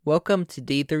Welcome to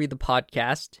D3 the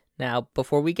podcast. Now,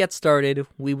 before we get started,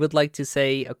 we would like to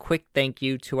say a quick thank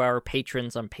you to our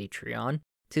patrons on Patreon.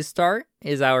 To start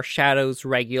is our Shadows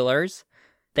regulars.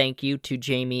 Thank you to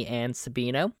Jamie and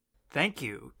Sabino. Thank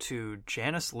you to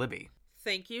Janice Libby.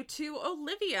 Thank you to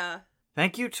Olivia.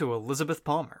 Thank you to Elizabeth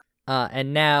Palmer.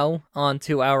 And now, on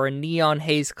to our Neon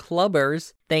Haze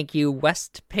clubbers. Thank you,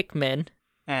 West Pickman.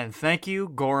 And thank you,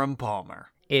 Gorham Palmer.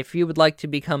 If you would like to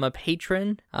become a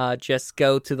patron, just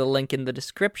go to the link in the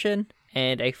description.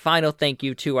 And a final thank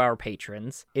you to our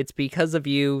patrons. It's because of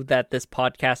you that this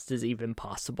podcast is even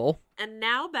possible. And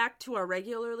now back to our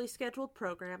regularly scheduled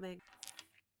programming.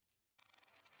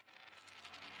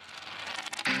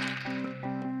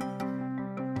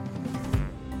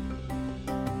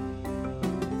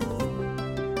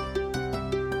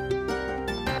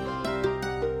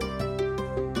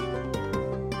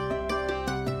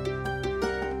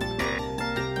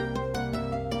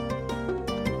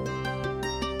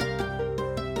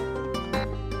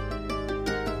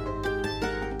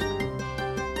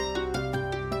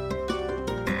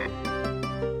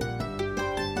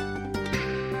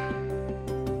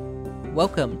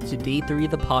 Welcome to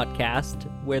D3 the podcast,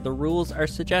 where the rules are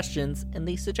suggestions and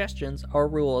the suggestions are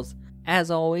rules. As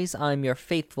always, I'm your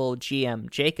faithful GM,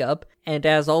 Jacob, and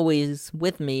as always,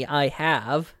 with me I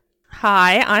have...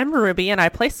 Hi, I'm Ruby, and I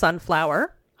play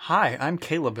Sunflower. Hi, I'm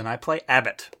Caleb, and I play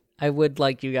Abbott. I would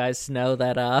like you guys to know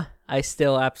that I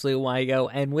still absolutely want to go,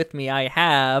 and with me I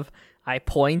have... I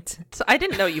point. So I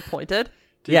didn't know you pointed.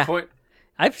 Do you Yeah. point?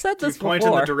 I've said Do you this point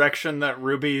before. in the direction that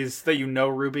Ruby is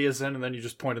in, and then you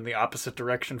just point in the opposite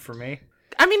direction for me?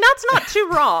 I mean, that's not too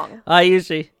wrong. I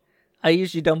usually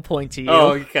don't point to you.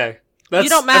 Oh, okay. You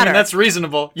don't matter. I mean, that's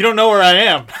reasonable. You don't know where I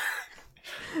am.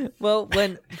 Well,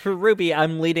 for Ruby,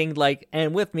 I'm leading,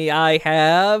 and with me I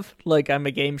have, I'm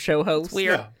a game show host.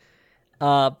 Weird.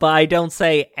 Yeah. But I don't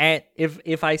say, and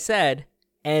if I said,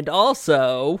 and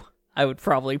also, I would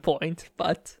probably point,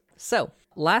 but. So,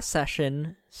 last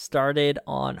session started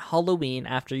on Halloween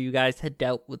after you guys had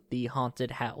dealt with the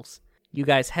haunted house. You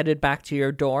guys headed back to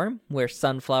your dorm, where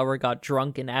Sunflower got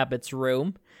drunk in Abbott's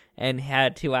room, and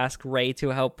had to ask Ray to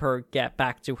help her get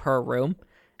back to her room,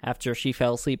 after she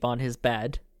fell asleep on his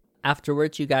bed.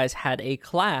 Afterwards, you guys had a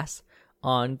class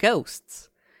on ghosts,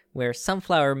 where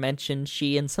Sunflower mentioned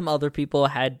she and some other people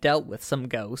had dealt with some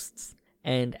ghosts,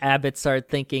 and Abbott started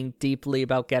thinking deeply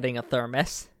about getting a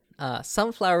thermos.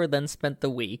 Sunflower then spent the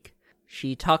week.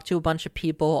 She talked to a bunch of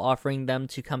people, offering them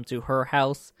to come to her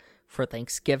house for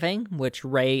Thanksgiving, which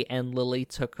Ray and Lily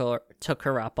took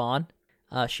her up on.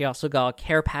 She also got a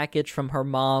care package from her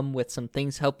mom with some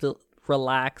things to help to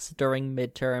relax during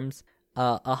midterms,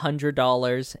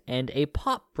 $100, and a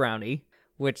pop brownie,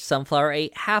 which Sunflower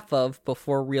ate half of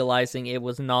before realizing it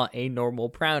was not a normal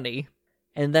brownie.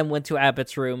 And then went to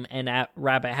Abbott's room, and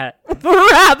Rabbit had...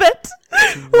 Rabbit!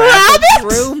 Rabbit's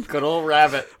room? Good old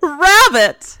Rabbit.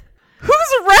 Rabbit!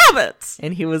 Who's Rabbit?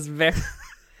 And he was very...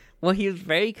 Well, he was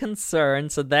very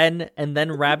concerned, and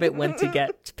then Rabbit went to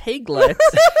get Piglet,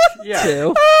 Yeah.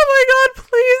 too. Oh my god,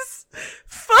 please!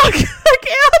 Fuck! I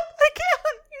can't!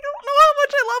 You don't know how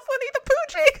much I love Winnie the Pooh,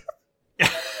 Jake! I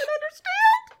don't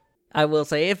understand! I will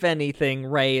say, if anything,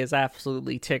 Ray is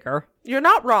absolutely Tigger. You're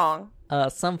not wrong.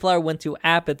 Sunflower went to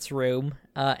Abbott's room,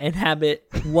 and Abbott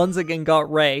once again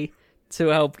got Ray to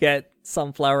help get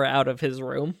Sunflower out of his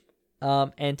room.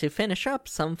 And to finish up,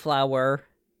 Sunflower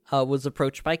was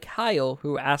approached by Kyle,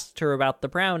 who asked her about the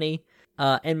brownie,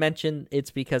 and mentioned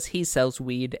it's because he sells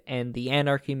weed, and the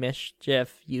Anarchy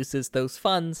Mischief uses those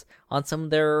funds on some of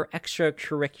their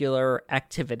extracurricular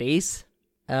activities.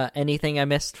 Anything I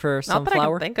missed for Not that I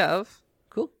Sunflower? can think of.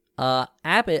 Cool.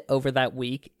 Abbott, over that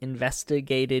week,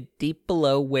 investigated Deep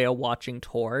Below whale watching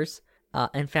tours,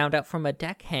 and found out from a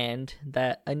deckhand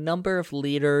that a number of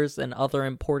leaders and other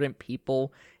important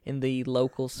people in the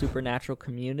local supernatural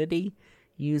community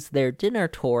use their dinner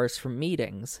tours for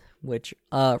meetings, which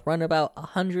run about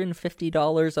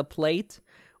 $150 a plate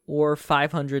or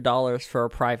 $500 for a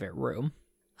private room.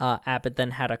 Abbott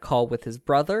then had a call with his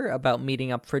brother about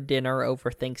meeting up for dinner over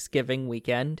Thanksgiving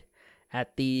weekend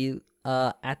at the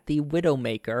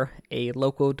Widowmaker, a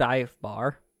local dive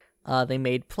bar. They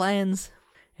made plans,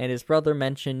 and his brother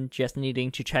mentioned just needing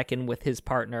to check in with his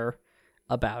partner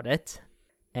about it.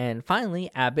 And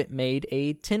finally, Abbott made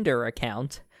a Tinder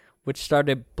account, which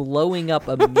started blowing up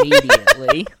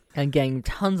immediately and getting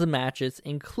tons of matches,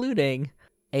 including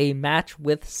a match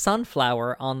with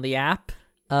Sunflower on the app.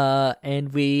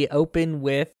 And we open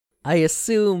with, I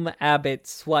assume Abbott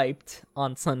swiped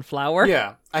on Sunflower.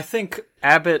 Yeah, I think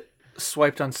Abbott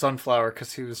swiped on Sunflower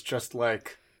because he was just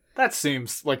like, that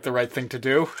seems like the right thing to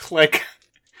do. Like,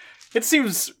 It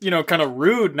seems, kind of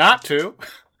rude not to.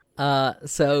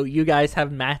 So you guys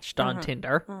have matched on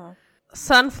Tinder.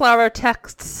 Sunflower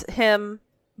texts him,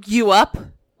 "You up?"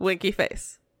 Winky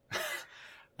face.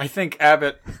 I think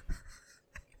Abbott,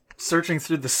 searching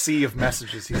through the sea of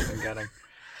messages he's been getting.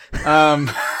 I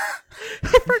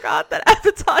forgot that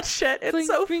Abbott's hot shit. It's Bling,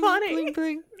 so bling, funny. Bling,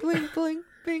 bling, bling, bling,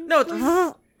 bling. No,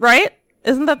 it's right?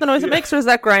 Isn't that the noise it makes, or is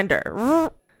that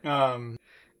grinder?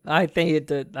 I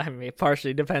think it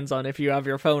partially depends on if you have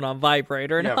your phone on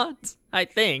vibrate or Yeah. not. I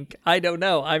think. I don't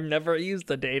know. I've never used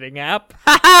a dating app.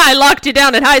 I locked you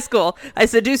down in high school. I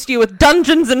seduced you with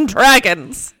Dungeons and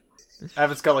Dragons.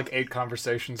 Abbott's got like 8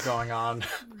 conversations going on.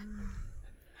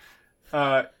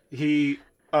 He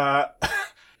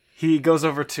goes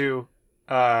over to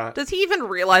Does he even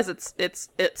realize it's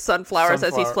sunflowers as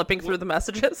he's Sunflower. flipping through the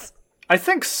messages? I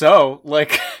think so.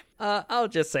 Like, I'll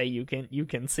just say you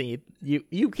can see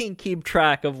you can keep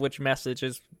track of which message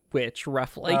is which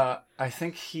roughly. I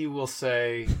think he will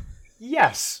say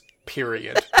yes.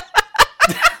 Period.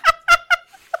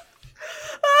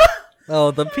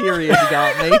 Oh, the period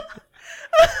got me.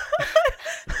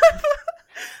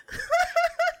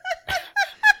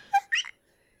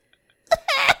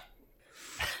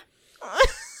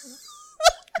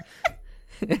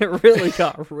 It really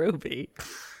got Ruby.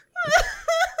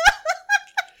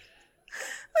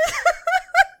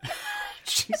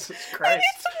 Jesus Christ.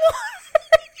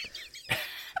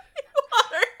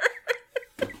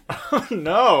 Oh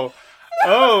no.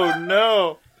 Oh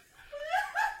no.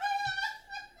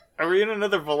 Are we in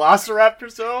another Velociraptor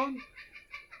zone?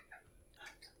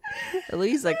 At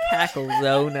least a cackle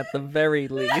zone at the very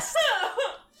least.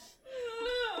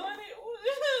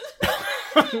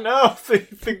 No, the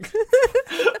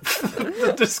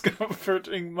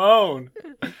discomforting moan.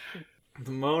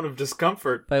 The moan of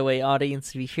discomfort. By the way, audience,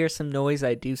 if you hear some noise,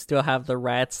 I do still have the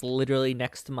rats literally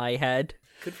next to my head.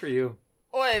 Good for you.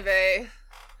 Oy vey.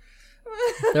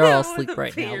 They're all With asleep a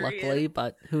right now, period. luckily,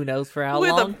 but who knows for how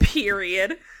With long. a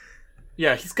period.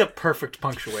 Yeah, he's got perfect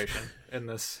punctuation in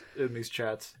these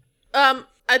chats. I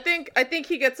think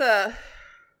he gets a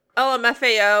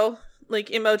LMFAO like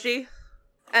emoji,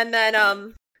 and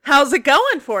then how's it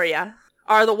going for you?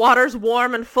 Are the waters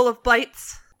warm and full of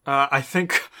bites? I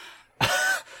think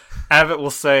Abbott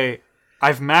will say,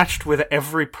 "I've matched with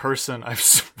every person I've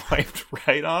swiped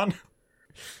right on."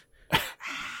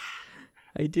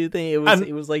 I do think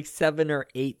it was like 7 or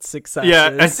 8 successes. Yeah,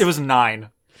 it was 9.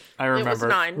 I remember. It was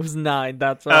 9. It was 9,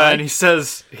 that's right. And he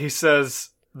says,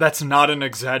 "That's not an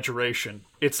exaggeration.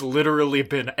 It's literally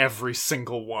been every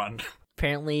single one."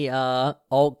 Apparently,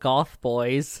 alt goth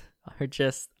boys are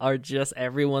just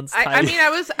everyone's type. I mean, I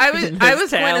was in going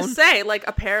this to town. say, like,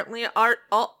 apparently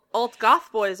alt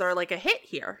goth boys are like a hit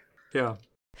here. Yeah.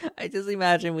 I just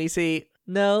imagine we see.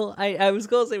 No, I was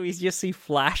going to say we just see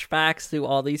flashbacks to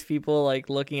all these people like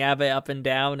looking at it up and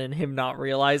down and him not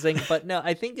realizing. But no,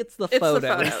 I think it's the It's photos. the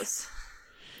photos.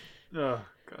 Oh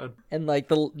God. And like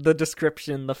the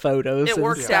description, the photos. It and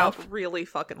works stuff. out really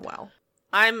fucking well.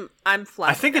 I'm I think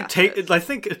flabbergasted. I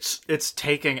think it's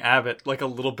taking Abbott like a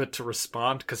little bit to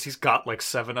respond because he's got like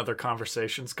 7 other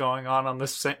conversations going on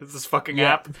this fucking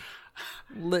Yeah. app.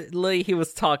 Literally, he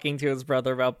was talking to his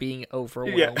brother about being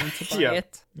overwhelmed by Yeah.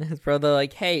 it. And his brother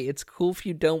like, hey, it's cool if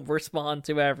you don't respond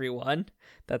to everyone.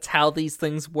 That's how these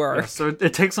things work. Yeah, so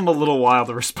it takes him a little while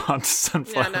to respond to Yeah,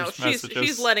 Sunflower's no, messages.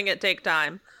 she's letting it take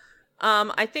time.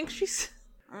 I think she's.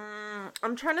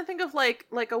 I'm trying to think of like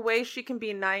a way she can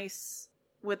be nice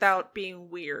without being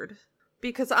weird,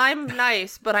 because I'm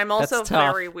nice, but I'm also That's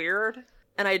tough. very weird,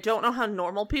 and I don't know how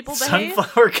normal people behave.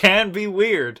 Sunflower can be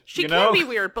weird. She you can know? be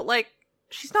weird, but like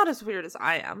she's not as weird as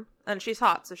I am, and she's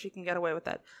hot, so she can get away with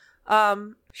that.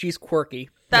 She's quirky.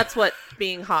 That's what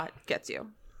being hot gets you.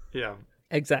 Yeah.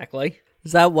 Exactly.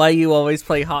 Is that why you always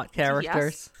play hot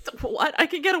characters? Yes. What? I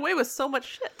can get away with so much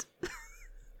shit.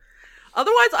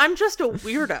 Otherwise, I'm just a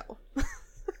weirdo.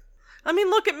 I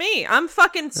mean, look at me. I'm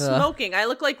fucking smoking. I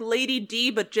look like Lady D,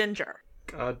 but ginger.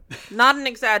 God. Not an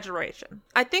exaggeration.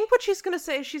 I think what she's gonna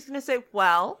say,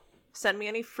 well, send me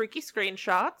any freaky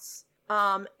screenshots.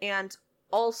 And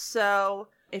also,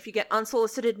 if you get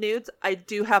unsolicited nudes, I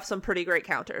do have some pretty great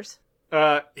counters.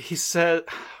 He said,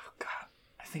 oh, God,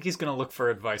 I think he's gonna look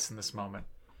for advice in this moment.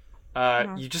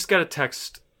 You just got a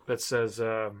text that says,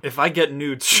 if I get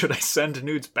nudes, should I send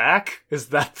nudes back? Is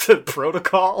that the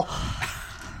protocol?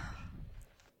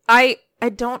 I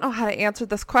don't know how to answer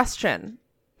this question.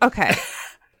 Okay.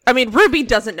 I mean, Ruby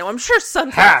doesn't know. I'm sure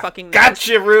Sunflower fucking knows.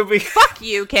 Gotcha, Ruby. Fuck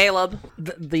you, Caleb.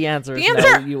 The answer is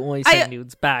answer- no. You only send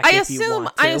nudes back I if you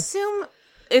want to. assume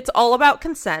it's all about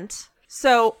consent.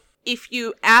 So if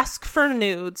you ask for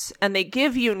nudes and they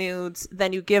give you nudes,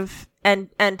 then you give and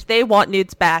they want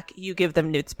nudes back, you give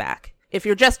them nudes back. If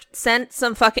you're just sent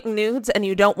some fucking nudes and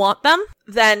you don't want them,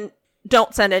 then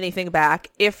don't send anything back.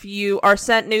 If you are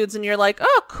sent nudes and you're like,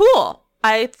 oh, cool,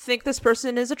 I think this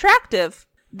person is attractive,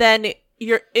 then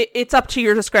it's up to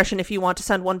your discretion if you want to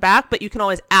send one back, but you can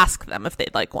always ask them if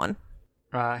they'd like one.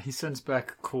 He sends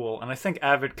back cool, and I think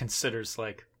Abbott considers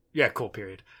like, yeah, cool,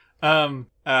 period.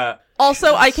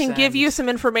 Also, I can give you some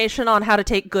information on how to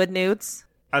take good nudes.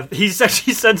 He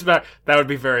sends back, that would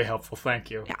be very helpful,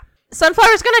 thank you. Yeah.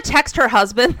 Sunflower's gonna text her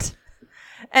husband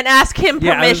and ask him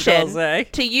permission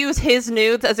to use his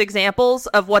nudes as examples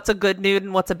of what's a good nude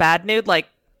and what's a bad nude, like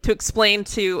to explain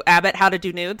to Abbott how to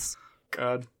do nudes.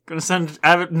 God, gonna send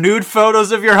Abbott nude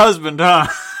photos of your husband, huh?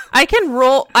 I can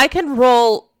roll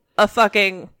a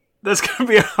fucking... That's gonna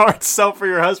be a hard sell for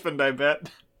your husband, I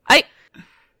bet.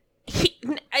 Is it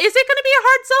gonna be a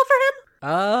hard sell for him?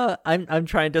 I'm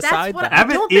trying to decide that.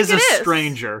 Abbott is a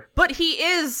stranger. But he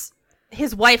is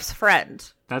his wife's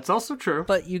friend. That's also true.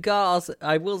 But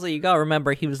I will say, you gotta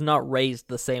remember, he was not raised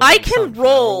the same way. I can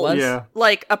roll yeah,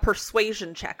 like a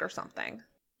persuasion check or something.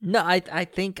 No, I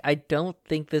don't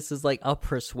think this is like a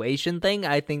persuasion thing.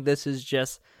 I think this is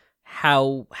just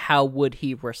how would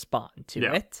he respond to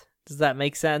it. Does that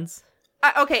make sense?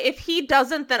 Okay, if he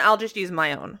doesn't, then I'll just use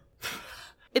my own.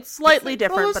 It's slightly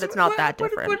different, but it's not that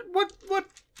different.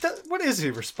 What is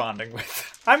he responding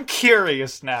with? I'm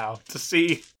curious now to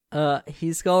see.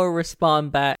 He's gonna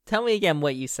respond back. Tell me again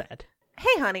what you said.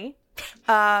 Hey, honey.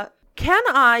 Can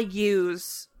I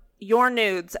use your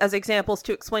nudes as examples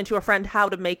to explain to a friend how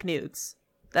to make nudes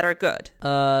that are good?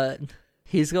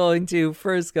 He's going to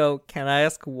first go, can I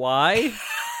ask why?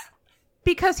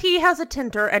 Because he has a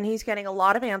Tinder and he's getting a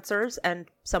lot of answers, and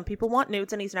some people want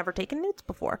nudes and he's never taken nudes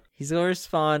before. He's going to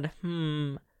respond,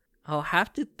 I'll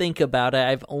have to think about it.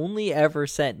 I've only ever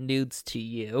sent nudes to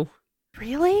you.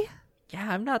 Really?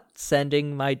 Yeah, I'm not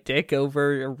sending my dick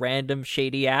over a random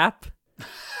shady app.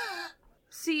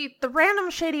 See, the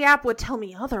random shady app would tell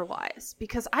me otherwise,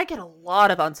 because I get a lot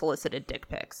of unsolicited dick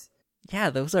pics. Yeah,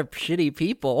 those are shitty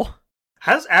people.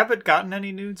 Has Abbott gotten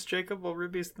any nudes, Jacob, while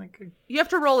Ruby's thinking? You have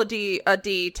to roll a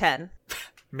D10.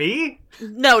 Me?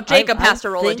 No, Jacob has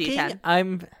to roll a thinking,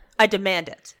 D10. I demand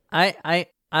it. I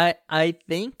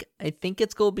think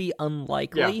it's gonna be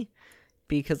unlikely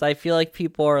because I feel like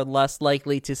people are less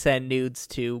likely to send nudes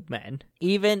to men.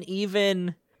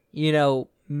 Even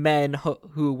men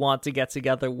who want to get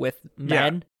together with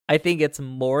men. Yeah. I think it's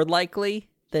more likely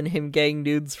than him getting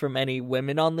nudes from any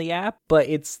women on the app, but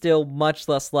it's still much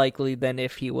less likely than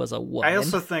if he was a woman. I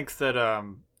also think that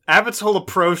Abbott's whole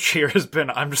approach here has been,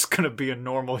 I'm just gonna be a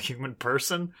normal human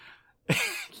person.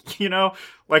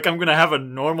 Like I'm gonna have a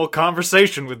normal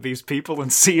conversation with these people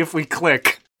and see if we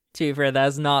click. To be fair, that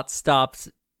has not stopped.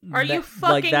 Are you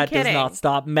fucking kidding? Does not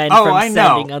stop men from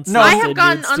sending unsolicited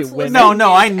nudes to women.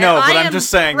 No, I know, but I'm just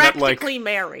saying that, like, practically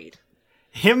married.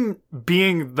 Him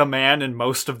being the man in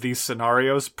most of these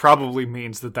scenarios probably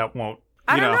means that won't.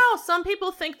 I don't know. Some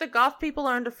people think that goth people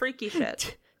are into freaky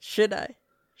shit. Should I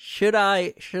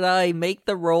make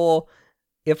the roll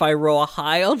if I roll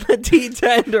high on the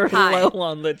D10 or low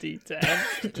on the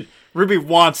D10? Ruby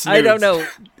wants nudes. I don't know.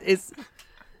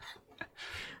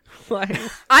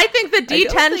 I think the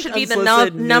D10 should be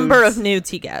the number of nudes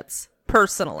he gets,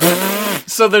 personally.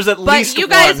 So there's at least one. But you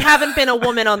guys haven't been a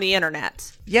woman on the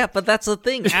internet. Yeah, but that's the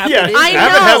thing. I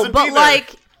know, but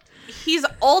like, he's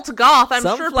alt goth. I'm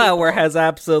sure Sunflower has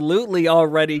absolutely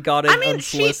already gotten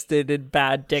unsolicited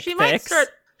bad dick pics.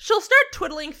 She'll start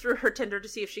twiddling through her Tinder to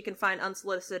see if she can find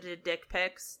unsolicited dick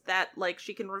pics that, like,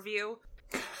 she can review.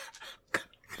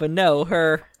 But no,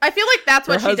 I feel like that's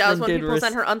what she does when people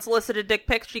send her unsolicited dick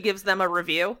pics. She gives them a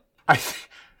review.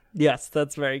 Yes,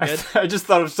 that's very good. I just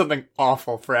thought of something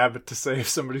awful for Abbott to say if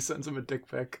somebody sends him a dick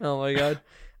pic. Oh my god.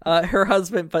 Her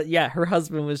husband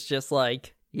was just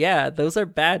like, yeah, those are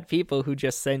bad people who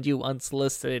just send you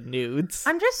unsolicited nudes.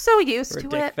 I'm just so used to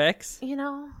dick it. Pics.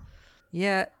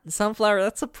 Yeah, Sunflower,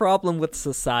 that's a problem with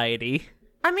society.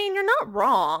 I mean, you're not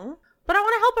wrong, but I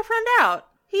want to help a friend out.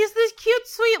 He's this cute,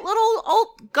 sweet little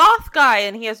old goth guy,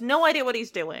 and he has no idea what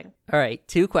he's doing. All right,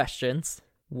 2 questions.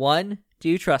 1, do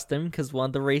you trust him? Because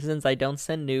one of the reasons I don't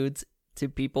send nudes to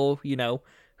people,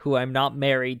 who I'm not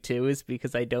married to is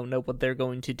because I don't know what they're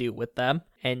going to do with them.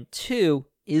 And 2,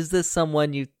 is this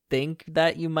someone you think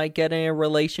that you might get in a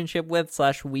relationship with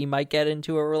 / we might get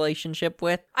into a relationship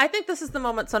with? I think this is the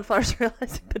moment Sunflower's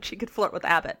realizing that she could flirt with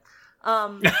Abbott.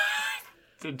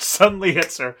 It suddenly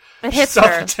hits her. It hits her. She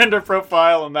saw the Tinder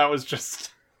profile, and that was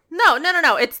just... No.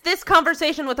 It's this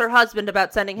conversation with her husband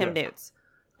about sending him nudes.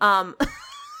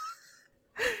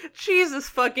 Jesus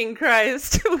fucking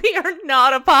Christ. We are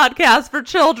not a podcast for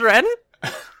children.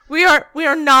 We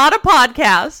are not a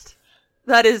podcast.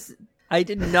 That is... I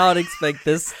did not expect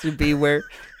this to be where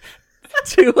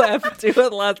two of the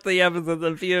last 3 episodes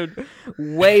of feud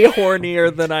way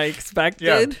hornier than I expected.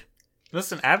 Yeah.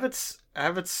 Listen, Abbott's.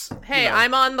 Hey,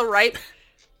 I'm on the right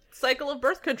cycle of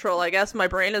birth control, I guess. My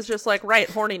brain is just like, right,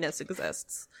 horniness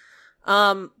exists.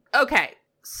 Okay.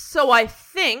 So I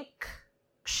think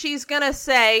she's gonna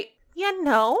say,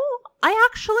 I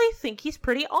actually think he's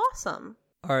pretty awesome.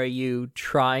 Are you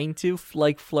trying to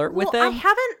flirt with him? I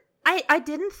haven't. I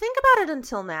didn't think about it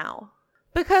until now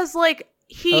because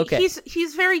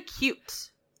he's very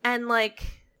cute and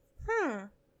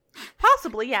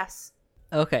possibly yes.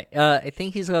 Okay. I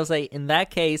think he's gonna say, in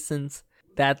that case, since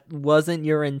that wasn't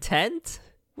your intent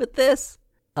with this,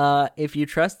 if you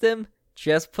trust him,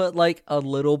 just put a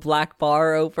little black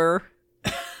bar over,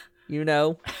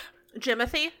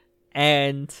 Jimothy.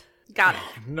 And got it.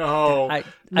 No. I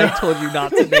told you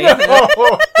not to name it. I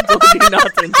told you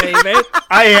not to name it.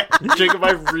 Jacob,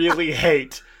 I really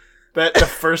hate that the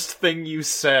first thing you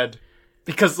said,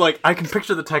 because I can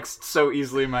picture the text so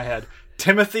easily in my head.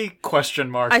 Timothy ? I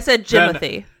said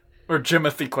Jimothy. Or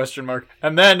Jimothy ?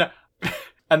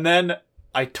 And then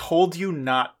I told you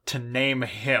not to name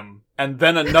him. And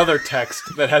then another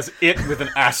text that has it with an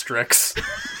asterisk.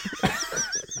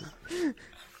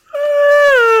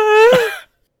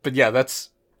 But yeah,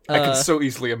 I can so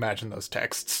easily imagine those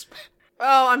texts.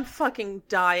 Oh, I'm fucking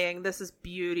dying. This is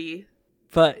beauty.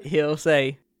 But he'll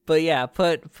say, but yeah,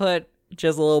 put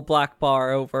just a little black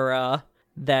bar over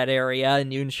that area,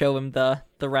 and you can show him the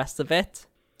rest of it.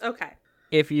 Okay.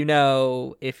 If you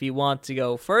want to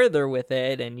go further with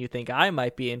it, and you think I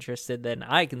might be interested, then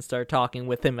I can start talking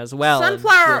with him as well.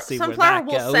 Sunflower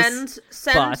will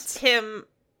send him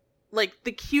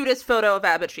the cutest photo of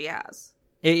Abbott she has.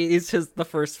 It is just the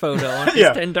first photo on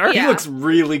his Tinder. He looks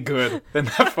really good in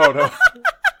that photo.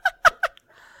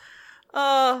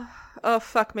 Oh,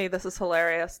 fuck me. This is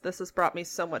hilarious. This has brought me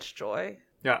so much joy.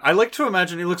 Yeah, I like to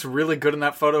imagine he looks really good in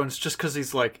that photo, and it's just because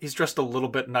he's dressed a little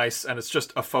bit nice, and it's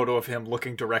just a photo of him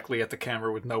looking directly at the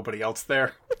camera with nobody else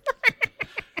there.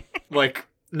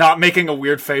 Not making a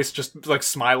weird face, just,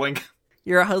 smiling.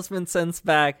 Your husband sends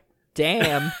back,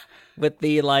 damn, with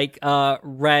the,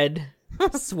 red...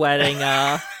 sweating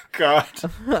God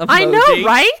emoji. I know,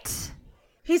 right?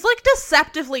 He's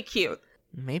deceptively cute.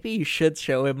 Maybe you should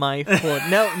show him my phone.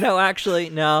 No,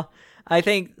 actually, no. I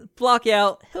think block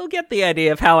out. He'll get the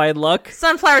idea of how I look.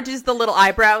 Sunflower does the little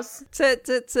eyebrows.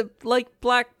 To black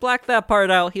that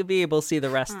part out. He'll be able to see the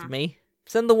rest of me.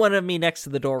 Send the one of me next to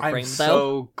the door frame, though. I'm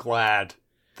so glad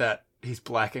that he's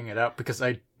blacking it out, because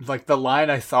I the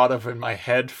line I thought of in my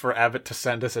head for Abbott to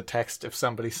send us a text if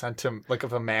somebody sent him,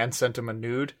 if a man sent him a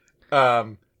nude.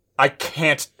 I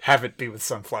can't have it be with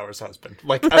Sunflower's husband.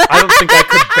 I don't think I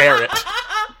could bear it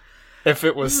if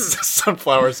it was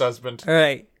Sunflower's husband. All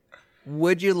right.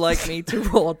 Would you like me to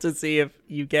roll to see if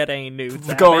you get any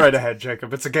nudes? Go right ahead,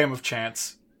 Jacob. It's a game of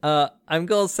chance. I'm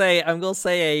gonna say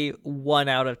a 1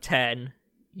 out of 10.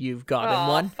 You've gotten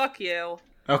one. Fuck you.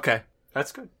 Okay,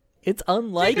 that's good. It's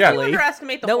unlikely. Don't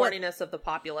underestimate the horniness of the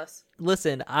populace.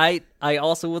 Listen, I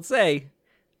also would say,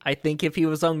 I think if he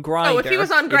was on Grindr, if he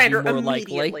was on Grindr, more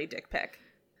immediately likely. dick pic.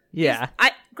 Yeah.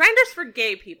 Grindr's for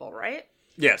gay people, right?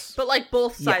 Yes. But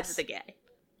both sides of the gay.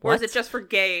 Or is What? it just for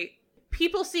gay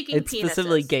people seeking It's penises?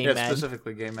 specifically gay Yeah, men.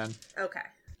 specifically gay men. Okay.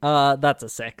 That's a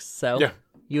 6. So Yeah.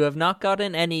 you have not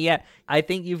gotten any yet. I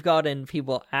think you've gotten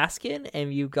people asking,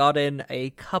 and you've gotten a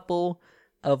couple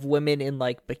of women in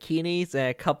bikinis and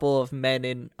a couple of men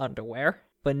in underwear,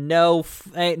 but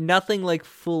nothing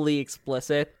fully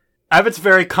explicit. Abbott's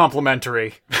very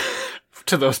complimentary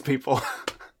to those people.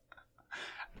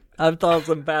 I've thought of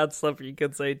some bad stuff you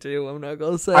could say too. I'm not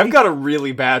gonna say. I've got a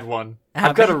really bad one.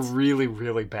 I've got a Abbott? really,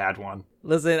 really bad one.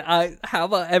 Listen, how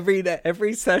about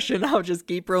every session I'll just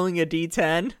keep rolling a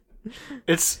d10?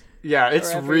 It's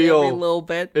Every real. little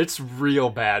bit. It's real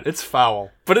bad. It's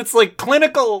foul, but it's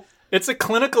clinical. It's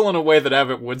clinical in a way that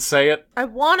Abbott would say it. I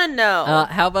want to know.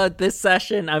 How about this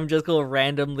session? I'm just gonna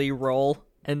randomly roll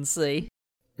and see.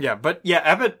 Yeah, but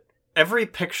Abbott. Every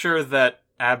picture that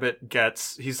Abbott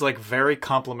gets, he's very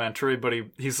complimentary, but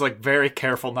he's very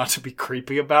careful not to be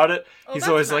creepy about it. He's that's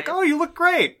always nice. "Oh, you look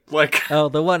great!" Oh,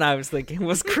 the one I was thinking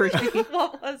was creepy.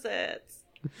 What was it?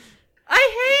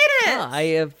 I hate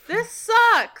it! This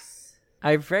sucks!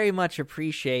 I very much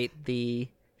appreciate the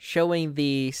showing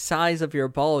the size of your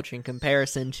bulge in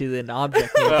comparison to an object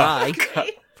nearby.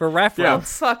 For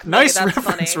reference. Fuck me, Nice that's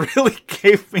reference. funny. Really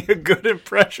gave me a good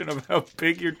impression of how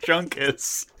big your junk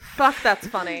is. Fuck, that's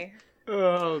funny.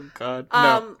 Oh God.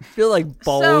 No. I feel like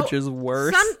bulge is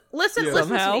worse. Listen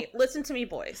Somehow. to me. Listen to me,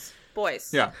 boys.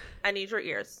 Boys. Yeah. I need your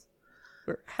ears.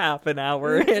 We're half an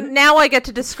hour in. Now I get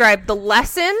to describe the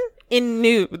lesson in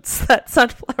nudes that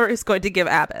Sunflower is going to give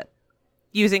Abbott,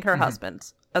 using her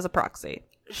husband as a proxy.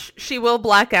 She will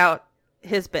black out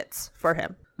his bits for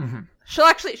him. She'll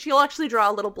actually draw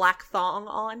a little black thong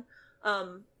on.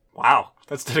 Wow,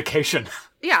 that's dedication.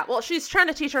 Yeah, well, she's trying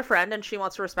to teach her friend, and she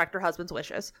wants to respect her husband's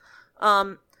wishes.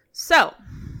 So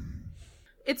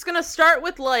it's gonna start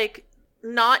with like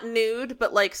not nude,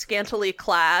 but like scantily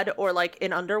clad or like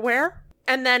in underwear.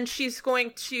 And then she's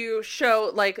going to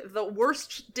show like the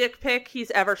worst dick pic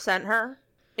he's ever sent her.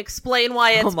 Explain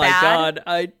why it's bad.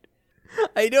 Oh my god,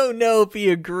 I don't know if he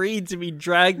agreed to be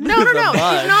dragged No, through the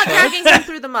mud. she's not dragging him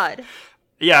through the mud.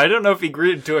 Yeah, I don't know if he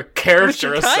agreed to a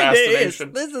character Which kinda assassination.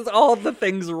 is. This is all the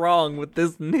things wrong with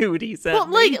this nude he sent Well,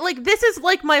 me. like this is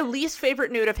like my least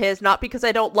favorite nude of his, not because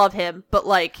I don't love him, but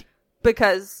like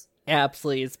because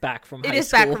Absolutely, it's back from high it is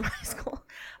school. back from high school.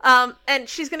 And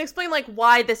she's gonna explain like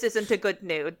why this isn't a good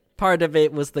nude. Part of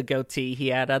it was the goatee he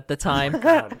had at the time.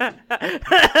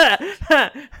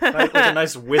 Like a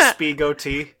nice wispy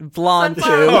goatee. Blonde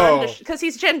Sunflower too. Oh. because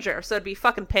he's ginger, so it'd be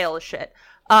fucking pale as shit.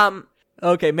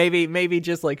 Okay, maybe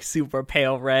just like super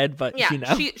pale red, but Yeah, you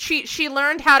know. she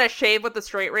learned how to shave with the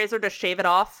straight razor to shave it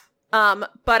off.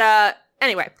 But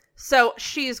anyway, so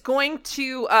she's going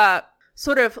to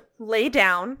sort of lay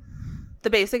down the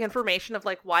basic information of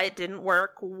like why it didn't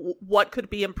work, what could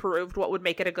be improved, what would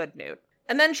make it a good nude.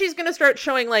 And then she's going to start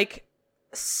showing like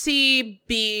C,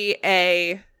 B,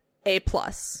 A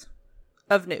plus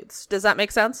of nudes. Does that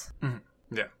make sense?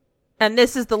 Yeah. And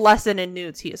this is the lesson in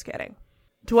nudes he is getting.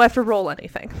 Do I have to roll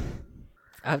anything?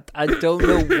 I don't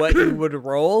know what you would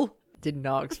roll. Did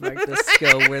not expect this to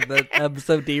go where the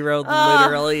episode derailed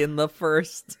literally in the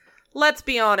first. Let's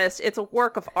be honest, it's a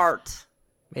work of art.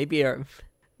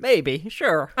 Maybe,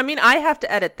 sure. I mean, I have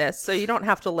to edit this, so you don't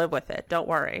have to live with it. Don't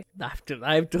worry. I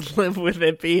have to live with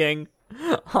it being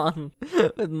on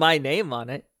with my name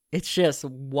on it. It's just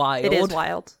wild. It is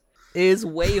wild. It is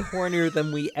way hornier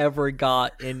than we ever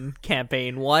got in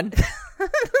campaign 1.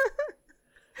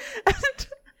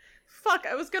 Fuck,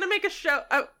 I was gonna make a show.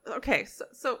 Okay,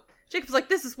 so Jacob's like,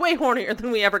 this is way hornier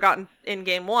than we ever got in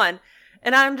game 1.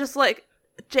 And I'm just like,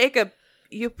 Jacob,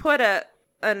 you put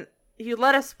you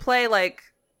let us play like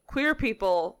queer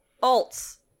people,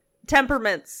 alts,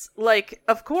 temperaments, like,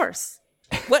 of course.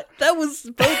 What? That was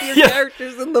both your Yeah.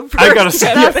 characters in the first I gotta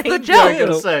say, That's the campaign, joke. I too.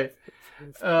 gotta say.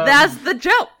 That's the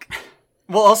joke.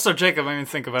 Well, also, Jacob, I mean,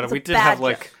 think about it. It's a We did bad have,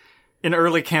 like, joke. in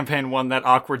early campaign 1, that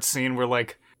awkward scene where,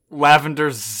 like, Lavender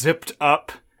zipped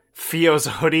up Theo's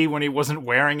hoodie when he wasn't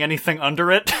wearing anything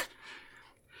under it.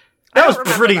 That was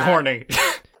remember pretty that. horny.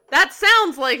 That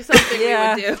sounds like something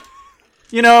Yeah. we would do.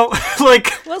 You know, like,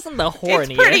 It wasn't the horniest.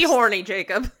 It's pretty horny,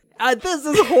 Jacob. This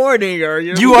is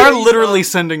hornier. you are literally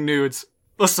sending nudes.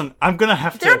 Listen, I'm gonna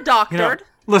have to. They're doctored. You know,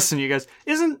 listen, you guys,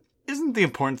 isn't the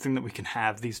important thing that we can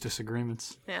have these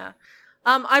disagreements? Yeah.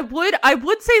 I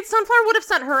would say Sunflower would have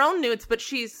sent her own nudes, but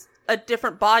she's a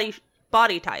different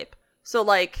body type. So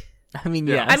like, I mean,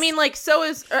 Yeah. yes. I mean, like, so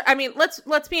is. I mean,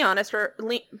 let's be honest.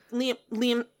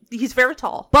 Liam, he's very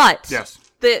tall, but Yes.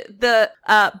 but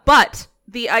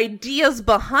the ideas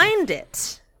behind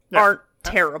it Yeah. aren't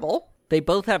terrible. they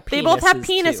both have penises. They both have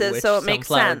too, penises, which so it makes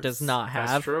Sunflower sense. does not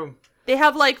That's have. true. They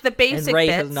have like the And basic Ray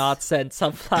bits. has not sent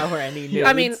Sunflower any nudes.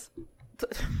 I mean,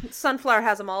 Sunflower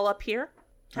has them all up here.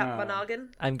 Tap my noggin.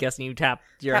 I'm guessing you tapped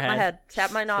your Tap my head.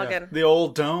 Tap my noggin. The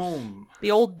old dome.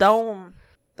 The old dome.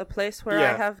 The place where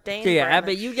Yeah. I have Dane. So yeah, for a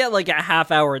Abby, you get like a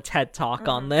half-hour TED talk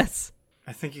on this.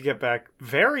 I think you get back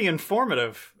very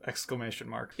informative! Exclamation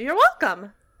mark. You're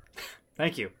welcome.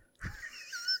 Thank you.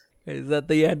 Is that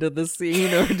the end of the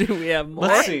scene, or do we have more?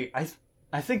 Let's see.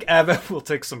 I think Abbott will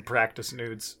take some practice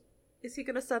nudes. Is he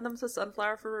gonna send them to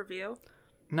Sunflower for review?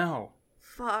 No.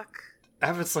 Fuck.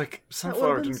 Abbott's like, That would've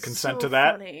Sunflower been didn't consent so to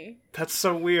that. funny. That's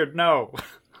so weird. No.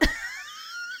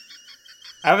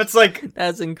 Abbott's like,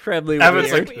 That's incredibly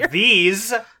Abbott's weird. like,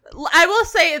 these? I will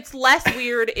say it's less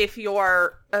weird if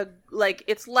you're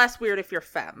it's less weird if you're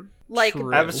femme. Like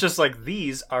True. Abbott's just like,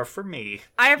 these are for me.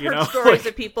 I have You heard know? stories Like-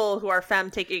 of people who are femme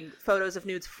taking photos of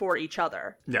nudes for each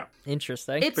other. Yeah.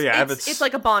 Interesting. It's But yeah, it's, Abbott's- it's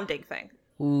like a bonding thing.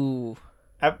 Ooh,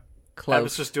 Abbott's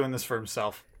close. just doing this for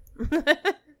himself.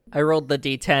 I rolled the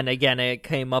d10 again. It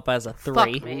came up as a 3.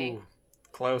 Fuck me. Ooh.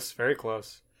 Close. Very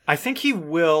close. I think he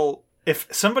will, if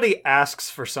somebody asks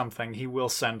for something, he will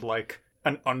send, like,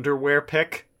 an underwear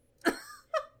pic. I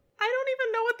don't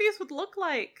even know what these would look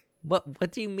like.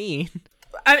 What do you mean?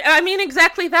 I mean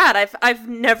exactly that. I've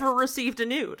never received a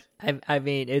nude. I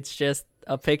mean, it's just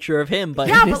a picture of him, but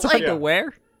Yeah, in his but, like-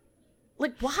 underwear.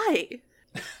 Like, why?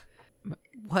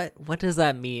 What does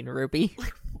that mean, Ruby?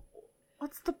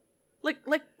 What's the like?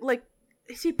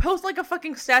 Is he posed like a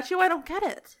fucking statue? I don't get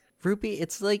it. Ruby,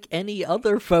 it's like any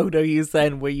other photo you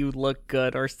send where you look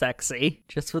good or sexy,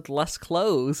 just with less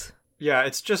clothes. Yeah,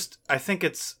 it's just, I think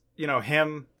it's,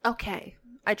 him Okay,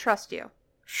 I trust you.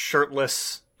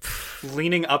 shirtless,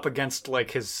 leaning up against,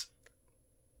 like, his,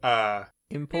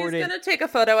 Important He's gonna take a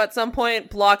photo at some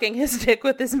point, blocking his dick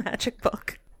with his magic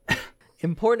book.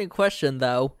 important question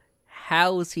though.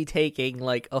 How is he taking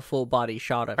like a full body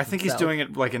shot of I think he's himself? doing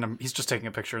it, like, he's just taking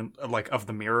a picture, like, of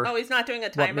the mirror. Oh, he's not doing a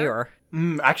timer. What mirror?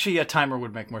 Actually, a timer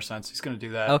would make more sense. He's gonna do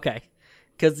that. Okay.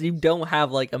 Because you don't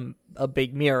have like a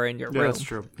big mirror in your Yeah, room. that's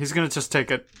true. He's gonna just take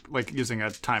it, like, using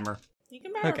a timer. You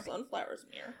can borrow Okay. Sunflower's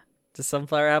mirror. Does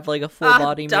Sunflower have like a full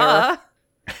body mirror? Duh.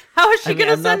 How is she I mean,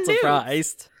 gonna I'm not send nudes?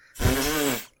 surprised.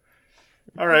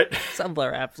 All right.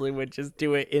 Sunflower absolutely would just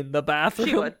do it in the bathroom.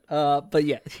 She would. But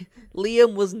yeah,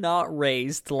 Liam was not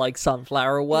raised like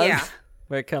Sunflower was Yeah.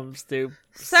 when it comes to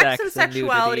Sex and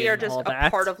sexuality nudity are and just all a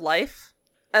that. part of life,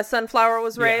 as Sunflower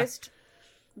was Yeah. raised.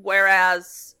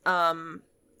 Whereas,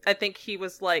 I think he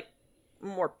was like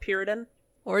more Puritan.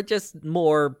 Or just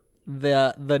more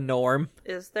the norm.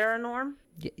 Is there a norm?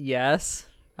 Yes,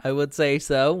 I would say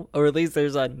so. Or at least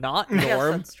there's a not Yes,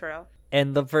 norm. that's true.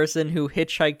 And the person who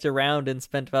hitchhiked around and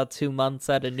spent about 2 months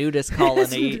at a nudist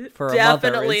colony for a mother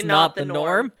Definitely is not the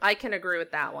norm. I can agree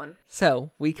with that one.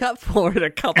 So we cut forward a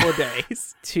couple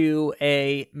days to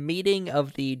a meeting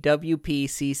of the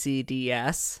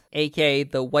WPCCDS, aka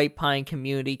the White Pine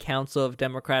Community Council of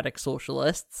Democratic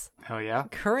Socialists. Hell yeah.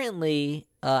 Currently,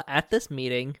 at this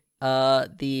meeting,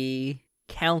 the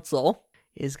council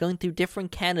is going through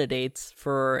different candidates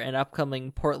for an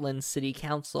upcoming Portland City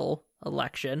Council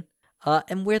election,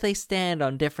 and where they stand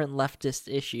on different leftist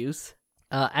issues.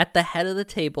 At the head of the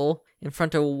table, in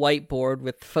front of a whiteboard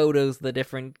with photos of the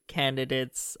different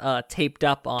candidates taped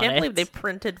up on Can't it, believe they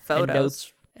printed and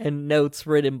photos. notes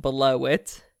written below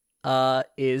it,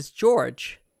 is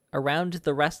George. Around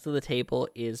the rest of the table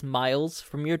is Miles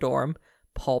from your dorm,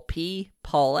 Paul P,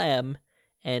 Paul M,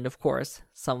 and of course,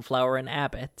 Sunflower and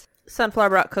Abbott. Sunflower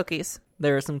brought cookies.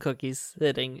 There are some cookies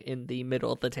sitting in the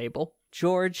middle of the table.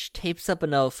 George tapes up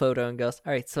another photo and goes,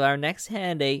 "All right, so our next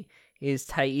candidate is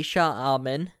Taisha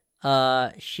Amin.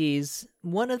 She's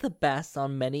one of the best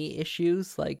on many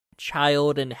issues like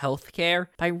child and healthcare,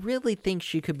 but I really think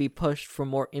she could be pushed for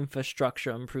more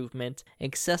infrastructure improvement,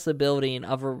 accessibility in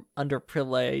other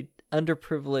underprivileged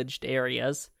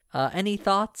areas. Any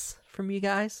thoughts from you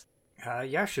guys?"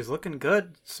 Yeah, she's looking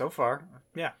good so far.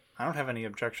 Yeah, I don't have any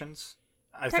objections.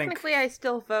 I Technically, I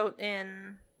still vote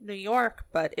in New York,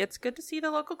 but it's good to see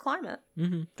the local climate.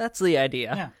 That's the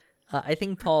idea. Yeah. I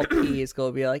think Paul P is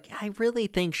going to be like, I really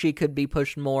think she could be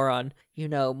pushed more on,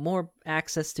 more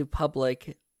access to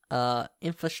public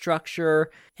infrastructure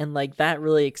and like that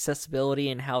really accessibility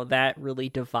and how that really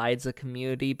divides a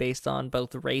community based on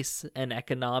both race and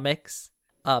economics.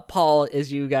 Paul,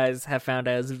 as you guys have found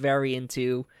out, is very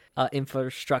into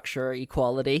infrastructure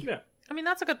equality. Yeah. I mean,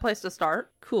 that's a good place to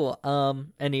start. Cool.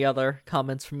 Any other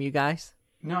comments from you guys?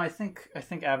 No, I think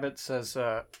Abbott says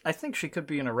I think she could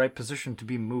be in a right position to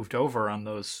be moved over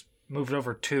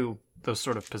to those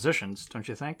sort of positions, don't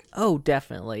you think? Oh,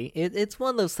 definitely. It's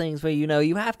one of those things where,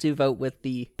 you have to vote with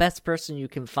the best person you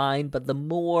can find, but the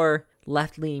more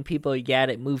left-leaning people you get,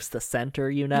 it moves to center,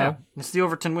 Yeah, it's the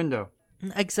Overton window.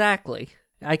 Exactly.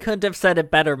 I couldn't have said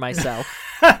it better myself.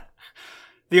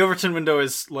 The Overton window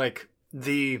is like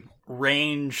the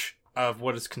range of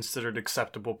what is considered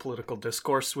acceptable political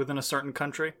discourse within a certain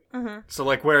country. Mm-hmm. So,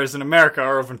 like, whereas in America,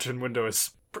 our Overton window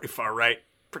is pretty far right,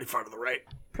 pretty far to the right.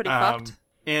 Pretty fucked.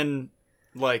 In,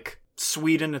 like,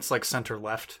 Sweden, it's like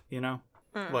center-left,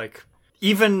 Like,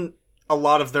 even a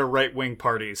lot of their right-wing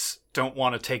parties don't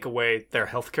want to take away their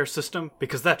healthcare system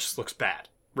because that just looks bad,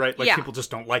 right? Like, Yeah. people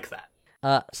just don't like that.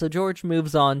 So George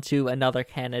moves on to another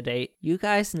candidate. You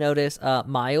guys notice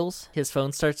Miles, his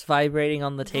phone starts vibrating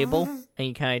on the table, and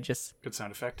you kind of just... Good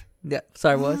sound effect. Yeah,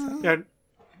 sorry, what was that?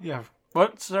 Yeah.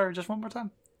 What? Sorry, just one more time.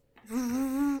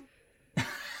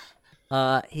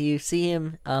 You see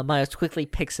him, Miles quickly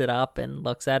picks it up and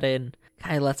looks at it and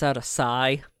kind of lets out a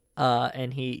sigh.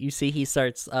 And you see he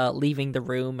starts leaving the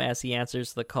room as he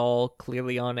answers the call,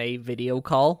 clearly on a video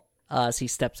call, as he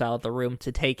steps out of the room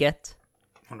to take it.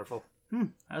 Wonderful.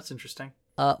 That's interesting.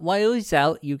 While he's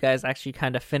out, you guys actually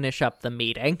kind of finish up the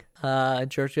meeting.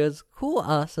 George goes,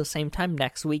 "Cool, so same time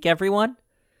next week, everyone."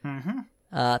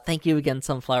 Mm-hmm. Thank you again,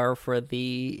 Sunflower, for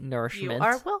the You nourishment.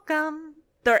 are welcome.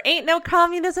 There ain't no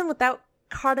communism without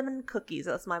cardamom cookies,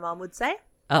 as my mom would say.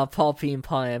 Paul P and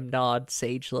Pam nod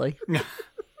sagely.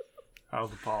 Oh,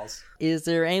 the balls. Is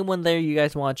there anyone there you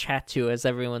guys want to chat to as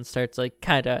everyone starts, like,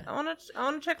 kind of I want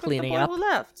to check with the Cleaning boy up. who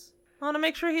left. I want to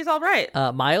make sure he's all right.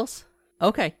 Miles?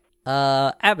 Okay.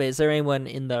 Abba, is there anyone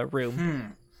in the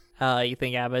room? You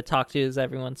think Abba talk to as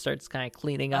everyone starts kind of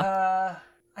cleaning up?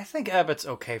 I think Abbott's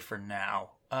okay for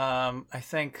now. I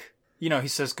think, he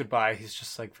says goodbye. He's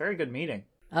just like, very good meeting.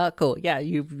 Cool. Yeah,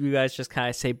 you guys just kind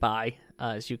of say bye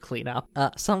as you clean up.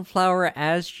 Sunflower,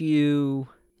 as you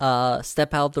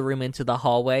step out the room into the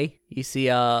hallway, you see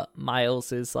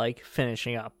Miles is like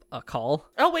finishing up a call.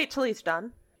 I'll wait till he's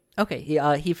done. Okay,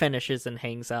 he finishes and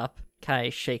hangs up. Kind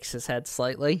of shakes his head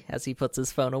slightly as he puts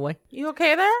his phone away. You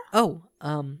okay there? Oh,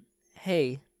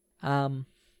 hey,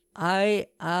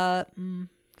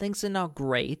 things are not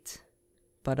great,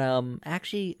 but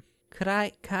actually, could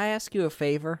I ask you a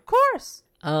favor? Of course.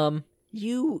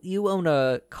 You own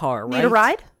a car, right? Need a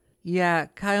ride? Yeah,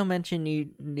 Kyle mentioned you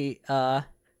need have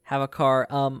a car.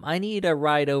 I need a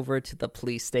ride over to the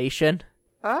police station.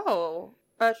 Oh,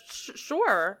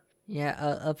 sure.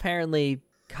 Yeah, apparently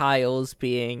Kyle's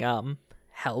being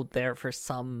held there for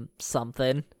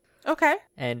something, Okay.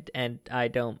 and I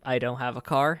don't have a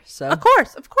car, so Of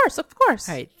course. All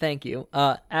right, thank you.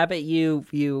 Abbott,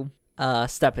 you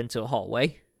step into a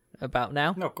hallway about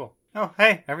now. No, cool. Oh,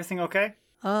 hey, everything okay?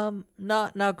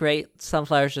 Not great.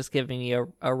 Sunflower's just giving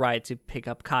you a ride to pick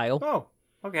up Kyle. Oh,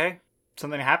 okay.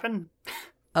 Something happened?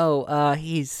 Oh,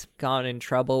 he's gone in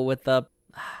trouble with a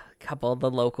couple of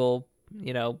the local,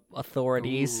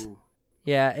 authorities. Ooh.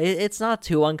 Yeah, it's not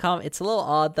too uncommon. It's a little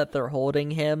odd that they're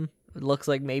holding him. It looks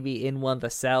like maybe in one of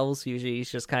the cells. Usually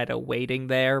he's just kind of waiting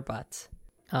there, but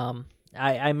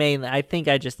I think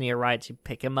I just need a ride to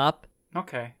pick him up.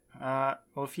 Okay. Well,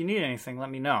 if you need anything, let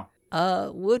me know.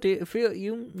 Would if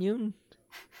you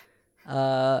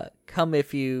come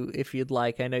if you'd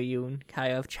like. I know you and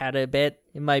Kyle have chatted a bit.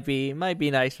 It might be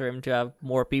nice for him to have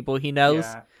more people he knows.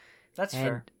 Yeah, that's and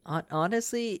fair.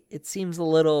 Honestly, it seems a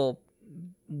little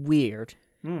weird.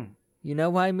 You know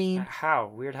what I mean? How?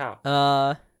 Weird how?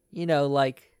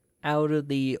 Like out of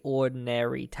the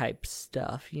ordinary type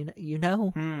stuff. You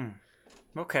know?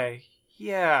 Okay.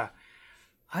 Yeah.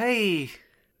 I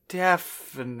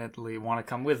definitely want to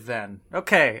come with then.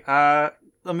 Okay.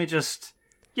 Let me just.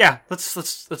 Yeah.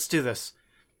 Let's do this.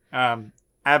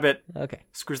 Abbott Okay.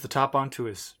 screws the top onto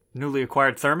his newly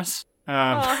acquired thermos.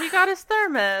 Oh, he got his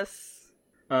thermos.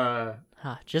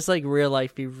 Just like real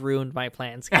life, you've ruined my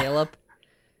plans, Caleb.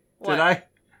 Did I?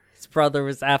 His brother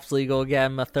was absolutely going to get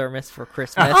him a thermos for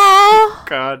Christmas. Oh,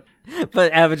 God.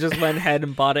 But Abbott just went ahead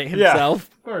and bought it Yeah, himself,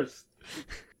 of course.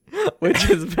 which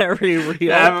is very real.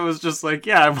 Yeah, Abbott was just like,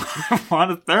 yeah, I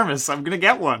want a thermos. I'm gonna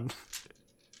get one.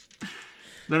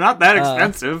 They're not that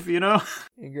expensive,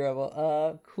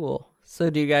 Incredible. Cool. So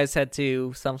do you guys head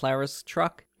to Sunflower's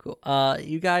truck? Cool.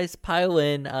 You guys pile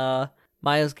in.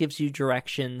 Miles gives you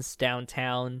directions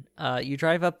downtown. You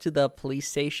drive up to the police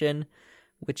station,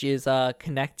 which is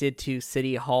connected to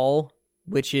City Hall,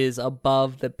 which is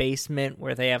above the basement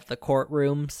where they have the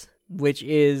courtrooms, which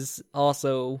is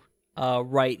also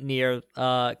right near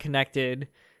connected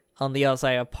on the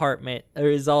outside apartment.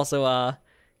 There is also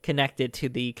connected to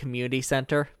the community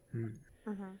center.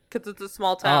 because it's a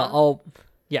small town.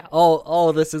 All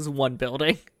of this is one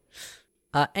building.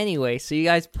 Anyway, so you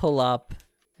guys pull up.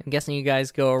 I'm guessing you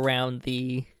guys go around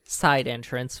the side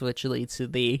entrance, which leads to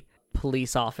the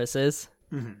police offices,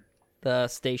 the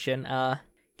station. You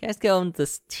guys go into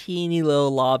this teeny little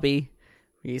lobby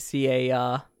where you see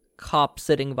a cop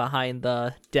sitting behind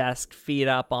the desk, feet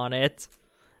up on it,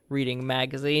 reading a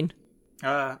magazine.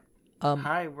 Hi,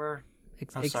 we're.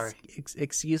 Sorry.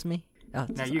 Excuse me. Oh,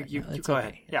 No, sorry. you It's go okay.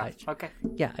 ahead. Yeah. Okay.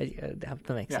 Yeah, that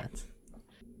makes Yeah. sense.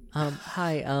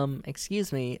 Hi,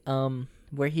 excuse me,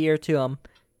 we're here to,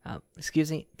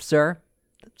 excuse me, sir?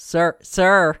 You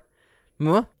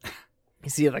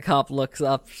see the cop looks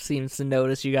up, seems to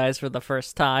notice you guys for the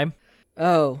first time.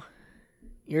 Oh,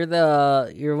 you're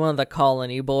one of the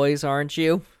colony boys, aren't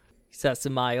you? He says to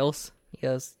Miles. He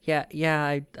goes,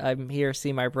 yeah, I'm here to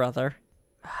see my brother.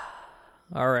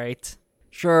 Alright.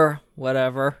 Sure,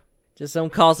 whatever. Just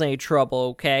don't cause any trouble,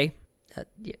 okay?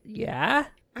 Yeah?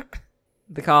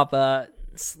 The cop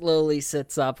slowly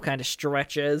sits up, kind of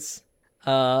stretches,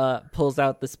 pulls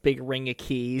out this big ring of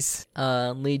keys,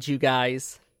 leads you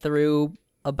guys through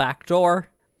a back door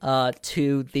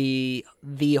to the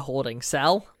holding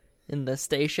cell in the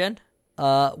station,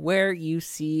 where you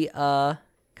see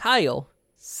Kyle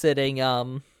sitting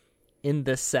in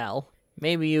the cell.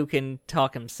 maybe you can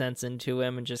talk him sense into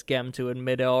him and just get him to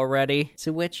admit it already.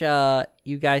 To which,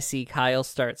 you guys see Kyle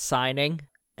start signing.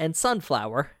 And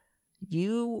Sunflower,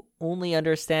 you only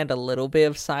understand a little bit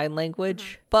of sign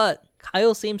language, but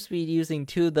Kyle seems to be using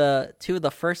two of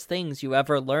the first things you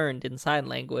ever learned in sign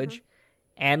language,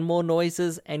 animal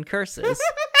noises and curses.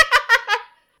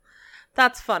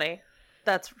 That's funny.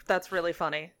 That's really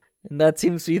funny. And that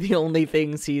seems to be the only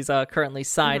things he's currently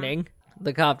signing.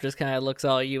 The cop just kind of looks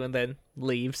all at you and then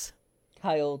leaves.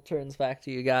 Kyle turns back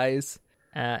to you guys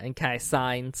and kind of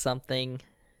signs something.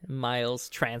 Miles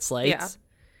translates.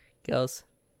 Goes,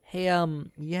 hey,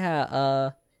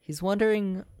 he's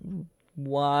wondering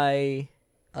why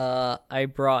I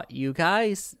brought you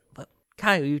guys. But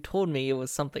Kyle, you told me it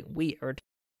was something weird.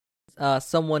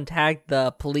 Someone tagged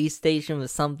the police station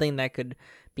with something that could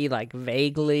be like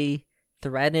vaguely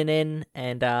threatening,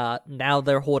 and now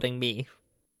they're holding me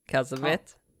because of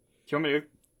it. Do you want me to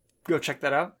go check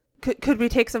that out? Could we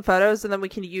take some photos and then we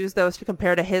can use those to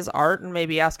compare to his art and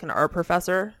maybe ask an art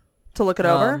professor to look it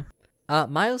over?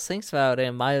 Miles thinks about it,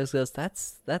 and Miles goes,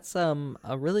 that's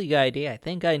a really good idea. I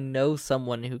think I know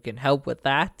someone who can help with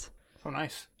that. Oh,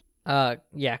 nice.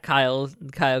 Yeah, Kyle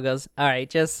goes, all right,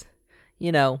 just,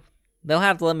 they'll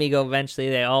have to let me go eventually.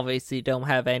 They obviously don't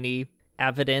have any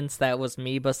evidence that was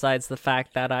me besides the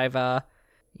fact that I've,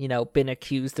 been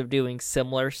accused of doing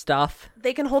similar stuff.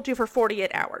 They can hold you for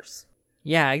 48 hours.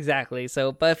 Yeah, exactly.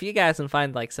 So, but if you guys can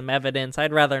find, some evidence,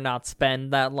 I'd rather not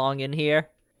spend that long in here.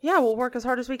 Yeah, we'll work as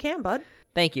hard as we can, bud.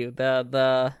 Thank you.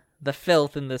 The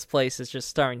filth in this place is just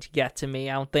starting to get to me.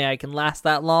 I don't think I can last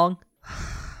that long.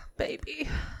 Baby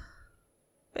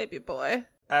boy.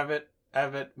 Abbott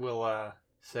will,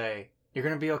 say, you're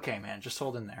gonna be okay, man. Just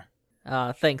hold in there.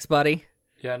 Thanks, buddy.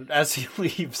 Yeah, and as he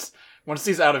leaves, once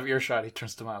he's out of earshot, he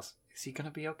turns to Miles. Is he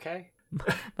gonna be okay?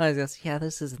 Miles goes, yeah,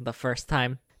 this isn't the first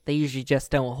time. They usually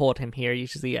just don't hold him here.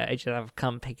 Usually I just have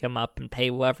come pick him up and pay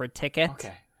whoever ticket.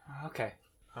 Okay.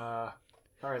 All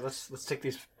right, let's take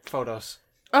these photos.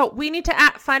 Oh, we need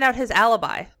to find out his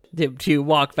alibi. To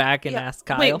walk back and ask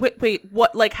Kyle. Wait,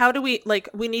 what, how do we,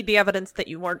 we need the evidence that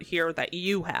you weren't here that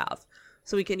you have,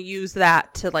 so we can use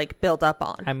that to, build up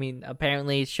on. I mean,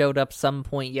 apparently he showed up some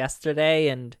point yesterday,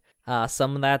 and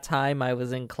some of that time I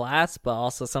was in class, but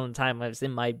also some of the time I was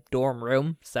in my dorm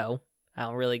room, so I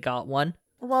don't really got one.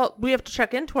 Well, we have to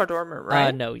check into our dorm room,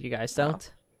 right? No, you guys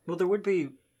don't. Well, there would be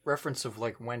reference of,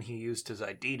 when he used his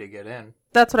ID to get in.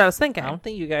 That's what I was thinking. I don't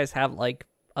think you guys have,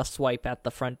 a swipe at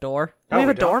the front door. We have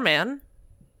a don't? doorman.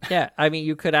 Yeah, I mean,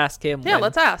 you could ask him. Yeah,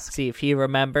 let's ask. See if he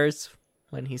remembers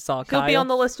when he saw Kyle. He'll be on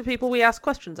the list of people we ask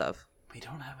questions of. We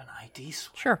don't have an ID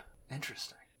swipe. Sure.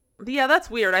 Interesting. Yeah,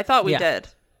 that's weird. I thought we did.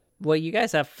 Well, you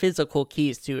guys have physical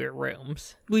keys to your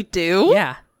rooms. We do?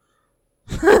 Yeah.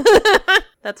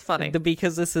 That's funny.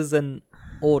 Because this is an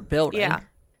old building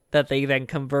that they then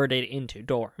converted into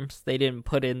dorms. They didn't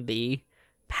put in the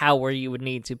power you would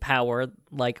need to power,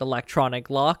 electronic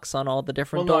locks on all the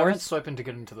different I doors. meant swiping to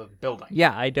get into the building.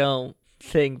 Yeah, I don't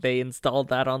think they installed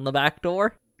that on the back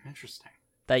door Interesting.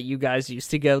 that you guys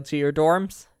used to go to your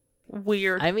dorms.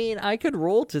 Weird. I mean, I could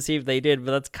roll to see if they did,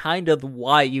 but that's kind of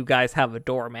why you guys have a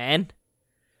doorman.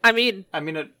 I mean,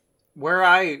 at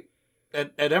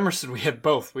Emerson, we had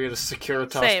both. We had a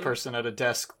Securitas Same. person at a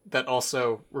desk that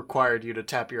also required you to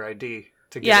tap your ID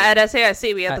to get yeah, in. at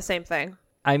SAIC, we had the same thing.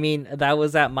 I mean, that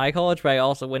was at my college, but I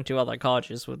also went to other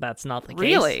colleges where that's not the case.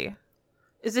 Really?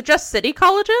 Is it just city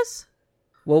colleges?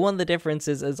 Well, one of the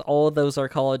differences is all of those are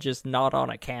colleges not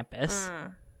on a campus.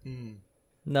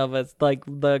 No, but it's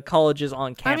the colleges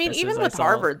on campus. I mean, even with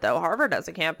Harvard, though. Harvard has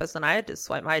a campus, and I had to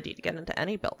swipe my ID to get into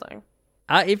any building.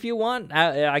 If you want,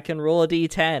 I can roll a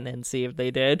d10 and see if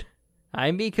they did.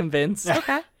 I'd be convinced.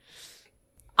 Okay.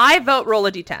 I vote roll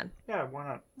a d10. Yeah, why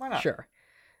not? Why not? Sure.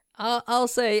 I'll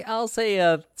say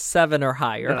a 7 or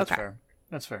higher. Yeah, that's Okay. fair.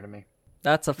 That's fair to me.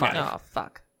 That's a 5. Oh,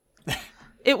 fuck.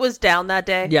 It was down that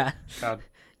day. Yeah. God.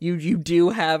 You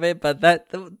do have it, but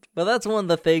that's one of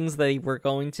the things they were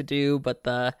going to do, but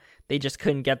they just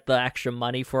couldn't get the extra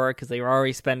money for it because they were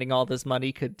already spending all this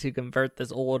money to convert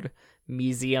this old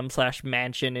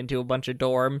museum/mansion into a bunch of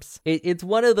dorms. It's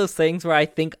one of those things where I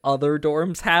think other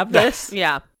dorms have this,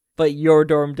 Yeah. but your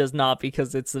dorm does not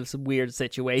because it's this weird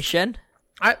situation.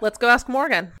 All right, let's go ask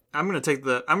Morgan. I'm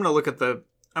gonna look at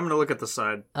the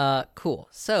side. Cool.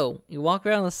 So you walk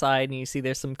around the side and you see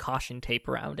there's some caution tape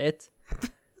around it.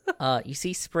 You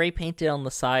see spray painted on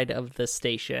the side of the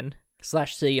station /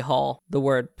 city hall the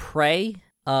word pray,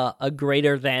 a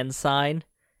greater than sign,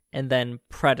 and then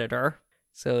predator.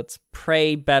 So it's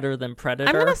pray better than predator.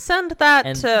 I'm going to send that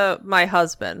And- to my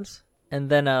husband. and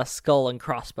then a skull and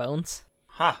crossbones.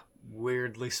 Ha!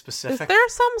 weirdly Is specific. there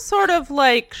some sort of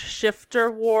like shifter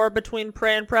war between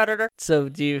prey and predator? So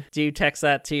do you text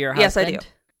that to your Yes, I husband? do.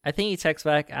 I think he texts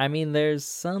back. I mean, there's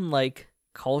some like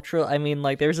cultural. I mean,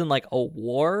 like there isn't like a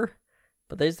war,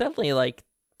 but there's definitely like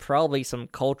probably some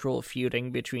cultural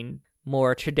feuding between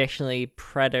more traditionally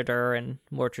predator and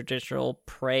more traditional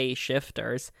prey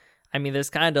shifters. I mean, there's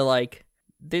kind of like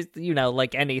there's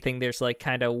like anything. There's like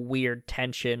kind of weird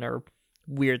tension or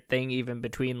weird thing even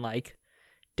between like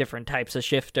different types of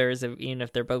shifters, even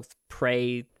if they're both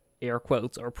prey air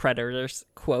quotes or predators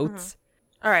quotes.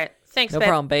 All right. Thanks, No babe.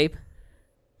 problem, babe.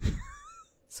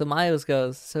 So Miles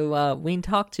goes, so we can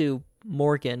talk to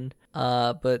Morgan,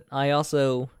 but I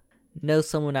also know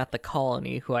someone at the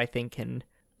colony who I think can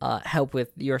help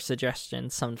with your suggestion,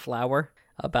 Sunflower,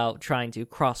 about trying to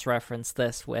cross-reference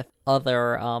this with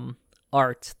other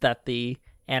art that the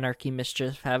Anarchy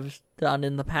Mischief have done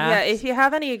in the past. Yeah, if you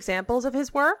have any examples of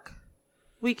his work,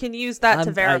 we can use that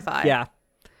to verify.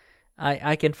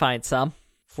 I can find some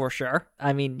for sure.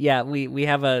 I mean, yeah, we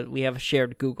have a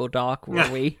shared Google Doc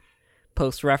where we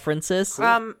post references.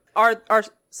 Are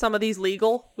some of these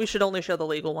legal? We should only show the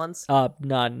legal ones.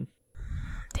 None.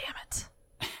 Damn it.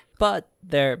 But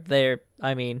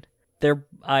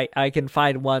I can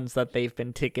find ones that they've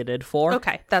been ticketed for.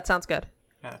 Okay, that sounds good.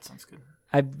 Yeah, that sounds good.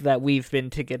 That we've been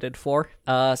ticketed for.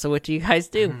 So what do you guys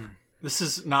do? This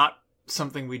is not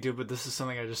something we do, but this is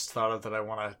something I just thought of that I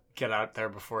want to get out there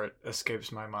before it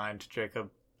escapes my mind, Jacob.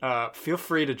 Feel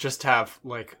free to just have,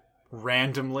 like,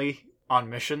 randomly on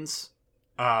missions,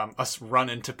 us run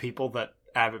into people that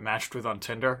Abbott matched with on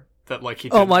Tinder that, like, he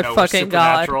didn't my know fucking were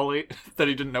God. supernatural, that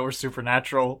he didn't know were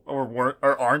supernatural or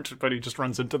aren't, but he just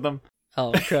runs into them.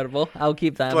 Oh, incredible. I'll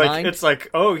keep that in Like, mind. it's like,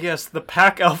 oh yes, the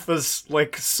Pack Alpha's,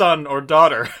 like, son or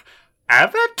daughter.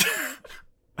 Abbott?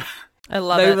 I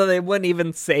love it. They wouldn't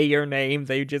even say your name.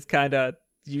 They just kind of,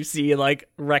 you see, like,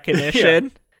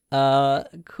 recognition.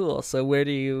 Cool. So where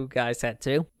do you guys head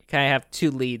to? Kind of have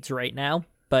two leads right now,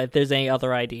 but if there's any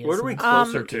other ideas, What are we and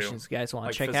closer to? locations you guys want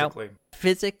Like, to check physically. out?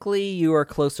 Physically, you are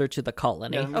closer to the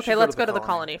colony. Yeah, we Okay, should let's go to the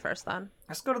colony first then.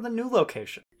 Let's go to the new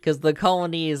location. Because the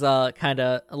colony is kind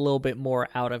of a little bit more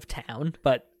out of town,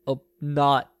 but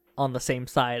not on the same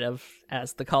side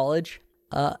as the college.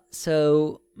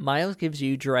 So Miles gives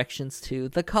you directions to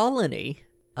the colony.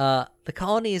 The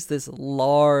colony is this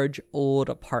large old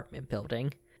apartment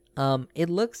building. It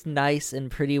looks nice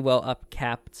and pretty well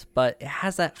upkept, but it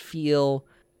has that feel,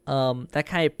 that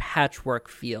kind of patchwork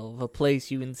feel of a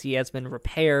place you can see has been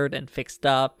repaired and fixed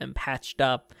up and patched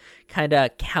up kind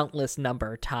of countless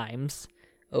number of times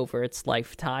over its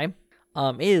lifetime.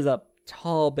 It is a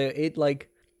tall building.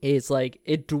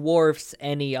 It dwarfs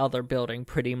any other building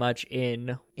pretty much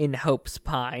in Hope's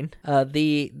Pine.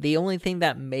 The only thing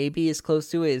that maybe is close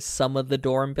to it is some of the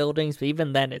dorm buildings, but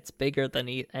even then it's bigger than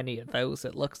any of those,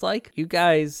 it looks like. You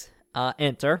guys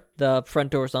enter. The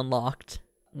front door's unlocked.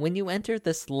 When you enter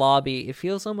this lobby, it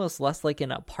feels almost less like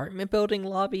an apartment building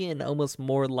lobby and almost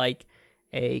more like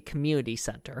a community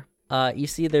center. You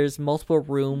see there's multiple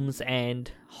rooms and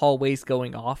hallways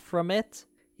going off from it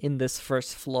in this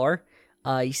first floor.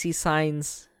 You see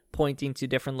signs pointing to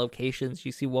different locations.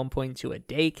 You see one pointing to a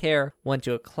daycare, one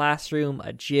to a classroom,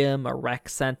 a gym, a rec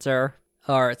center.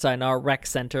 Or, sorry, not a rec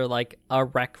center, like a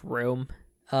rec room.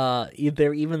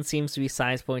 There even seems to be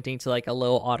signs pointing to like a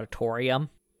little auditorium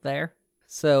there.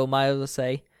 So Miles will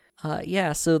say,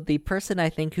 so the person I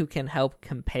think who can help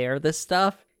compare this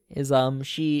stuff is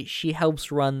she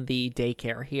helps run the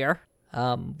daycare here.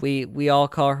 We all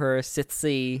call her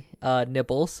Sitsy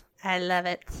Nibbles. I love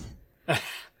it.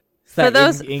 For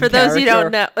those who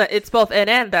don't know, it's both in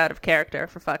and out of character,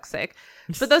 for fuck's sake.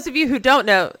 For those of you who don't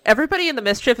know, everybody in the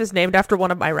Mischief is named after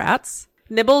one of my rats.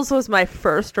 Nibbles was my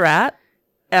first rat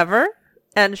ever,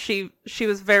 and she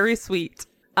was very sweet.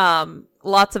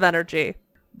 Lots of energy,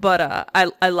 but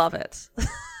I love it.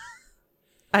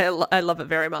 I love it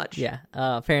very much. Yeah.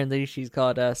 Apparently she's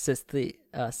called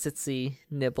Sitsy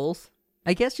Nibbles.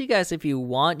 I guess you guys, if you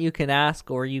want, you can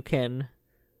ask or you can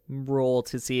roll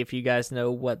to see if you guys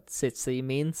know what Sitsy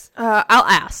means. I'll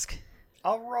ask.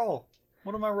 I'll roll.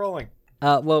 What am I rolling?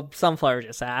 Well, Sunflower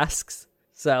just asks.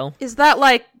 So Is that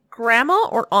like grandma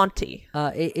or auntie?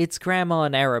 it's grandma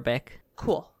in Arabic.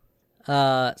 Cool.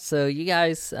 So you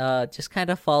guys just kind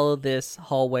of follow this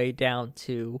hallway down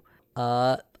to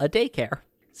a daycare.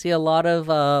 See a lot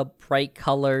of bright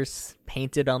colors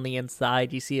painted on the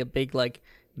inside. You see a big like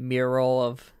mural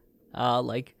of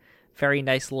like very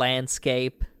nice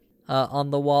landscape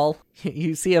on the wall.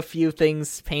 You see a few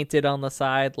things painted on the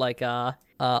side like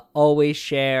always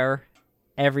share,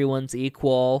 everyone's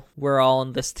equal, we're all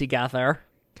in this together,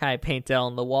 kind of painted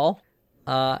on the wall.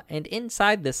 And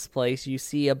inside this place, you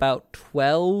see about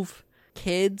 12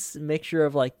 kids, mixture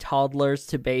of like toddlers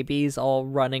to babies, all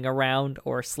running around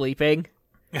or sleeping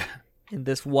in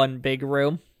this one big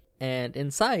room. And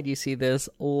inside, you see this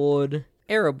old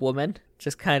Arab woman,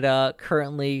 just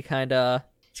currently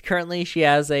she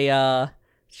has a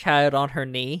child on her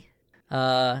knee,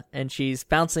 and she's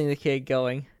bouncing the kid,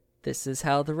 going, "This is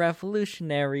how the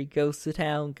revolutionary goes to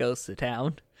town, goes to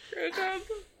town." Jacob,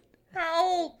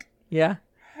 help! Yeah.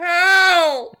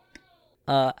 Help!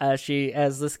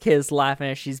 As this kid's laughing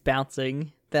as she's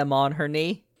bouncing them on her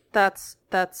knee. That's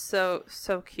so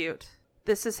cute.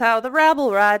 This is how the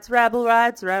rabble rides, rabble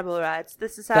rides, rabble rides.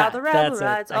 This is how the rabble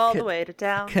rides all the way to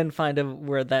town. Couldn't find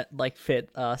where that like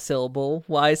fit syllable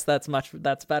wise. That's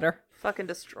better. Fucking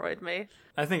destroyed me.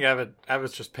 I think I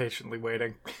was just patiently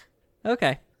waiting.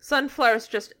 Okay. Sunflower's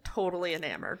just totally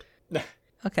enamored.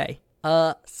 Okay.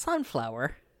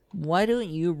 Sunflower, why don't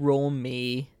you roll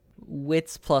me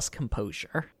wits plus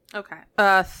composure? Okay.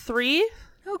 3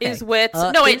 Okay. is wits.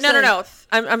 No, no.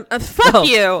 I'm fuck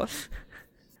you.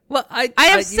 Well, I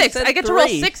have 6. I get to roll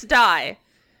 6 die.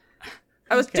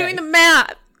 I was doing the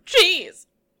math. Jeez.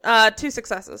 2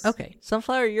 successes. Okay.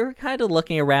 Sunflower, you're kind of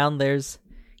looking around. There's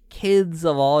kids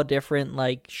of all different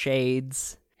like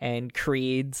shades and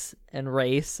creeds and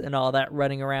race and all that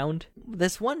running around.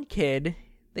 This one kid,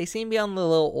 they seem to be on the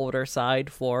little older side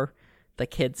for the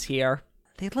kids here.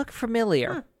 They look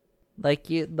familiar. Like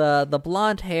the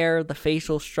blonde hair, the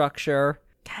facial structure,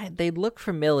 they look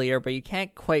familiar, but you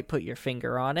can't quite put your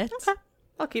finger on it. Okay.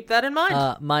 I'll keep that in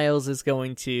mind. Miles is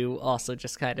going to also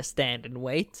just kind of stand and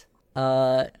wait.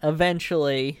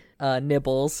 Eventually,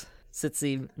 Nibbles,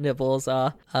 Sitsi Nibbles,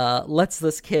 lets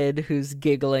this kid who's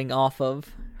giggling off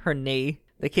of her knee.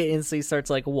 The kid instantly starts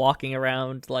like walking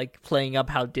around, like playing up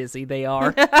how dizzy they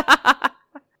are.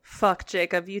 Fuck,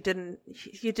 Jacob, you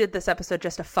did this episode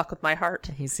just to fuck with my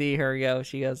heart. You see her go,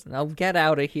 she goes, "Now get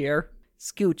out of here.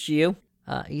 Scooch you."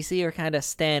 You see her kind of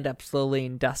stand up slowly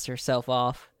and dust herself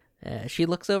off. She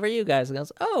looks over you guys and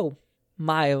goes, "Oh,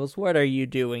 Miles, what are you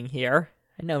doing here?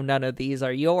 I know none of these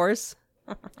are yours."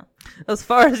 As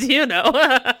far as you know.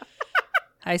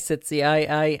 Hi, Sitsi.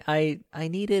 I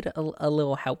needed a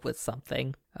little help with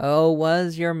something. Oh,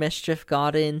 was your mischief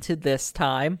got into this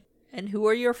time? And who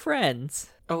are your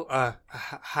friends? Oh,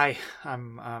 hi.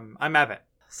 I'm Abbott.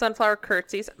 Sunflower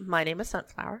curtsies. My name is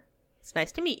Sunflower. It's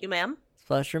nice to meet you, ma'am. It's a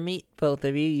pleasure to meet both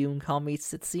of you. You can call me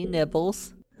Sitsi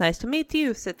Nibbles. Nice to meet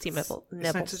you, Sitsi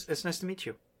Nibbles. It's nice to meet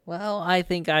you. Well, I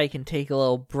think I can take a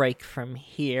little break from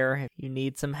here if you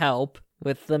need some help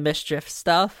with the mischief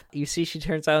stuff. You see she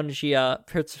turns out and she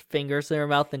puts her fingers in her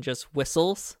mouth and just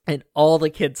whistles. And all the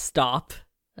kids stop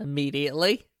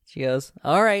immediately. She goes,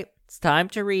 "All right, it's time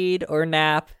to read or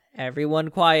nap. Everyone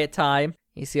quiet time."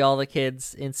 You see all the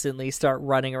kids instantly start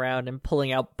running around and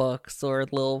pulling out books or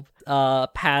little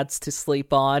pads to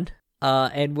sleep on.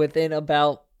 And within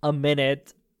about a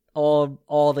minute,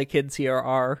 all the kids here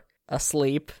are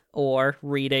asleep or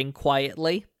reading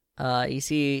quietly. You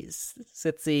see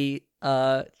Sitsi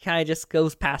kind of just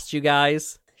goes past you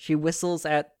guys. She whistles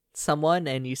at someone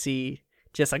and you see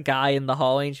just a guy in the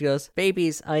hallway and she goes,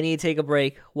 "Babies, I need to take a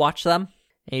break. Watch them."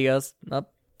 And he goes, "Oh,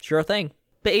 sure thing."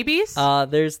 Babies?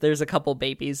 There's a couple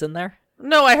babies in there.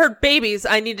 No, I heard babies.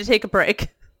 I need to take a break.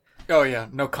 Oh yeah,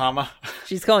 no comma.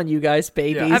 She's calling you guys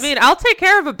babies. Yeah. I mean, I'll take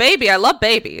care of a baby. I love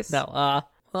babies. No,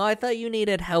 well, I thought you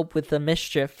needed help with the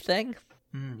mischief thing.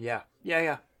 Yeah.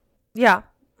 Yeah.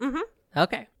 Mm-hmm.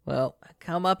 Okay, well,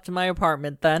 come up to my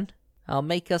apartment then. I'll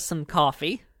make us some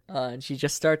coffee. And she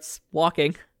just starts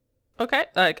walking. Okay,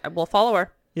 we'll follow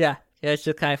her. Yeah, it's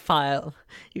just kind of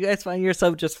you guys find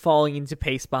yourself just falling into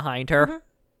pace behind her. Mm-hmm.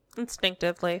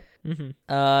 Instinctively.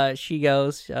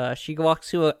 She walks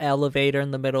to an elevator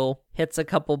in the middle, hits a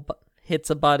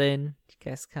button. You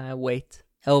guys kind of wait.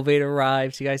 Elevator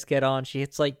arrives, you guys get on. She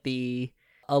hits like the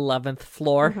 11th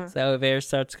floor. So the elevator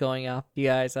starts going up. You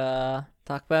guys talk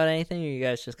about anything, or you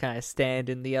guys just kind of stand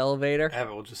in the elevator?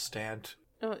 Abbott will just stand.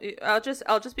 Oh, I'll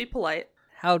just be polite.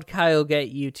 How'd Kyle get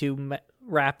you two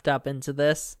wrapped up into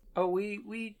this? Oh,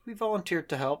 we volunteered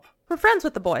to help. We're friends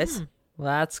with the boys. Well,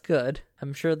 that's good.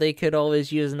 I'm sure they could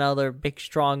always use another big,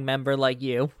 strong member like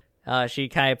you. She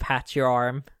kind of pats your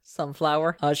arm,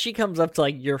 Sunflower. She comes up to,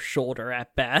 like, your shoulder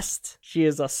at best. She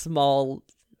is a small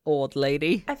old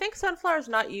lady. I think Sunflower's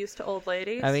not used to old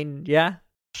ladies. I mean, yeah.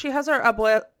 She has her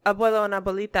abuelo and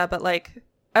abuelita, but, like,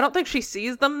 I don't think she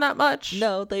sees them that much.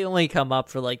 No, they only come up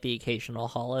for, like, the occasional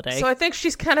holiday. So I think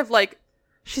she's kind of, like,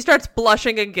 she starts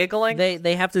blushing and giggling.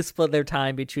 They have to split their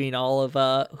time between all of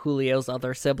Julio's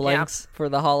other siblings for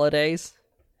the holidays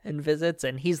and visits,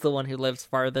 and he's the one who lives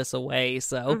farthest away,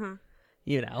 so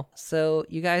So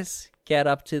you guys get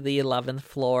up to the 11th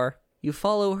floor. You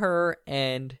follow her,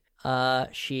 and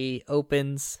she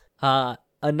opens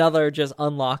another just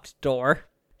unlocked door.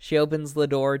 She opens the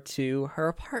door to her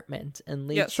apartment and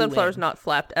leads you Sunflower's in. not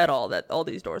flapped at all that all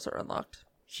these doors are unlocked.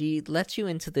 She lets you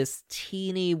into this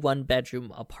teeny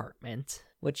one-bedroom apartment,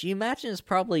 which you imagine is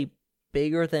probably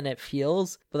bigger than it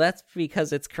feels, but that's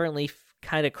because it's currently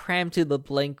kind of crammed to the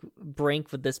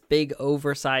brink with this big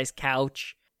oversized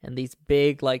couch and these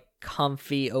big, like,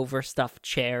 comfy, overstuffed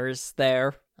chairs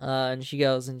there. And she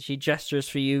goes and she gestures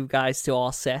for you guys to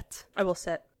all sit. I will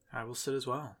sit. I will sit as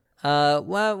well.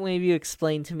 Well, maybe you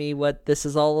explain to me what this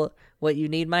is all, what you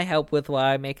need my help with while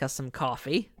I make us some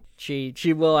coffee. She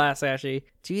will ask, actually,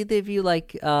 do either of you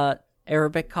like,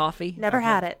 Arabic coffee? Never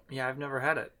had it. Yeah, I've never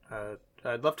had it.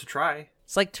 I'd love to try.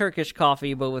 It's like Turkish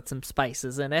coffee, but with some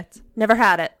spices in it. Never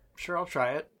had it. Sure, I'll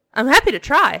try it. I'm happy to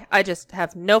try. I just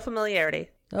have no familiarity.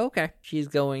 Okay. She's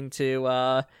going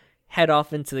to, head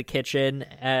off into the kitchen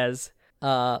as,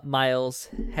 Miles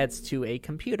heads to a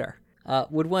computer.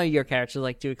 Would one of your characters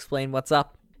like to explain what's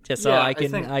up? Just so Yeah,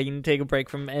 I can take a break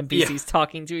from NPCs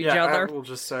talking to each other. I will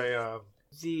just say,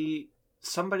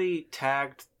 somebody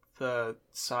tagged the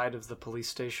side of the police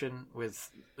station with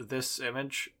this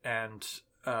image, and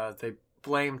they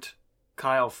blamed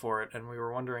Kyle for it, and we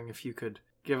were wondering if you could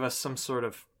give us some sort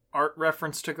of art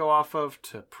reference to go off of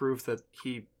to prove that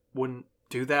he wouldn't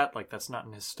do that, like that's not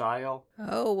in his style.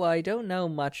 Oh, I don't know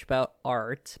much about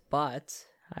art, but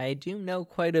I do know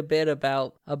quite a bit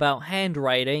about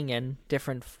handwriting and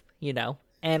different,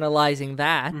 analyzing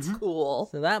that. Cool.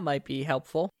 So that might be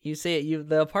helpful. You see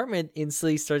the apartment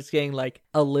instantly starts getting like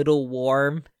a little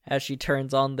warm as she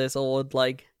turns on this old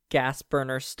like gas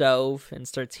burner stove and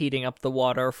starts heating up the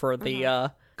water for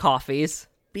the coffees.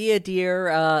 Be a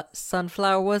dear,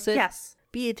 Sunflower, was it? Yes.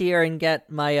 Be a dear and get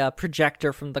my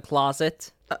projector from the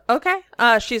closet. Okay.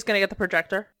 She's gonna get the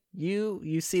projector.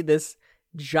 You see this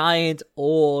giant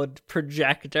old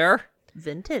projector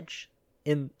Vintage.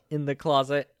 in the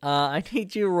closet. I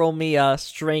need you to roll me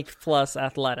strength plus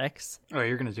athletics. Oh,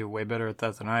 you're gonna do way better at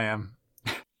that than I am.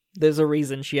 There's a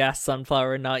reason she asked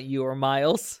Sunflower, not you or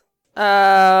Miles.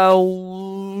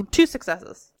 2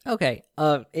 successes. Okay.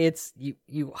 It's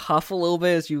you huff a little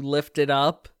bit as you lift it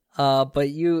up. But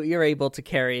you're able to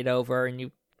carry it over, and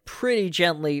you pretty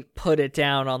gently put it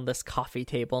down on this coffee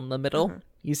table in the middle. Mm-hmm.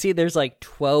 You see there's like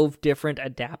 12 different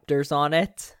adapters on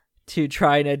it to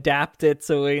try and adapt it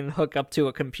so it can hook up to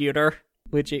a computer,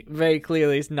 which it very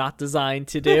clearly is not designed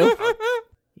to do.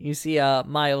 You see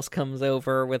Miles comes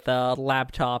over with a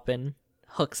laptop and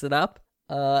hooks it up.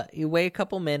 You wait a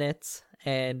couple minutes,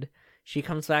 and she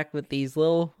comes back with these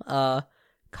little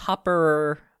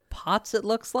copper pots, it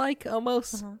looks like,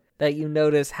 almost, that you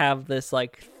notice have this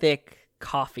like thick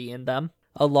coffee in them,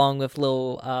 along with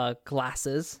little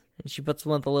glasses. And she puts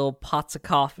one of the little pots of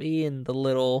coffee in the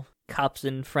little cups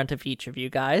in front of each of you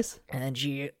guys, and then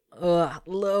she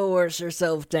lowers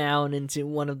herself down into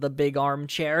one of the big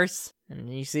armchairs. And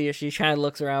you see she kind of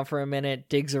looks around for a minute,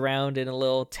 digs around in a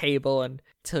little table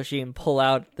until she can pull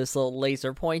out this little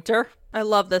laser pointer. I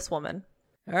love this woman.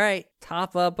 All right,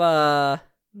 top up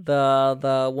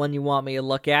the one you want me to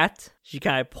look at. She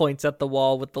kind of points at the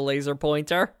wall with the laser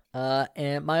pointer.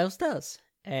 And Miles does.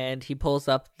 And he pulls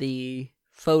up the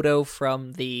photo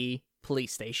from the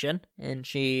police station, and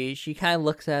she kind of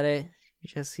looks at it. You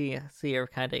just see her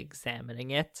kind of examining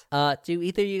it. Do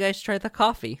either of you guys try the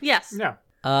coffee? Yes. Yeah.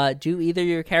 Do either of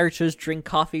your characters drink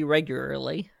coffee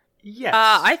regularly? Yes.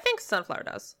 I think Sunflower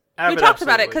does. We talked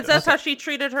about it because that's how she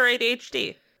treated her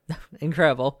ADHD.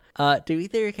 Incredible. Do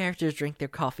either of your characters drink their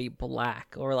coffee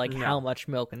black, or like how much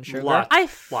milk and sugar? Lots. I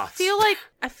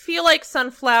feel like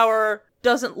Sunflower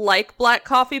doesn't like black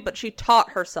coffee, but she taught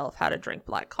herself how to drink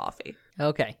black coffee.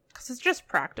 Okay. Because it's just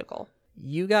practical.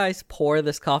 You guys pour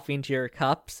this coffee into your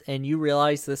cups, and you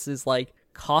realize this is like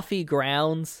coffee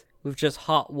grounds with just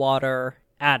hot water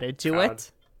added to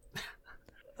it.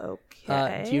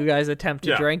 Okay. Do you guys attempt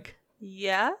to drink?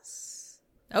 Yes.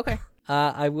 Okay.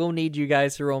 I will need you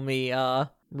guys to roll me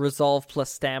resolve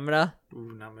plus stamina.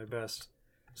 Ooh, not my best.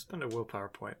 Spend a willpower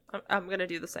point. I'm gonna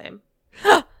do the same.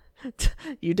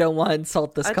 You don't want to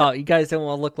insult this coffee. You guys don't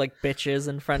want to look like bitches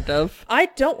in front of. I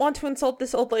don't want to insult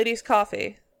this old lady's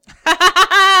coffee.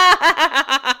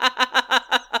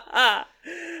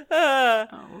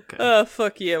 Okay.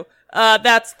 Fuck you.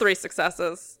 That's 3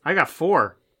 successes. I got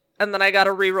 4. And then I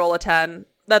gotta re-roll a 10.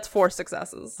 That's 4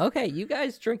 successes. Okay, you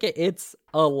guys drink it. It's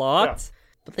a lot.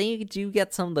 But then you do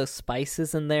get some of those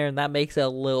spices in there, and that makes it a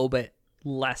little bit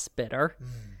less bitter.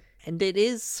 And it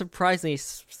is surprisingly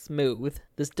smooth.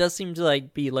 This does seem to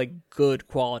be good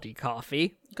quality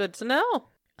coffee. Good to know.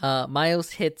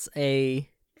 Miles hits a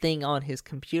thing on his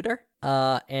computer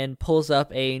and pulls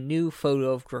up a new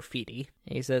photo of graffiti.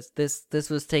 He says this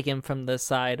was taken from the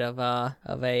side of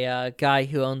a guy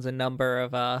who owns a number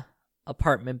of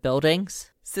apartment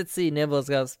buildings. Sitsi Nibbles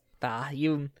goes,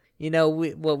 you know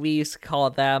what we used to call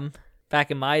them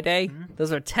back in my day? Mm-hmm.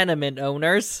 Those are tenement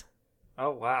owners.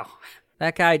 Oh, wow.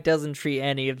 That guy doesn't treat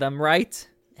any of them right.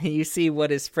 And you see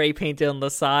what is spray painted on the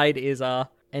side is an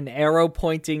arrow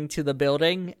pointing to the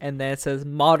building, and then it says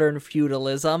modern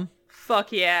feudalism.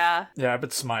 Fuck yeah. Yeah, I've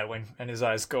been smiling, and his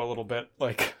eyes go a little bit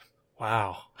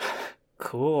wow.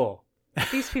 Cool.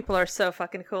 These people are so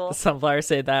fucking cool. Sunflower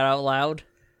say that out loud.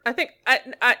 I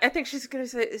think she's gonna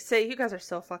say you guys are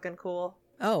so fucking cool.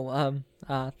 Oh,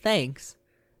 thanks.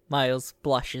 Miles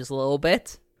blushes a little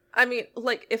bit. I mean,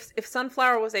 if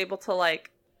Sunflower was able to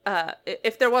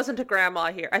if there wasn't a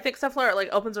grandma here, I think Sunflower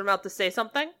opens her mouth to say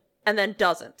something and then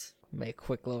doesn't. Make a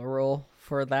quick little roll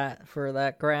for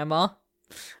that grandma.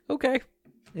 Okay,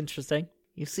 interesting.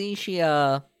 You see, she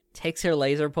takes her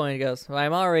laser point and goes, well,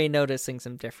 I'm already noticing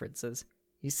some differences.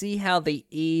 You see how the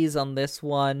E's on this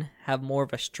one have more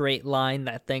of a straight line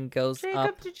that then goes Jacob,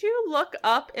 up? Did you look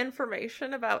up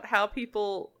information about how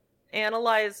people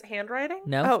analyze handwriting?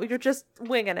 No. Oh, you're just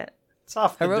winging it. It's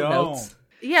off the I wrote dome. notes.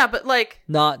 Yeah, but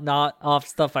Not off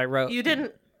stuff I wrote. you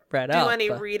didn't read do up, any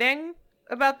but... reading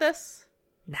about this?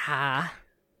 Nah.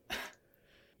 You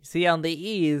see on the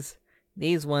E's,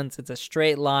 these ones, it's a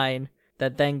straight line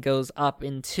that then goes up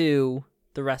into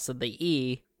the rest of the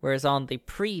E, whereas on the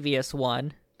previous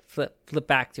one, flip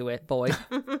back to it, boy.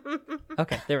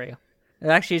 Okay, there we go.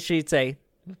 Actually, she'd say,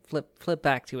 flip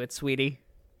back to it, sweetie.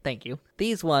 Thank you.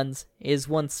 These ones is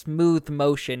one smooth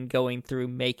motion going through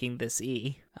making this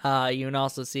E. You can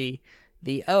also see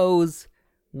the O's.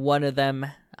 One of them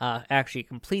actually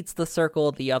completes the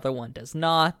circle, the other one does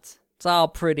not. It's all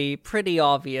pretty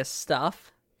obvious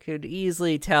stuff. Could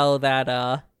easily tell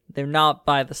that they're not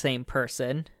by the same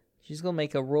person. She's gonna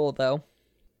make a roll though.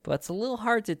 But it's a little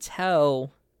hard to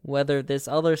tell whether this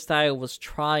other style was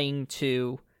trying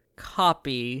to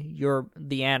copy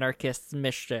the anarchist's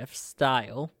mischief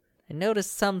style. I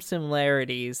noticed some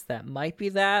similarities that might be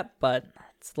that, but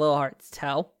it's a little hard to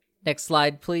tell. Next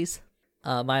slide, please.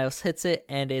 Miles hits it,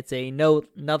 and it's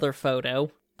another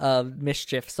photo of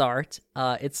Mischief's art.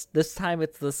 This time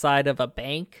it's the side of a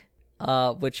bank,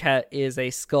 which is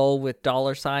a skull with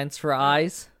dollar signs for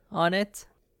eyes on it.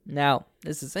 Now,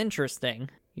 this is interesting.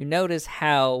 You notice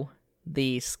how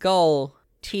the skull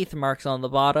teeth marks on the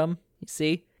bottom, you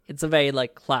see? It's a very,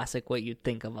 classic what you'd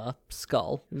think of a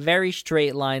skull. Very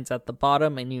straight lines at the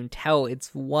bottom, and you can tell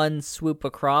it's one swoop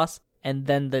across, and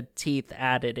then the teeth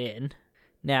added in.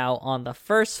 Now, on the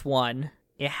first one,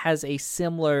 it has a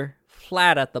similar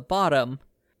flat at the bottom,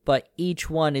 but each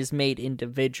one is made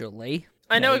individually.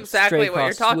 I know exactly what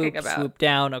you're talking swoop, about. Swoop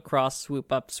down, across,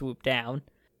 swoop up, swoop down.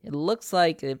 It looks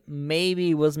like it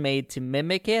maybe was made to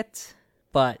mimic it,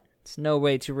 but it's no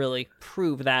way to really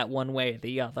prove that one way or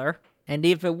the other. And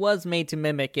if it was made to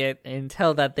mimic it, and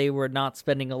tell that they were not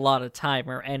spending a lot of time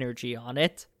or energy on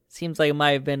it, seems like it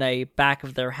might have been a back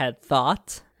of their head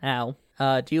thought. Now,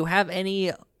 do you have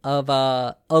any of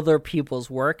other people's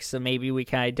work, so maybe we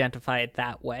can identify it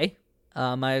that way?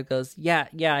 Maya goes, yeah,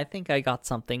 I think I got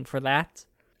something for that.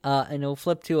 And it'll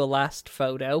flip to a last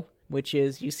photo, which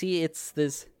is, you see it's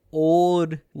this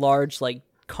old, large,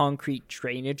 concrete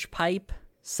drainage pipe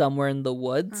somewhere in the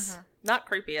woods. Mm-hmm. Not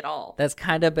creepy at all. That's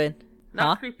kind of been...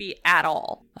 Not creepy at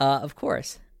all. Of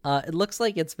course. It looks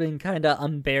like it's been kind of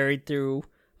unburied through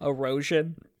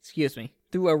erosion.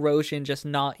 Through erosion, just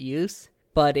not use.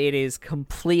 But it is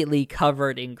completely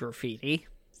covered in graffiti.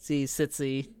 See,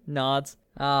 Sitsi nods.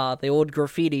 The old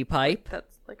graffiti pipe.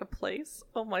 That's like a place.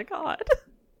 Oh my god.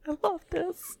 I love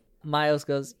this. Miles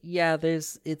goes, yeah,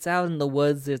 it's out in the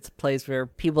woods. It's a place where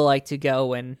people like to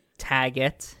go and tag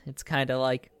it. It's kind of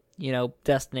like,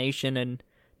 destination, and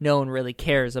no one really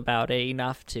cares about it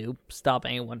enough to stop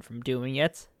anyone from doing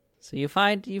it. So you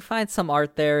find some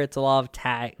art there. It's a lot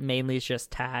of mainly it's just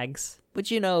tags,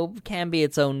 which, can be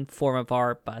its own form of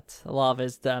art, but a lot of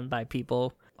it's done by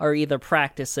people who are either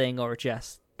practicing or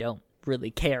just don't really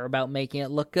care about making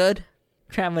it look good.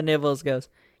 Grandma Nibbles goes,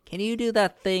 can you do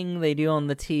that thing they do on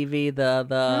the TV,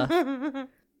 the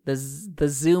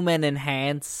zoom and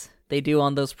enhance they do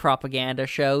on those propaganda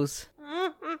shows?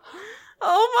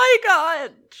 Oh my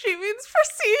god, she means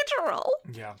procedural.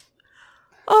 Yeah.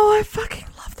 Oh, I fucking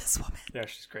love this woman. Yeah,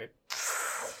 she's great.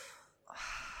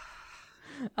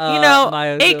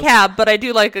 ACAB, but I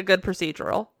do like a good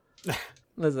procedural.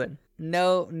 Listen,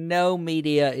 no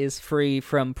media is free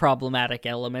from problematic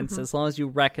elements as long as you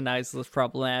recognize those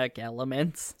problematic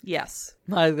elements. Yes.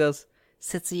 Miles goes,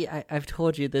 Sitsi, I've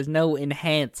told you there's no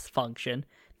enhance function.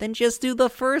 Then just do the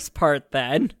first part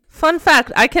then. Fun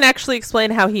fact, I can actually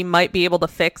explain how he might be able to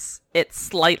fix it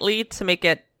slightly to make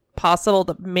it possible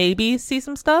to maybe see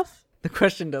some stuff. The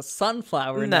question, does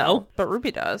Sunflower know? But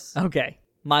Ruby does. Okay.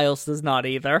 Miles does not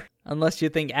either. Unless you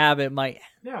think Abbott might.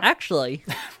 Yeah. Actually,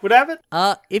 Would Abbott?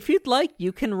 if you'd like,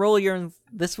 you can roll your...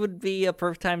 This would be a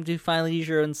perfect time to finally use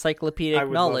your I encyclopedic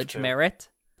would knowledge love to. merit.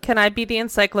 Can I be the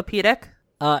encyclopedic?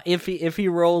 If he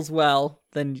rolls well,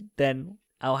 then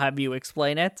I'll have you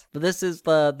explain it. But this is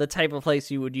the type of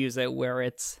place you would use it where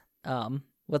it's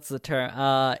what's the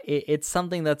term? It's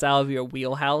something that's out of your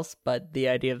wheelhouse, but the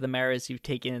idea of the matter is you've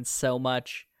taken in so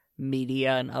much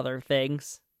media and other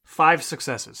things. 5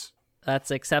 successes.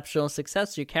 That's exceptional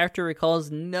success. Your character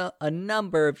recalls a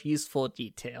number of useful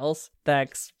details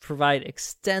that provide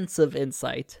extensive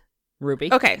insight.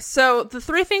 Ruby? Okay, so the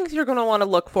 3 things you're going to want to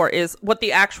look for is what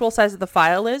the actual size of the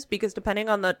file is, because depending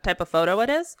on the type of photo it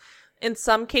is, in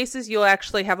some cases you'll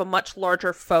actually have a much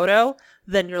larger photo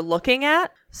than you're looking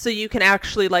at, so you can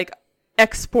actually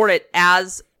export it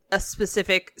as a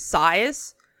specific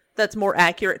size that's more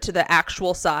accurate to the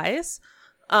actual size.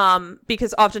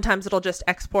 Because oftentimes it'll just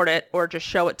export it or just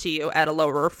show it to you at a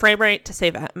lower frame rate to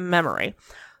save memory.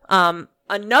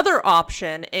 Another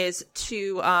option is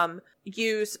to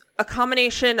use a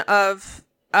combination of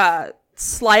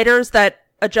sliders that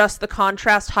adjust the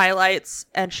contrast, highlights,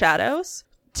 and shadows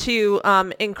to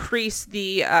increase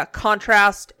the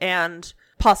contrast, and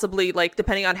possibly,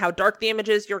 depending on how dark the image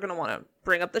is, you're going to want to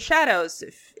bring up the shadows.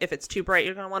 If it's too bright,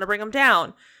 you're going to want to bring them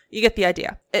down. You get the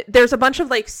idea. There's a bunch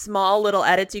of small little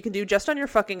edits you can do just on your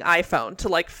fucking iPhone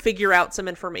to figure out some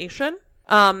information.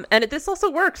 And this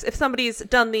also works if somebody's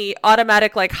done the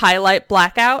automatic highlight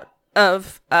blackout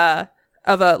of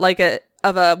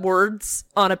words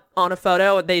on a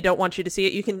photo and they don't want you to see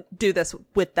it. You can do this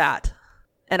with that,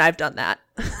 and I've done that.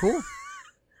 Cool.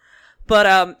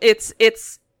 But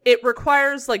it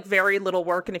requires very little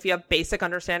work, and if you have basic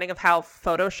understanding of how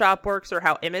Photoshop works or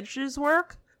how images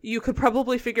work, you could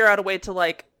probably figure out a way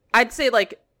to I'd say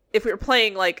if we were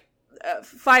playing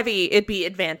 5e, it'd be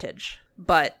advantage,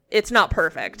 but it's not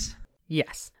perfect.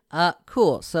 Yes.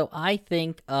 Cool. So I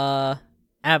think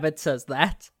Abbott says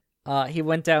that. He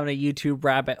went down a YouTube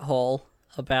rabbit hole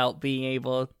about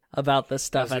this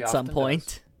stuff As he at some often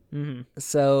point. Mm-hmm.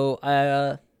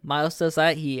 So Miles does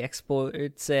that. He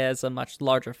exports it as a much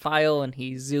larger file, and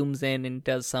he zooms in and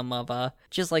does some of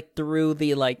just through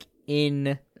the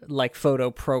in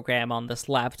photo program on this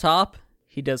laptop.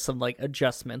 He does some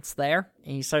adjustments there,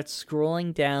 and he starts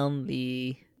scrolling down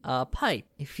the pipe.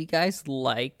 If you guys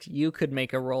like, you could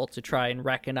make a roll to try and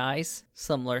recognize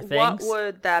similar things. What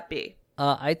would that be?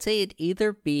 I'd say it'd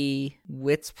either be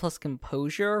wits plus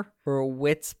composure or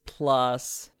wits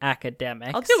plus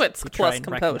academics. I'll do wits to try plus and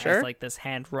composure. recognize, this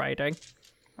handwriting.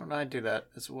 Why don't I do that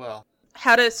as well?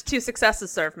 How does 2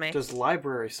 successes serve me? Does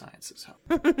library sciences help?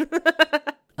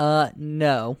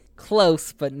 No.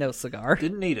 Close, but no cigar.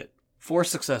 Didn't need it. 4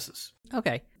 successes.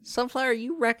 Okay. Sunflower,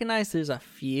 you recognize there's a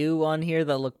few on here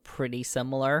that look pretty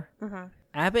similar. Mm-hmm.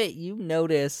 Abbott, you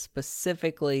notice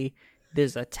specifically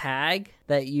there's a tag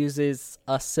that uses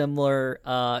a similar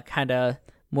kind of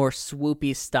more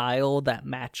swoopy style that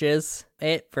matches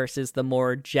it versus the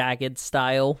more jagged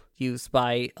style used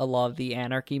by a lot of the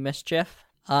Anarchy Mischief.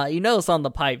 You notice on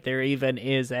the pipe there even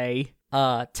is a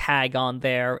tag on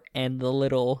there and the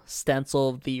little stencil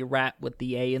of the rat with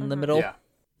the A in the middle Yeah.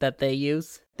 that they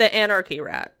use. The Anarchy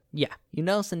Rat. Yeah. You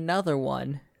notice another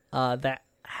one that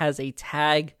has a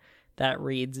tag that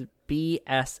reads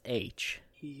BSH.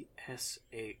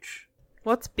 ESH.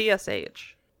 What's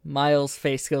BSH? Miles'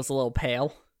 face goes a little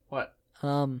pale. What?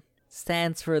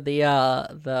 Stands for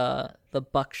the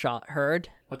buckshot herd.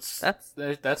 That's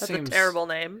That seems a terrible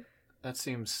name. That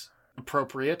seems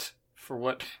appropriate for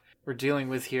what we're dealing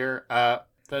with here.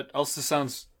 That also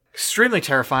sounds extremely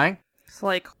terrifying.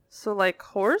 So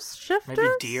horse shifters? Maybe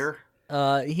deer.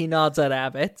 He nods at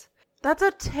Abbott. That's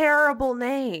a terrible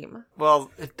name.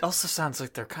 Well, it also sounds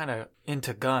like they're kind of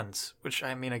into guns, which,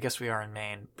 I guess we are in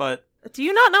Maine, but... Do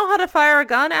you not know how to fire a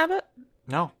gun, Abbott?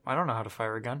 No, I don't know how to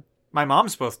fire a gun. My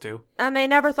mom's both do. And they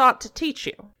never thought to teach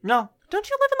you. No. Don't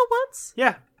you live in the woods?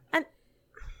 Yeah. And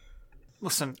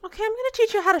Listen, okay, I'm gonna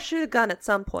teach you how to shoot a gun at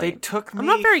some point. they took me... I'm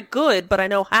not very good, but I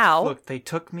know how. Look, they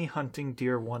took me hunting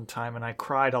deer one time, and I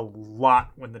cried a lot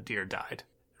when the deer died.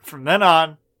 From then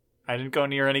on, I didn't go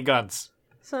near any guns.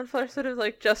 Sunflower sort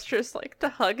of gestures to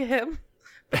hug him,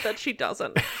 but then she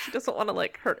doesn't. She doesn't want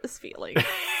to hurt his feelings.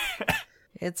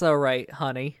 It's alright,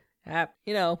 honey.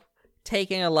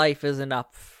 Taking a life isn't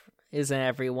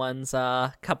everyone's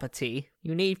cup of tea.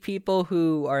 You need people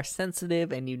who are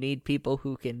sensitive, and you need people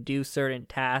who can do certain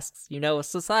tasks. A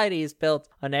society is built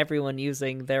on everyone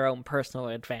using their own personal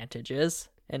advantages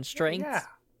and strengths.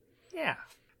 Yeah.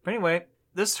 But anyway,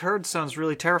 this herd sounds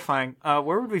really terrifying.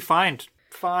 Where would we find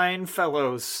fine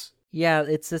fellows? Yeah,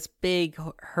 it's this big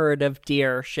herd of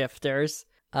deer shifters.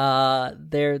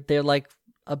 They're like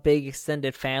a big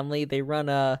extended family. They run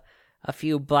a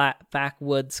few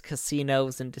backwoods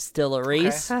casinos and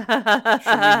distilleries. Okay. Should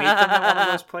we meet them at one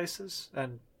of those places?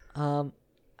 And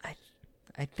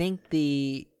I think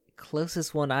the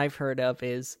closest one I've heard of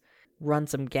is run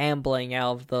some gambling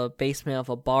out of the basement of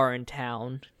a bar in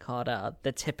town called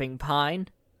the Tipping Pine.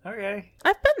 okay.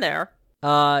 I've been there.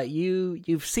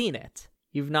 You've seen it.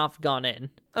 You've not gone in.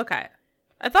 Okay.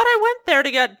 I thought I went there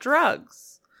to get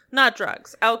drugs. Not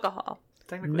drugs, alcohol.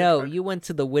 Technically, No, correct. you went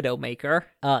to the Widowmaker.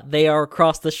 They are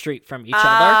across the street from each other.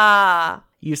 Ah.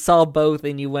 You saw both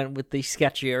and you went with the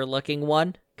sketchier looking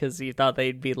one because you thought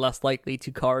they'd be less likely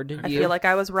to card I you. feel like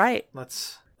I was right.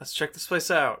 Let's check this place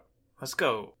out. Let's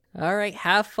go. All right,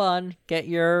 have fun. Get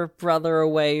your brother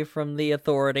away from the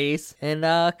authorities and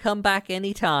come back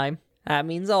anytime. That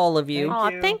means all of you. Thank Aw,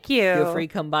 you. thank you. Feel free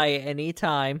to come by at any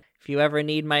time. If you ever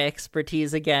need my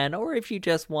expertise again, or if you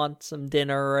just want some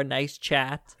dinner or a nice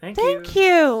chat. Thank Thank you.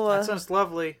 you. That sounds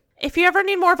lovely. If you ever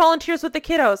need more volunteers with the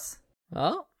kiddos,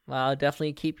 Well, I'll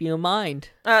definitely keep you in mind.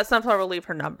 Sunflower will leave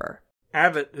her number.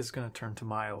 Abbott is going to turn to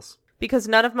Miles. Because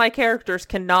none of my characters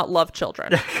cannot love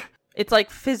children. It's like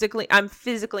I'm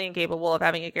physically incapable of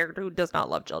having a character who does not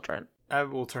love children.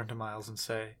 Abbott will turn to Miles and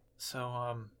say,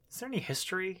 so, is there any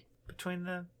history between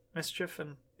the Mischief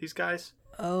and these guys?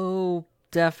 Oh,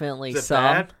 definitely Is it some.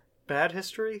 bad? Bad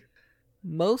history?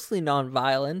 Mostly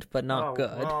non-violent, but not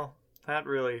good. Well, that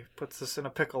really puts us in a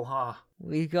pickle, huh?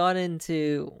 We got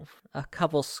into a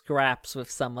couple scraps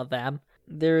with some of them.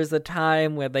 There was a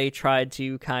time where they tried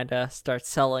to kind of start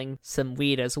selling some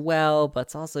weed as well, but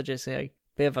it's also just a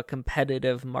bit of a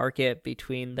competitive market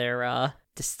between their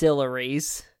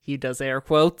distilleries. He does air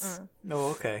quotes. Oh,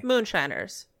 okay.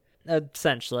 Moonshiners.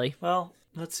 Essentially. Well,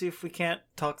 let's see if we can't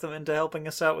talk them into helping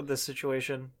us out with this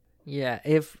situation. Yeah,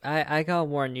 if I gotta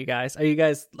warn you guys. I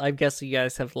guess you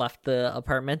guys have left the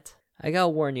apartment. I gotta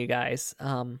warn you guys.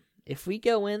 If we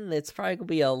go in, it's probably gonna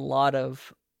be a lot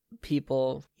of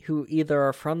people who either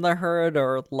are from the herd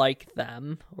or like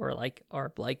them, or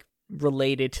are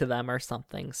related to them or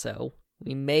something. So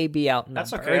we may be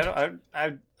outnumbered. That's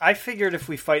okay. I figured if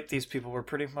we fight these people, we're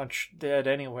pretty much dead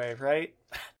anyway, right?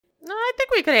 No, I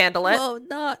think we could handle it. Well,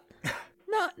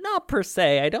 not per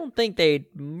se. I don't think they'd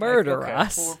murder Okay.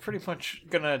 us. Well, we're pretty much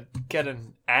gonna get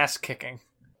an ass kicking.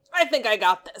 I think I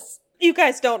got this. You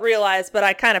guys don't realize, but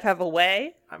I kind of have a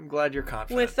way I'm glad you're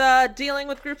confident. with dealing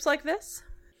with groups like this.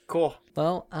 Cool.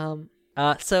 Well,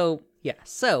 so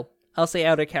I'll say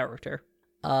out of character.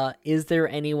 Is there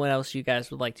anyone else you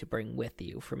guys would like to bring with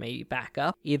you for maybe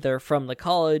backup? Either from the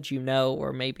college,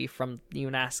 or maybe from you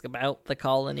and ask about the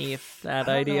colony, if that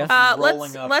I don't idea. know.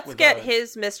 Rolling up Let's with get a-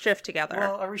 his mischief together.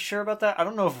 Well, are we sure about that? I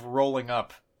don't know if rolling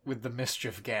up with the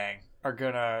Mischief gang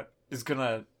is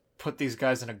gonna put these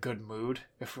guys in a good mood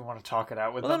if we want to talk it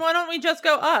out with Well, then them. why don't we just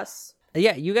go us?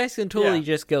 Yeah, you guys can totally Yeah.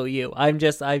 just go you. I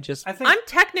just I think I'm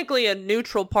technically a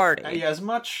neutral party. yeah, as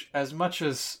much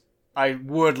as I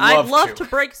would I'd love love to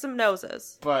break some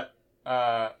noses. but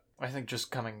I think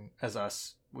just coming as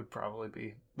us would probably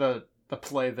be the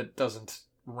play that doesn't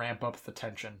ramp up the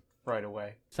tension right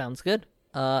away. sounds good.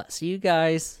 So you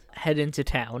guys head into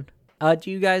town.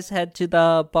 Do you guys head to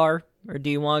the bar, or do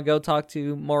you want to go talk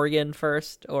to Morgan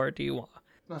first, or do you want?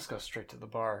 Let's go straight to the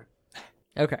bar.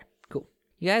 Okay, cool.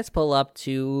 You guys pull up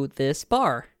to this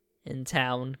bar in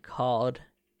town called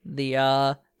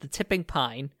the Tipping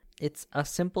Pine. It's a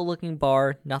simple looking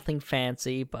bar, nothing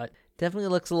fancy, but definitely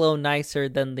looks a little nicer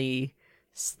than the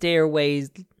stairways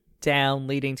down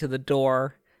leading to the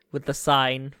door with the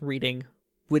sign reading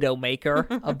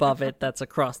Widowmaker above it that's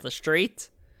across the street.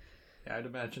 Yeah, I'd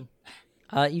imagine.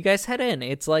 You guys head in.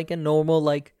 It's like a normal,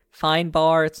 fine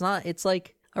bar. It's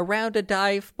like around a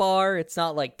dive bar. It's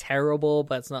not, terrible,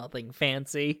 but it's nothing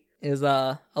fancy. Is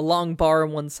a long bar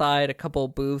on one side, a couple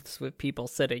booths with people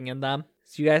sitting in them.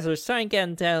 So you guys are starting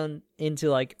getting down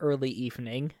into, early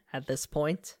evening at this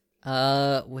point.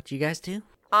 What do you guys do?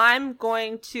 I'm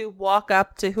going to walk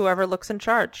up to whoever looks in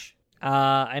charge.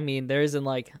 There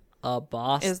isn't, a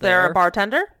boss Is there a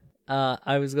bartender?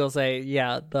 I was gonna say,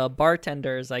 yeah, the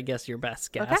bartender is, I guess, your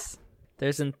best guess. Okay. There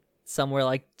isn't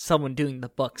somewhere someone doing the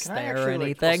books Can I there actually or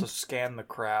anything. also scan the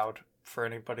crowd for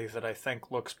anybody that I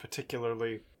think looks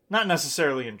particularly Not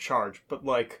necessarily in charge, but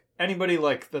like anybody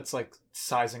like that's like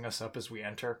sizing us up as we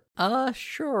enter.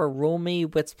 Sure. Roll me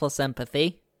wits plus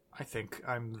empathy. I think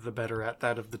I'm the better at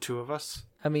that of the two of us.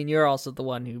 I mean, you're also the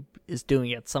one who is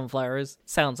doing it. Sunflowers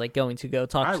sounds like going to go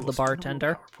talk to the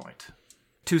bartender. PowerPoint.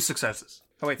 2 successes.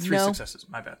 Oh wait, 3 No. successes.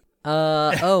 My bad.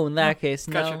 In that case,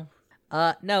 no.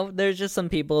 Gotcha. No, there's just some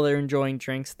people that are enjoying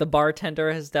drinks. The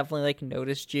bartender has definitely, like,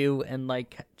 noticed you and,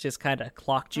 like, just kind of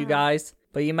clocked you guys.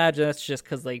 But you imagine that's just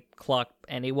because they clock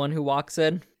anyone who walks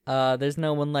in. There's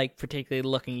no one, like, particularly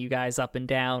looking you guys up and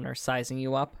down or sizing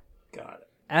you up. Got it.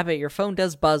 Abbott, your phone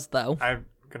does buzz, though. I'm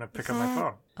gonna pick up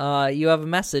my phone. You have a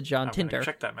message on I'm Tinder. gonna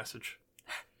check that message.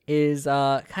 Is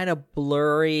kind of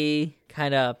blurry,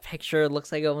 kind of picture. It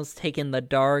looks like almost taken in the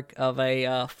dark of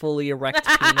a fully erect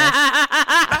penis.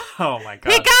 Oh my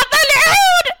god. He got the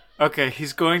nude! Okay,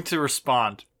 he's going to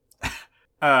respond.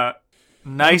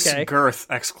 Nice Okay. girth!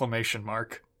 Exclamation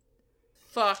mark.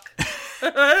 Fuck.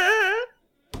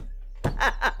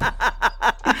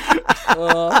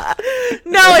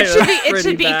 No, it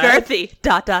should be Pretty bad. girthy. ...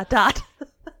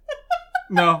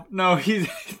 No, he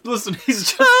listen. He's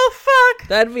just Oh fuck!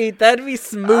 That'd be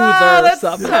smoother Oh, that's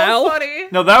somehow. so funny.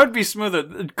 no. That would be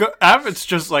smoother. Abbott's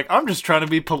just like I'm just trying to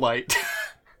be polite.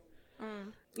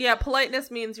 Yeah,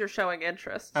 politeness means you're showing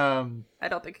interest. I I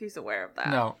don't think he's aware of that.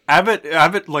 No,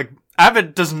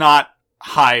 Abbott does not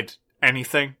hide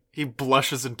anything. He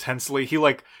blushes intensely.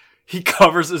 He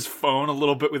covers his phone a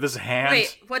little bit with his hand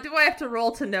Wait, what do I have to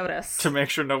roll to notice? to make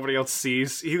sure nobody else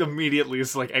sees. He immediately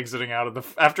is like exiting out of the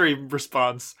after he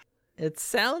responds. It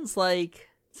sounds like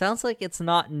it's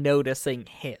not noticing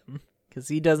him because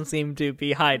he doesn't seem to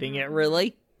be hiding it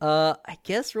really. I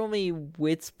guess roll me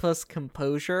wits plus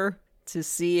composure to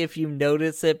see if you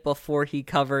notice it before he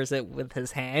covers it with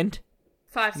his hand.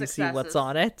 5 You successes. see what's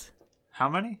on it. How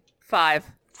many?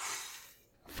 5.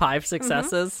 5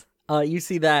 successes. You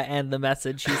see that and the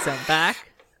message he sent back.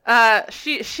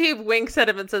 She winks at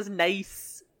him and says,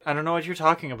 "Nice." I don't know what you're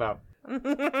talking about.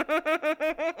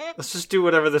 Let's just do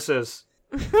whatever this is.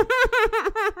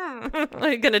 Are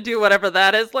you gonna do whatever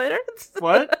that is later?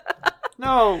 What?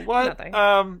 No, what?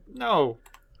 Nothing. No.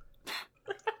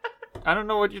 I don't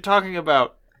know what you're talking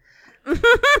about.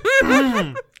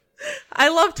 I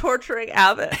love torturing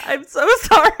Abbott. I'm so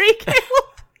sorry,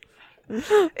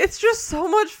 Caleb. It's just so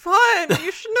much fun.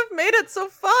 You shouldn't have made it so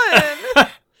fun.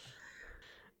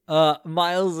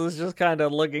 Miles is just kind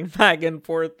of looking back and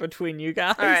forth between you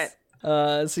guys. All right.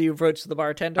 So you approach the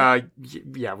bartender.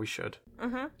 Yeah, we should.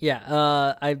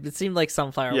 Yeah, it seemed like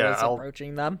Sunflower Yeah, was I'll-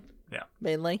 approaching them. Yeah.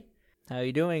 Mainly. How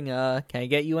you doing? Can I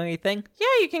get you anything? Yeah,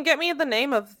 you can get me the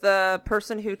name of the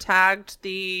person who tagged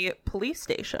the police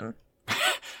station.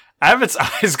 Abbott's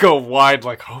eyes go wide,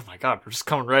 like, oh my god, we're just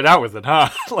coming right out with it, huh?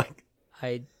 Like,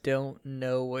 I don't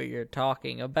know what you're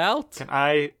talking about. can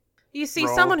I You see,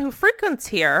 Roll. someone who frequents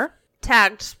here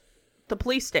tagged the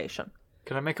police station.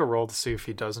 make a roll to see if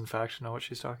he does in fact know what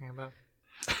she's talking about?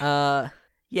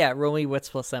 Yeah, roll me wits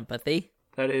plus empathy.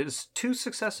 That is 2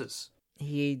 successes.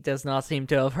 He does not seem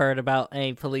to have heard about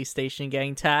any police station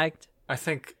getting tagged. I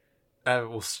think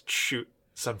Abbott will shoot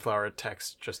Sunflower a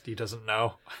text, just he doesn't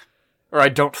know. Or I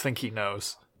don't think he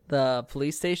knows. The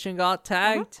police station got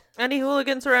tagged. Any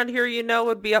hooligans around here you know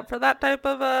would be up for that type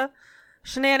of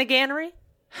shenaniganery?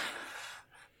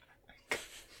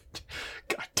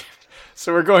 God damn it.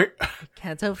 So we're going...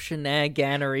 Can't tell if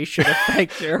shenaniganery should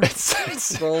affect your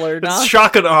it's roll or not.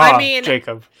 shock and awe, I mean-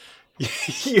 Jacob.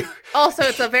 you, Also,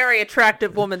 it's a very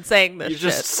attractive woman saying this you're shit.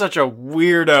 just such a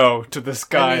weirdo to this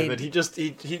guy mean- that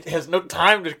he has no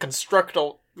time to construct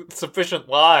a sufficient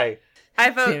lie. I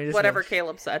Can't vote just whatever go-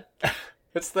 Caleb said.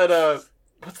 It's that,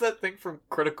 what's that thing from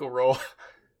Critical Role?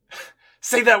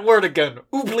 Say that word again.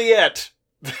 Oubliette.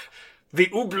 The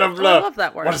oubla blah. I love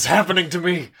that word. What is happening to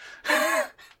me?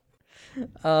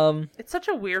 It's such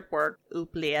a weird word.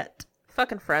 Oubliette.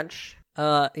 Fucking French.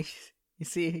 You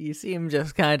see him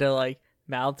just kind of like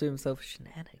mouth to himself,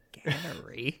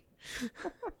 shenaniganery.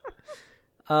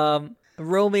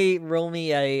 Roll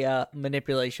me a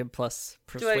manipulation plus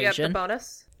Do I get the persuasion.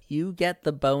 bonus? You get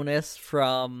the bonus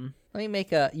from.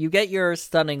 You get your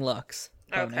stunning looks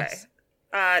bonus.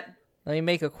 Okay. Let me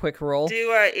make a quick roll.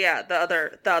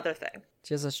 The other thing.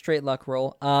 Just a straight luck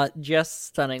roll. Just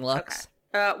stunning looks.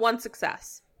 Okay. 1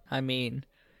 success. I mean,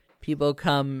 people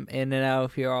come in and out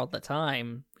of here all the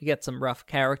time. You get some rough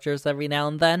characters every now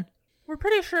and then. We're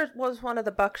pretty sure it was one of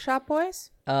the Buckshot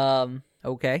boys.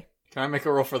 Okay. Can I make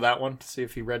a roll for that one to see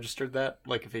if he registered that?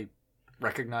 Like if he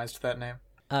recognized that name?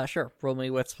 Sure. Roll me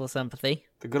wits plus empathy.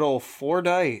 The good old 4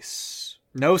 dice.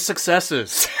 No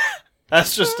successes.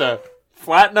 That's just a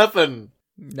flat nothing.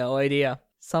 No idea.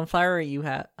 Sunflower,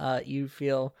 you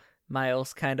feel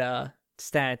Miles kind of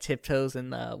stand at tiptoes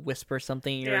and whisper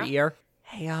something in your ear.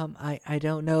 Hey, I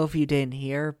don't know if you didn't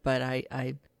hear, but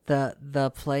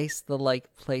the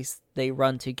place they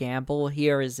run to gamble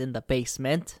here is in the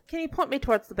basement. Can you point me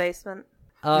towards the basement?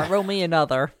 Roll me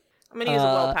another. I'm gonna use a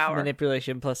willpower.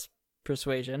 Manipulation plus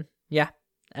persuasion. Yeah.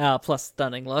 Plus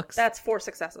stunning looks. That's 4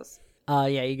 successes.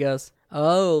 Yeah, he goes,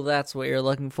 oh, that's what you're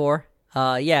looking for.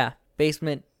 Yeah,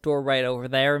 basement door right over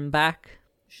there and back.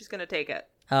 She's gonna take it.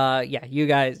 Yeah,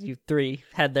 you 3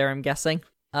 head there, I'm guessing.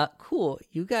 Cool.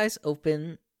 You guys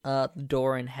open the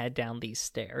door and head down these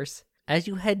stairs. As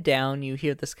you head down, you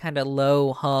hear this kind of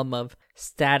low hum of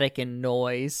static and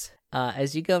noise.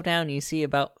 As you go down, you see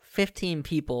about 15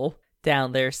 people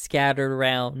down there scattered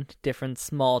around different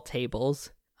small tables.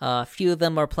 A few of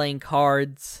them are playing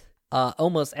cards.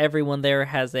 Almost everyone there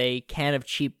has a can of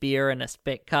cheap beer and a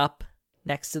spit cup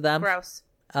next to them. Gross.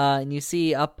 And you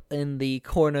see up in the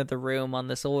corner of the room on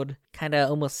this old kind of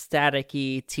almost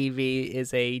staticky TV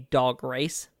is a dog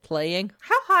race playing.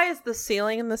 How high is the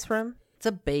ceiling in this room? It's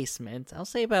a basement. I'm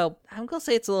going to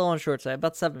say it's a little on the short side,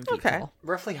 about 7 people. Okay.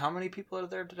 Roughly how many people are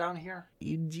there down here?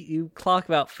 You clock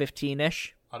about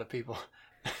 15-ish. A lot of people.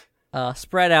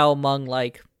 Spread out among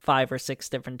like 5 or 6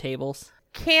 different tables.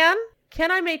 Can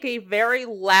I make a very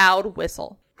loud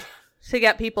whistle to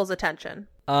get people's attention?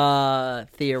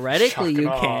 Theoretically you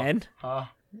can. Huh?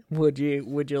 Would you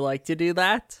like to do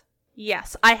that?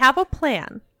 Yes, I have a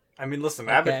plan. I mean, listen,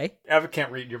 Okay. Abbott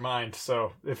can't read your mind,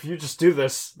 so if you just do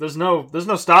this, there's no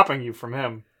stopping you from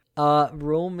him.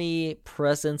 Roll me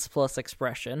presence plus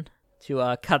expression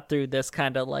to cut through this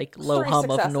kind of like low 3 hum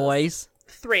successes. of noise.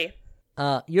 3.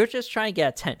 You're just trying to get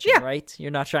attention, Yeah. right?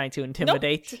 You're not trying to Nope,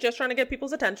 intimidate. she's just trying to get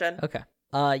people's attention. Okay.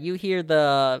 You hear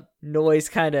the noise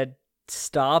kind of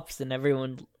stops, and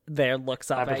everyone there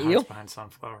looks up Abbott at hides you. behind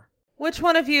Sunflower. Which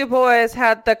one of you boys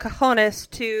had the cojones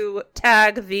to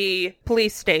tag the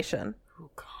police station? Ooh,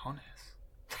 cojones.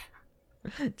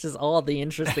 Just all the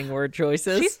interesting word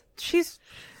choices. She's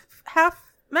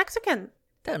half Mexican.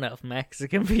 Don't know if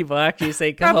Mexican people actually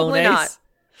say cojones. Probably not.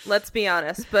 Let's be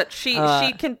honest, but she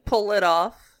can pull it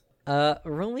off.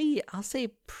 Really, I'll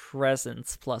say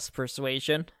presence plus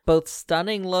persuasion. Both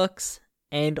stunning looks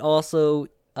and also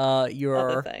Other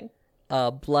your thing.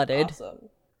 blooded Awesome.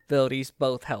 abilities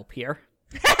both help here.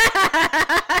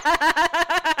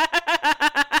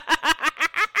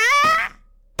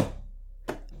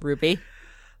 Ruby.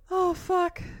 Oh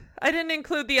fuck! I didn't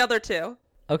include the other 2.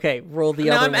 Okay, roll the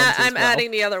No, other ones as I'm well.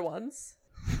 adding the other ones.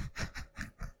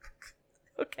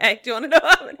 Okay, do you want to know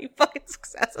how many fucking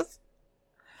successes?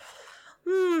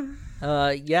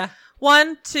 Yeah.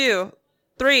 1, 2,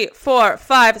 3, 4,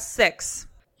 5, 6.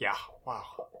 Yeah, wow.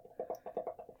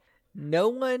 No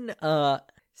one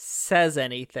says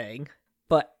anything,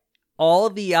 but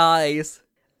all the eyes,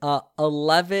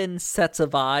 11 sets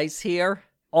of eyes here,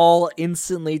 all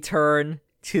instantly turn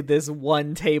to this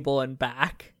one table and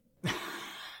back.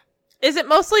 Is it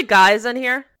mostly guys in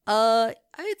here? I'd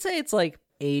say it's like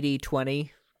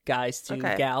 80-20 guys to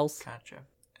Okay. gals. Gotcha.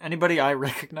 Anybody I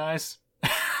recognize?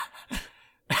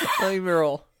 Let me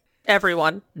roll.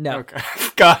 Everyone. No. Okay.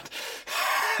 God.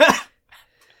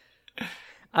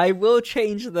 I will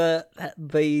change the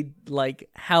like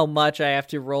how much I have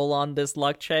to roll on this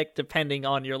luck check depending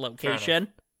on your location.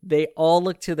 They all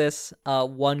look to this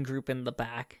one group in the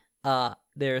back.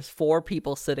 There's 4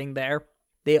 people sitting there.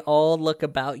 They all look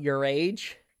about your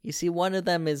age. You see one of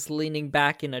them is leaning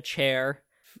back in a chair,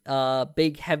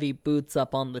 big heavy boots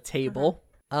up on the table.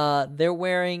 They're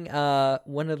wearing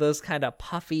one of those kind of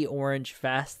puffy orange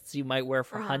vests you might wear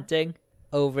for hunting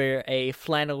over a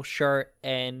flannel shirt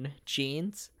and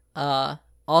jeans.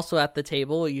 Also at the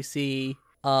table you see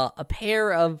a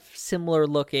pair of similar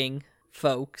looking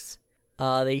folks.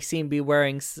 They seem to be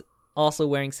wearing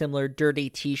similar dirty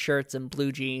t-shirts and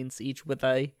blue jeans, each with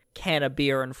a can of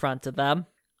beer in front of them.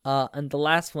 And the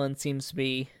last one seems to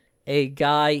be a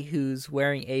guy who's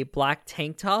wearing a black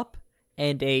tank top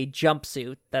and a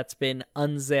jumpsuit that's been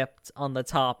unzipped on the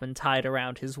top and tied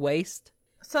around his waist.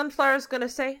 Sunflower's gonna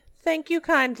say, "Thank you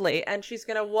kindly," and she's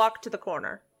gonna walk to the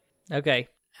corner. Okay.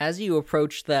 As you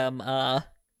approach them,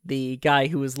 the guy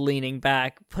who is leaning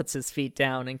back puts his feet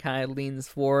down and kind of leans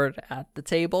forward at the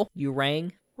table. You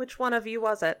rang? Which one of you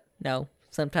was it? No.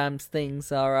 Sometimes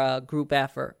things are a group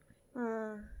effort.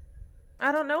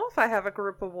 I don't know if I have a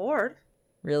group award.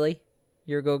 Really?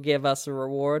 You're gonna give us a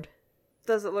reward?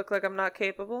 Does it look like I'm not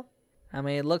capable? I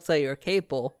mean, it looks like you're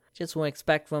capable. Just wouldn't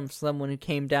expect from someone who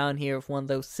came down here with one of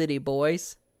those city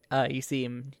boys. You see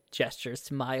him gestures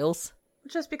to Miles.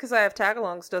 Just because I have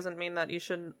tagalongs doesn't mean that you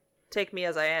shouldn't take me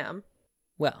as I am.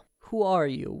 Well, who are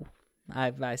you?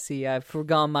 I see I've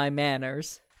forgone my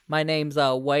manners. My name's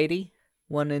Whitey.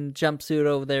 One in jumpsuit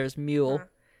over there is Mule.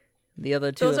 The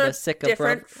other two Those are are the Sika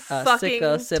different fucking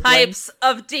Sika siblings. types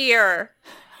of deer.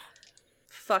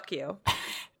 Fuck you.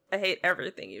 I hate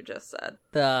everything you just said.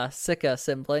 The Sika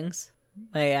siblings.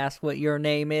 May I ask what your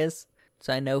name is,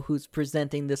 so I know who's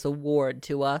presenting this award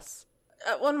to us?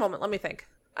 One moment, let me think.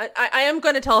 I am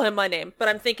going to tell him my name, but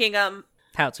I'm thinking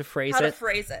How to phrase how it? to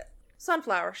phrase it.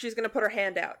 Sunflower. She's going to put her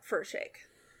hand out for a shake.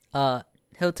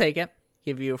 He'll take it,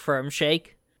 give you a firm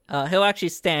shake. He'll actually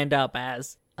stand up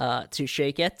as to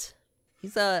shake it.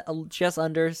 He's just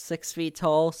under 6 feet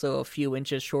tall, so a few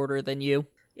inches shorter than you.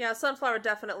 Yeah, Sunflower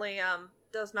definitely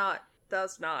does not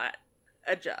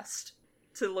adjust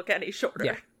to look any shorter.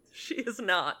 Yeah. She is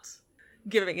not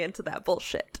giving into that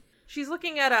bullshit. She's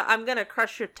looking at a I'm gonna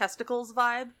crush your testicles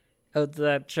vibe. Oh, does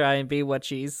that try and be what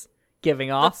she's giving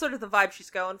That's off? sort of the vibe she's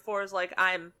going for, is like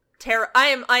I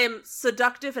am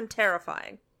seductive and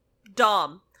terrifying.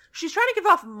 Dom. She's trying to give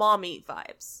off mommy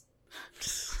vibes.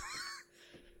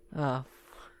 Oh.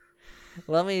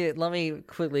 Let me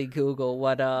quickly Google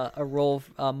what a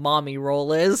mommy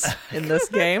roll is in this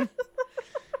game.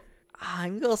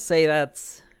 I'm gonna say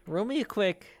that's roll me a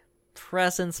quick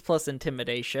presence plus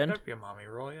intimidation. That'd be a mommy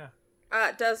roll, yeah.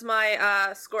 Does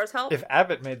my scores help? If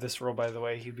Abbott made this roll, by the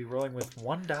way, he'd be rolling with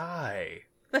 1 die.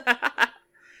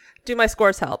 Do my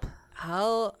scores help?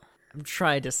 I'm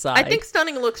trying to decide. I think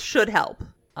stunning looks should help.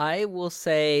 I will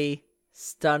say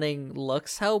stunning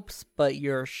looks helps, but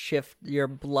your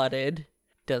blooded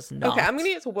does not. Okay, I'm gonna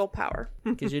use willpower.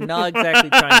 Because you're not exactly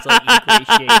trying to like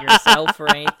ingratiate yourself or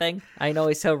anything. I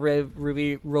know how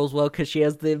Ruby rolls well because she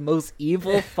has the most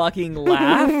evil fucking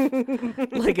laugh,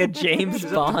 like a James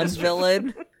Bond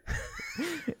villain.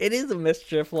 It is a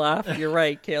mischief laugh. You're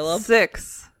right, Caleb.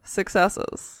 6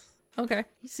 successes. Okay,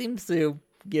 he seems to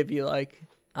give you like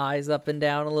eyes up and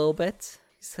down a little bit.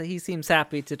 So he seems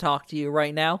happy to talk to you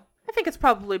right now. I think it's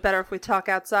probably better if we talk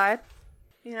outside.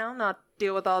 You know, not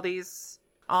deal with all these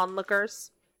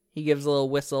onlookers. He gives a little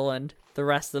whistle, and the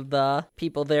rest of the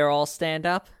people there all stand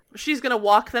up. She's gonna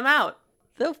walk them out.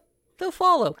 They'll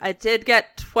follow. I did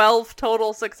get 12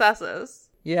 total successes.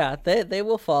 Yeah, they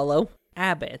will follow.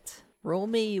 Abbott, roll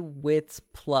me wits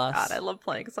plus God, I love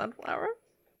playing Sunflower.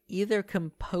 either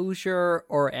composure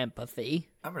or empathy.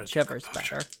 I'm gonna Whichever's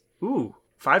composure. better. Ooh,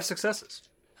 5 successes.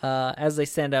 As they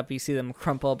stand up, you see them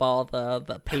crumple up all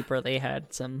the paper they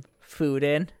had some food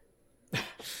in.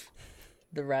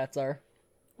 The rats are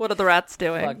What are the rats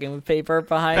doing? fucking with paper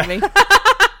behind me.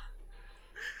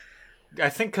 I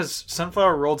think because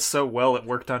Sunflower rolled so well, it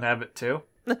worked on Abbott too.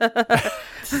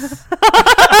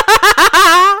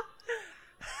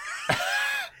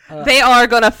 They are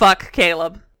gonna fuck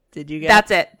Caleb. Did you get?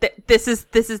 That's it. This is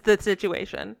the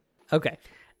situation. Okay.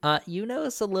 You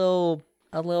notice a little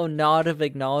nod of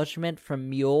acknowledgement from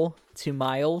Mule to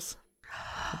Miles.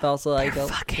 With also like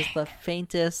just the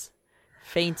faintest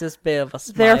bit of a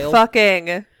smile. They're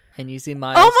fucking. And you see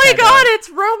Miles. Oh my kinda- god, it's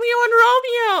Romeo and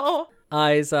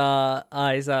Romeo!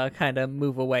 Eyes kind of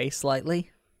move away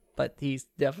slightly, but he's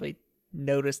definitely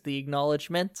noticed the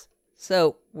acknowledgement.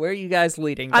 So, where are you guys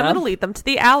leading them? I'm gonna lead them to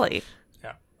the alley.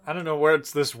 Yeah. I don't know where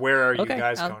it's this where are you Okay,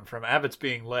 guys going from. Abbott's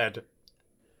being led.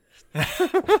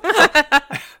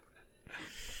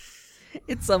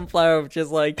 It's Sunflower of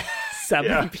just like 7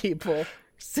 Yeah. people,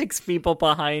 6 people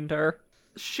behind her,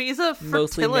 She's a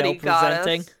mostly fertility male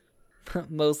presenting.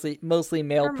 goddess. mostly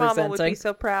male Her mama would presenting. be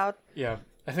so proud. Yeah.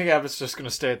 I think Abbott's just going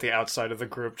to stay at the outside of the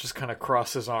group, just kind of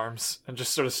cross his arms and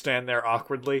just sort of stand there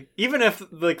awkwardly. Even if,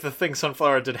 like, the thing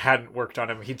Sunflower did hadn't worked on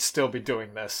him, he'd still be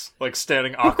doing this. Like,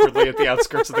 standing awkwardly at the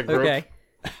outskirts of the group. Okay.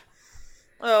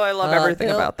 Oh, I love everything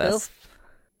they'll- about this.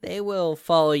 They will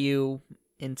follow you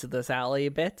into this alley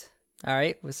a bit. All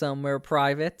right, with somewhere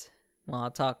private. Well, I'll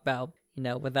talk about,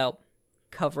 without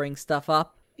covering stuff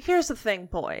up. Here's the thing,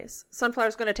 boys.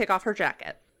 Sunflower's gonna take off her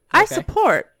jacket. I Okay.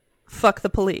 support fuck the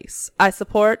police. I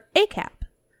support ACAP.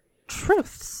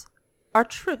 Truths are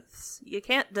truths. You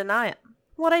can't deny them.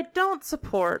 What I don't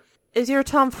support is your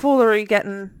tomfoolery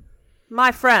getting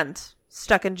my friend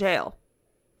stuck in jail.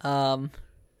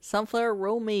 Sunflower,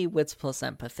 roll me wits plus I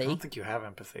empathy. don't think you have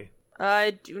empathy.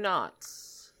 I do not.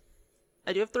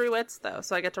 I do have 3 wits, though,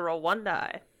 so I get to roll 1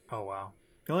 die. Oh, wow.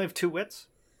 You only have 2 wits?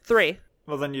 3.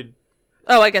 Well, then you'd...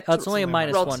 Oh, I get Oh, it's only a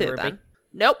minus roll 1, 2 Ruby. then.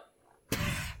 Nope.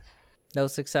 No I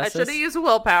successes. should have used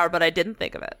willpower, but I didn't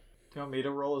think of it. Do you want me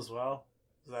to roll as well?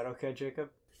 Is that okay, Jacob?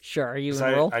 Sure, are you 'Cause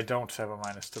in roll? I don't have a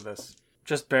minus to this.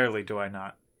 Just barely do I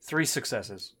not. 3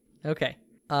 successes. Okay.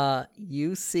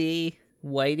 You see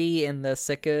Whitey and the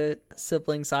Sika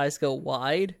siblings' eyes go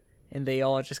wide, and they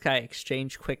all just kind of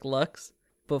exchange quick looks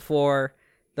before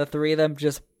the three of them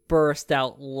just burst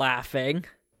out laughing.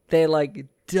 They like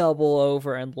double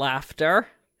over in laughter.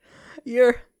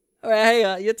 You're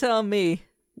telling me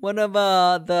one of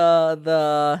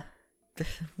the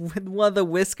one of the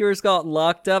whiskers got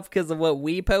locked up because of what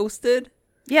we posted?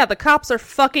 Yeah, the cops are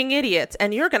fucking idiots,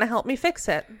 and you're gonna help me fix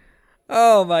it.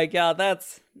 Oh my god,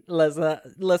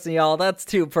 listen, y'all, that's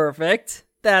too perfect.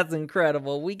 That's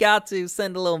incredible. We got to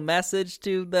send a little message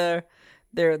to the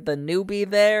newbie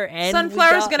there, and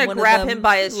Sunflower's gonna grab him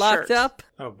by his locked shirt. up.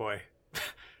 Oh boy.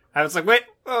 I was like, wait.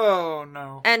 Oh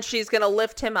no. And she's gonna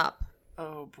lift him up.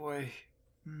 Oh boy.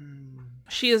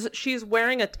 She's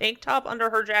wearing a tank top under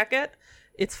her jacket.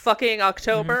 It's fucking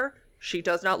October. She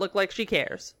does not look like she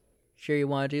cares. Sure you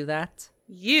want to do that?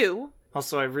 You.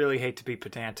 Also, I really hate to be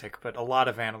pedantic, but a lot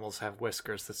of animals have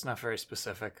whiskers. That's not very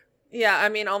specific. Yeah, I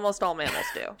mean, almost all mammals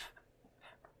do.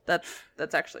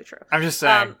 That's actually true. I'm just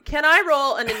saying. Can I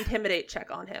roll an intimidate check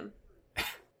on him?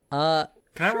 Can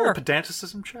I roll sure. a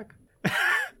pedanticism check?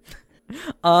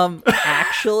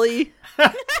 Actually,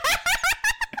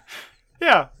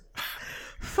 Yeah.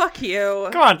 Fuck you.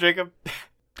 Come on, Jacob.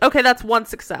 Okay, that's one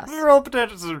success. Roll a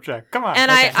pedanticism check. Come on.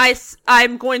 And Okay.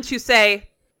 I'm going to say,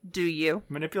 do you?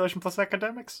 Manipulation plus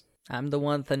academics? I'm the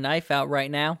one with the knife out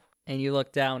right now, and you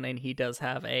look down, and he does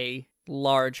have a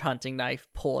large hunting knife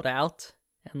pulled out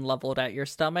and leveled at your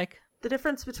stomach. The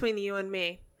difference between you and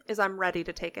me is I'm ready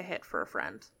to take a hit for a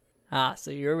friend. Ah,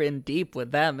 so you're in deep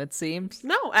with them, it seems.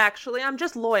 No, actually, I'm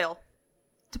just loyal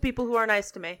to people who are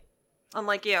nice to me.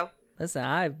 Unlike you. Listen,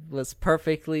 I was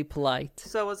perfectly polite.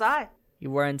 So was I. You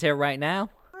weren't here right now?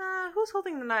 Who's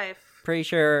holding the knife?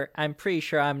 I'm pretty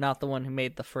sure I'm not the one who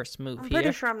made the first move I'm here.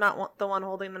 pretty sure I'm not the one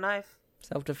holding the knife.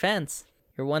 Self-defense.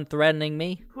 You're one threatening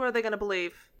me. Who are they going to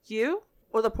believe? You?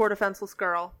 Or the poor defenseless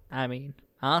girl? I mean,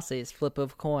 honestly, it's flip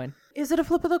of a coin. Is it a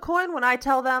flip of the coin when I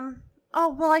tell them, oh,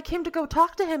 well, I came to go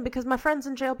talk to him because my friend's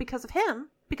in jail because of him?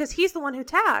 Because he's the one who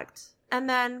tagged. And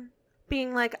then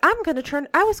being like, I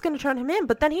was going to turn him in,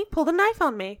 but then he pulled a knife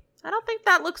on me. I don't think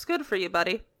that looks good for you,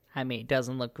 buddy. I mean, it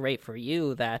doesn't look great for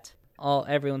you that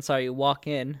everyone saw you walk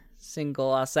in,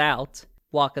 single us out,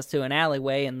 walk us to an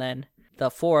alleyway, and then the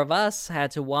four of us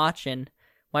had to watch and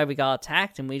why we got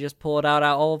attacked, and we just pulled out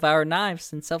all of our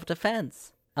knives in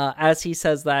self-defense. As he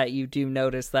says that, you do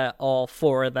notice that all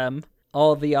four of them,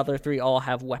 all the other three, all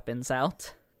have weapons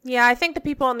out. Yeah, I think the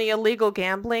people in the illegal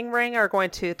gambling ring are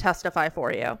going to testify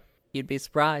for you. You'd be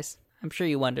surprised. I'm sure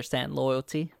you understand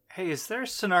loyalty. Hey, is there a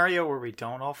scenario where we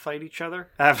don't all fight each other?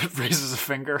 Abbott raises a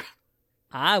finger.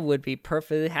 I would be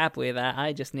perfectly happy with that.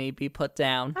 I just need to be put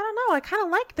down. I don't know. I kind of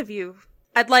like the view.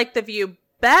 I'd like the view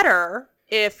better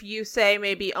if you say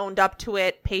maybe owned up to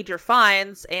it, paid your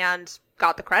fines, and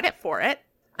got the credit for it.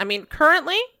 I mean,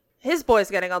 currently, his boy's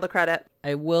getting all the credit.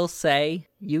 I will say,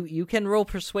 you can roll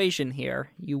persuasion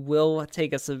here. You will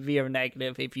take a severe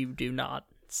negative if you do not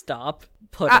stop.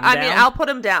 Put him down. I mean, I'll put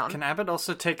him down. Can Abbott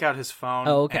also take out his phone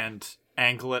okay. and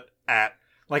angle it at,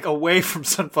 like, away from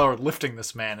Sunflower lifting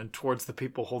this man and towards the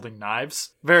people holding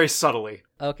knives? Very subtly.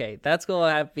 Okay, that's going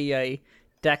to have to be a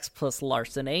Dex plus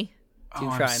larceny to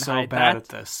try I'm and so hide bad that. at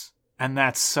this. And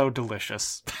that's so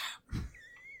delicious. I'm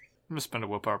going to spend a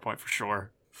willpower point for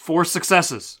sure. 4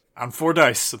 successes on 4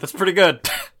 dice, so that's pretty good.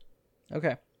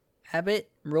 Okay. Abbott,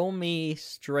 roll me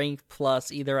strength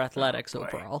plus either athletics boy.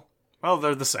 overall. Well,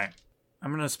 they're the same.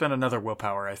 I'm going to spend another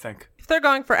willpower, I think. If they're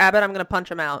going for Abbott, I'm going to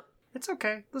punch him out. It's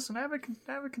okay. Listen, Abbott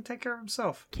can take care of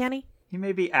himself. Can he? He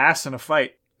may be ass in a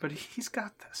fight, but he's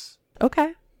got this.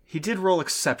 Okay. He did roll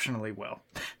exceptionally well.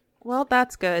 Well,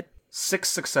 that's good. 6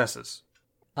 successes.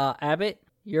 Abbott,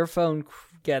 your phone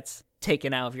gets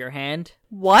taken out of your hand.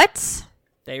 What?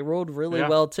 They rolled really Yeah.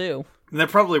 well, too. And they're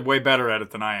probably way better at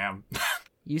it than I am.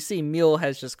 You see Mule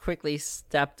has just quickly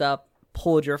stepped up,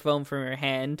 pulled your phone from your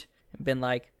hand, and been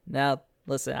like, now,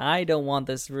 listen, I don't want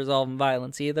this to resolve in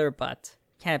violence either, but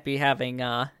can't be having,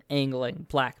 angling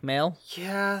blackmail.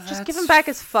 Yeah, Just give him back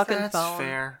his fucking that's phone.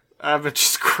 fair. Abbott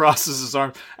just crosses his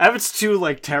arm. Abbott's too,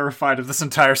 terrified of this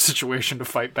entire situation to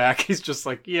fight back. He's just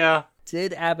like, yeah.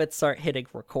 Did Abbott start hitting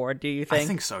record, do you think? I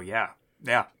think so, yeah.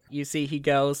 Yeah. You see he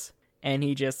goes, and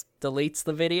he just deletes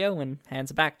the video and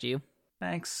hands it back to you.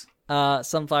 Thanks.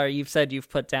 Sunflower, you've said you've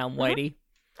put down Whitey.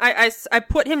 I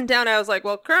put him down. I was like,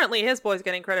 well, currently his boy's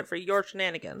getting credit for your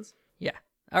shenanigans. Yeah.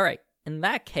 All right. In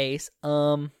that case,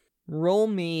 roll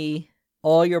me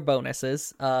all your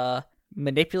bonuses.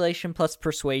 Manipulation plus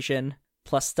persuasion,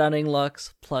 plus stunning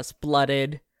looks, plus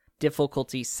blooded,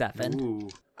 difficulty 7. Ooh.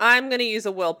 I'm going to use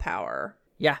a willpower.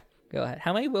 Yeah, go ahead.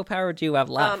 How many willpower do you have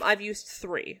left? I've used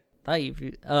 3. Thought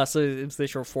you've so is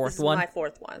this your fourth This is one? my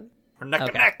 4th one. We're neck and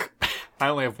Okay. neck. I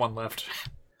only have one left.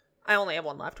 I only have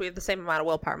one left. We have the same amount of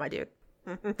willpower, my dude.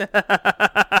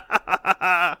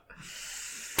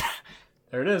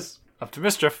 There it is. Up to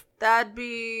mischief. That'd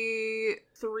be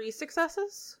 3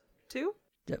 successes? 2?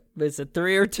 Is it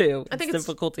 3 or 2? I think it's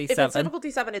difficulty if 7. it's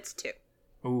difficulty 7, it's 2.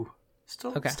 Ooh.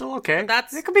 Still Okay. Still okay.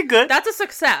 That's- It could be good. That's a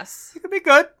success. It could be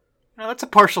good. No, that's a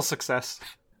partial success.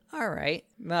 All right.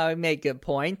 Well, we made a good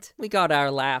point. We got our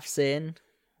laughs in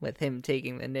with him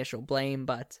taking the initial blame,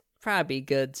 but probably be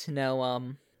good to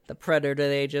know the predator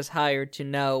they just hired to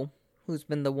know who's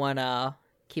been the one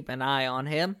keep an eye on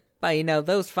him. But you know,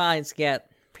 those fines get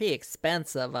pretty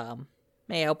expensive.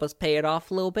 May help us pay it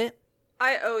off a little bit.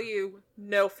 I owe you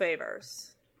no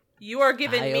favors. You are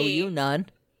giving I owe you none.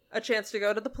 a chance to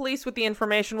go to the police with the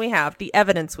information we have, the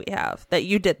evidence we have, that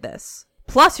you did this,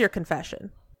 plus your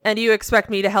confession. And you expect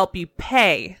me to help you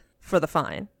pay for the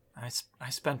fine. I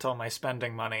spent all my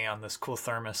spending money on this cool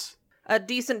thermos. A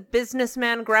decent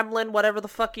businessman, gremlin, whatever the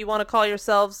fuck you want to call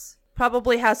yourselves,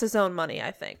 probably has his own money, I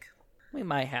think. We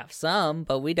might have some,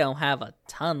 but we don't have a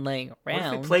ton laying What if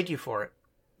around. we played you for it?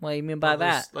 What do you mean by Well,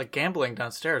 that? there's, like gambling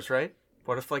downstairs, right?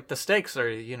 What if like the stakes are,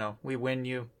 we win,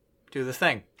 you do the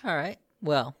thing. All right.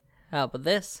 Well, how about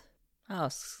this?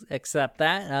 I'll accept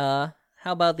that.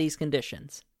 How about these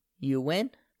conditions? You win,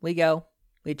 we go.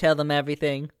 We tell them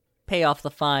everything, pay off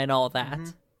the fine, all that.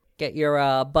 Get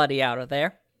your buddy out of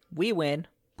there. We win,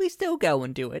 we still go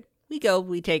and do it. We go,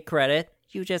 we take credit.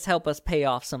 You just help us pay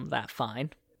off some of that fine.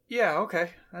 Yeah,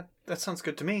 okay. That sounds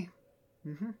good to me.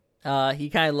 He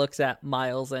kind of looks at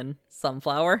Miles and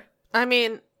Sunflower. I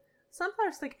mean,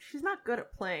 Sunflower's like, she's not good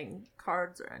at playing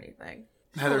cards or anything.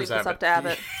 I'll Heather's leave this Abbott. up to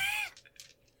Abbott.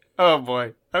 Oh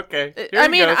boy. Okay. Here I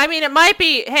we mean, go. it might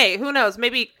be. Hey, who knows?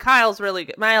 Maybe Kyle's really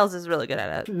good. Miles is really good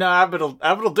at it. No,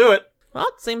 Abbott'll do it. Well,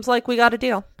 it seems like we got a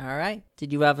deal. All right.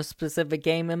 Did you have a specific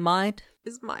game in mind?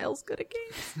 Is Miles good at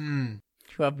games?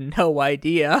 You have no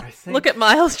idea. I think. Look at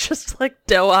Miles, just like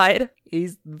doe-eyed.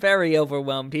 He's very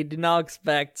overwhelmed. He did not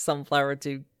expect Sunflower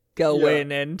to go Yeah.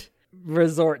 in and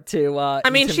resort to I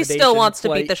mean, she still intimidation wants to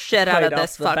beat quite- the shit out quite of off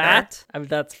this the fucker. bat. I mean,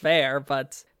 that's fair,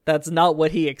 but that's not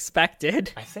what he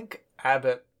expected. I think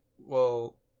Abbott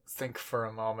will think for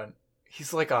a moment.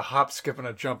 He's like a hop, skip, and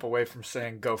a jump away from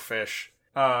saying "go fish."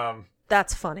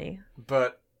 That's funny.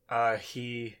 But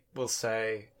he will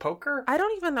say poker. I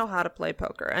don't even know how to play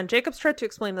poker, and Jacob's tried to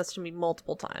explain this to me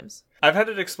multiple times. I've had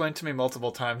it explained to me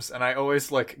multiple times, and I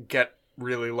always like get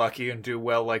really lucky and do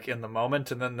well like in the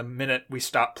moment, and then the minute we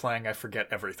stop playing, I forget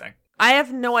everything. I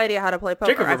have no idea how to play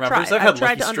poker. Jacob I've remembers. tried. I've had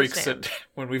tried lucky to streaks understand.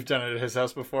 when we've done it at his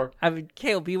house before. I mean,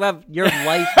 Caleb, you have your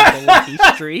life is a lucky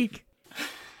streak.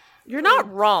 You're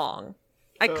not wrong.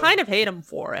 I kind of hate him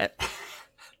for it.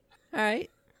 All right.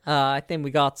 I think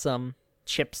we got some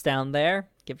chips down there.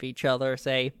 Give each other,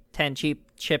 say, 10 cheap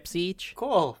chips each.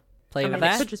 Cool. Play I with mean, it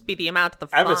that. could just be the amount of the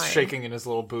fine. Abbott's shaking in his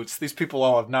little boots. These people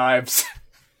all have knives.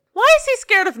 Why is he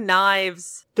scared of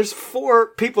knives? There's 4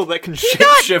 people that can He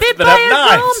got shapeshift bit that by have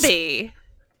a knives. zombie.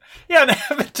 Yeah, and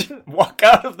Abbott didn't walk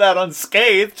out of that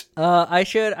unscathed. I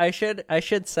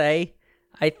should say,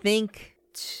 I think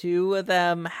 2 of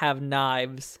them have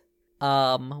knives.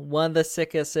 One of the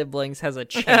sickest siblings has a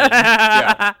chain.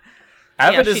 Yeah.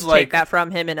 Abbott she'd is like take that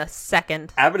from him in a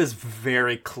second. Abbott is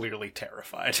very clearly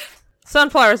terrified.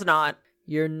 Sunflower's not.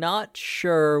 You're not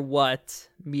sure what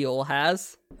Mule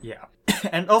has, Yeah.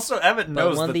 And also Abbott but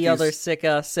knows one that of the these... other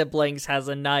Sika siblings has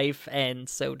a knife, and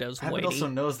so does Abbott Whitey. also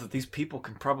knows that these people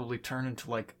can probably turn into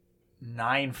like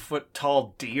 9-foot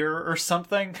tall deer or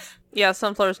something. Yeah,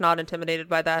 Sunflower's not intimidated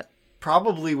by that.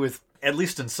 Probably with, at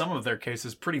least in some of their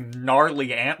cases, pretty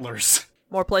gnarly antlers.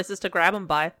 More places to grab him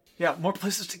by. Yeah, more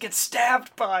places to get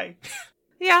stabbed by.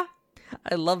 Yeah.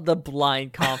 I love the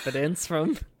blind confidence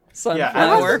from Yeah, Unless Abbott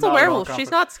Sunflower. it's a not at all werewolf. She's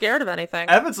confident. not scared of anything.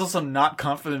 Abbott's also not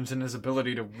confident in his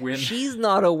ability to win. She's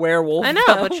not a werewolf. I know,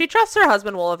 though. but she trusts her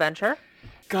husband will avenge her.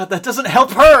 God, that doesn't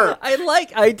help her!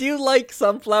 I do like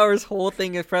Sunflower's whole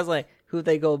thing is present. Like, who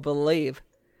they go believe?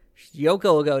 Yoko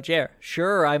will go jail.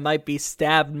 Sure, I might be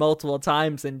stabbed multiple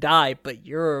times and die, but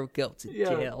you're go to Yeah.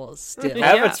 jail still.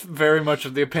 Yeah. Abbott's very much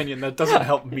of the opinion that doesn't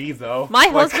help me, though. My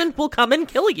Like, husband will come and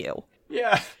kill you.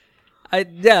 Yeah. But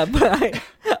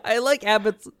I like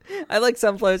Abbott's. I like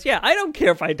Sunflower's. Yeah, I don't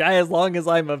care if I die as long as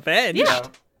I'm avenged. Yeah.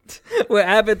 Where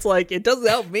Abbott's like, it doesn't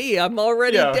help me. I'm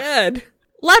already Yeah. dead.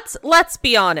 Let's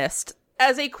be honest.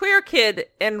 As a queer kid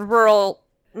in rural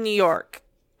New York,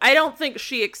 I don't think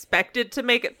she expected to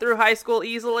make it through high school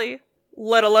easily.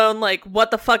 Let alone, like,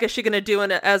 what the fuck is she gonna do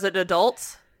as an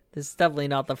adult? This is definitely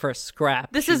not the first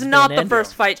scrap. This she's is not been the in.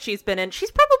 first fight she's been in.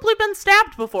 She's probably been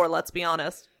stabbed before, let's be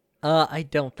honest. I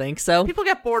don't think so. People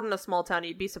get bored in a small town.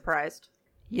 You'd be surprised.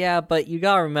 Yeah, but you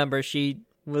gotta remember, she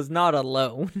was not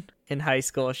alone in high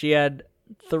school. She had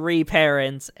 3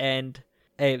 parents and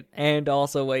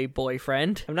also a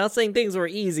boyfriend. I'm not saying things were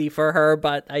easy for her,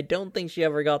 but I don't think she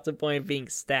ever got to the point of being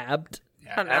stabbed.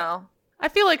 I don't know. I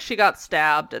feel like she got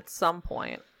stabbed at some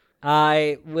point.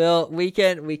 We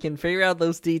can figure out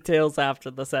those details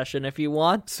after the session if you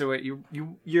want. So wait,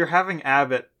 you're having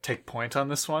Abbott take point on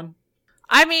this one?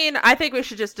 I mean, I think we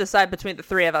should just decide between the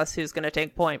 3 of us who's going to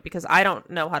take point, because I don't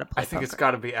know how to play I think poker. it's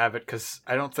got to be Abbott, because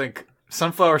I don't think...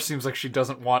 Sunflower seems like she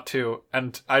doesn't want to,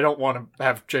 and I don't want to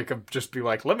have Jacob just be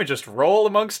like, let me just roll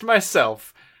amongst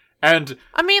myself. And...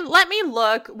 I mean, let me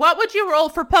look. What would you roll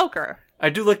for poker? I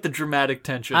do like the dramatic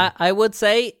tension. I would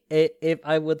say,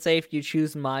 if you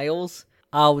choose Miles,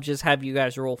 I'll just have you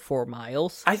guys roll 4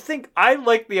 Miles. I think I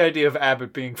like the idea of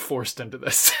Abbott being forced into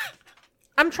this.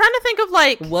 I'm trying to think of,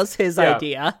 like... Was his Yeah.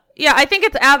 idea. Yeah, I think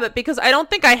it's Abbott, because I don't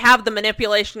think I have the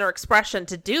manipulation or expression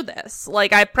to do this.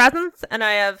 Like, I have presence, and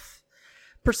I have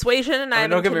persuasion, and I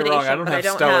have don't get me intimidation. wrong, I don't but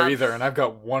have stellar either, and I've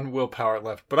got 1 willpower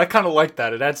left. But I kind of like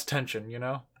that. It adds tension, you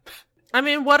know? I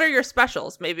mean, what are your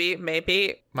specials? Maybe.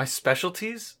 My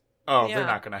specialties? Oh, Yeah. they're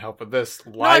not going to help with this.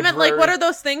 No, I meant, like, what are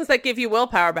those things that give you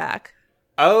willpower back?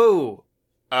 Oh,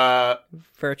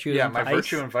 Virtue yeah, and my vice.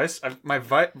 virtue and vice.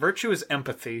 Virtue is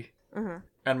empathy,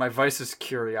 and my vice is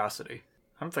curiosity.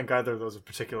 I don't think either of those have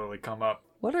particularly come up.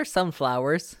 What are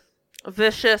sunflowers?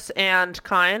 Vicious and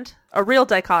kind. A real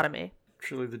dichotomy.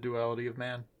 Truly the duality of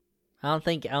man. I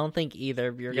don't think either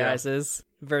of your Yeah. guys'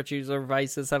 virtues or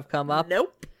vices have come up.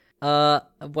 Nope.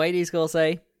 Whitey's gonna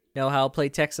say, know how to play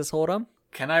Texas Hold'em?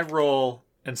 Can I roll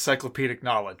encyclopedic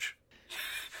knowledge?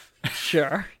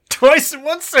 Sure. Twice in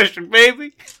one session,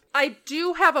 baby! I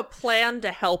do have a plan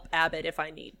to help Abbott if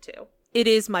I need to. It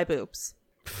is my boobs.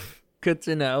 Good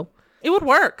to know. It would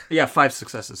work. Yeah, 5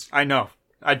 successes. I know.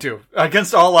 I do.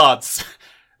 Against all odds.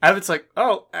 Abbott's like,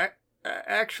 oh,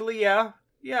 actually, yeah.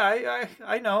 Yeah,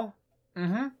 I know.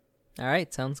 Mm-hmm.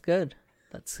 Alright, sounds good.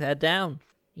 Let's head down.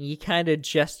 He kind of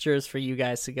gestures for you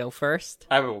guys to go first.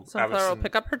 Sunflower will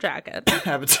pick up her jacket.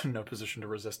 Abbott's in no position to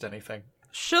resist anything.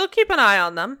 She'll keep an eye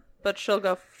on them, but she'll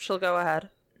go ahead.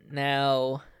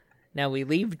 Now we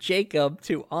leave Jacob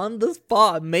to, on the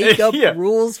spot, make up Yeah.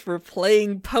 rules for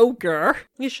playing poker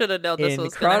You should have known this in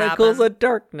was going to Chronicles happen. of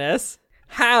Darkness.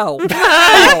 How? How?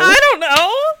 I don't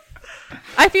know.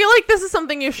 I feel like this is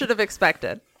something you should have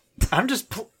expected. I'm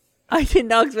just... I did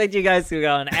not expect you guys to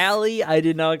go on Alley. I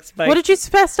did not expect What did you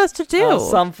expect us to do?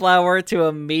 Sunflower to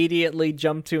immediately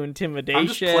jump to intimidation. I'm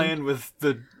just playing with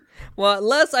the... Well,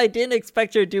 unless I didn't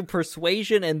expect her to do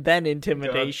persuasion and then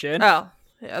intimidation. Oh,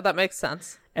 yeah, that makes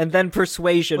sense. And then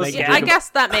persuasion Listen, again. I guess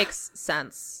that makes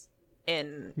sense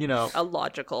in You know, a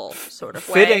logical sort of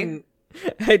way. fitting...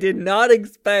 I did not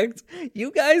expect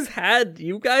you guys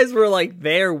were like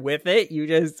there with it. You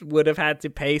just would have had to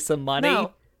pay some money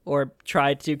No. or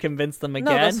try to convince them No,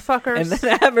 again. those fuckers. And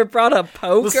then have it brought up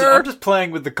poker. Listen, I'm just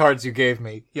playing with the cards you gave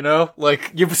me, you know?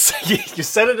 Like, you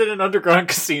said it in an underground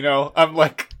casino. I'm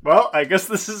like, well, I guess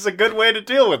this is a good way to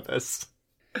deal with this.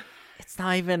 It's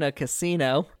not even a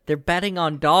casino. They're betting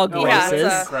on dog Yeah, it's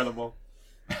races. a- Incredible.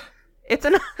 It's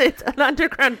an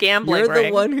underground gambling You're the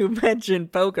ring. one who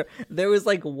mentioned poker. There was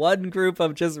like one group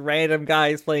of just random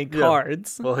guys playing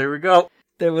cards. Well, here we go.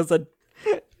 There was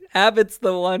Abbott's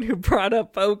the one who brought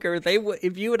up poker.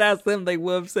 If you would ask them, they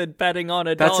would have said betting on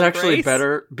a dog That's actually race.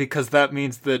 better, because that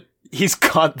means that he's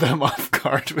caught them off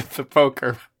guard with the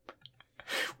poker.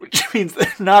 Which means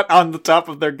they're not on the top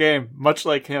of their game, much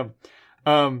like him.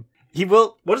 He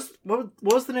will... What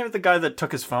was the name of the guy that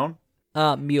took his phone?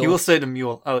 Mule. He will say to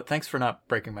Mule, oh, thanks for not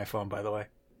breaking my phone, by the way.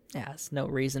 Yeah, it's no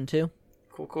reason to.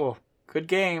 Cool. Good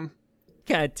game.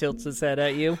 Kind of tilts his head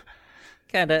at you.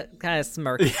 Kind of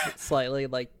smirks slightly,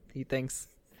 like he thinks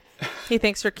He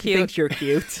thinks you're cute. you're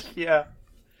cute. Yeah.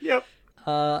 Yep.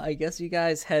 I guess you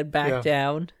guys head back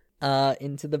down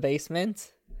into the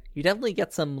basement. You definitely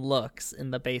get some looks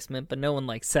in the basement, but no one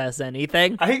like says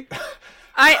anything. I'm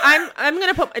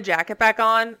gonna put my jacket back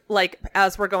on, like,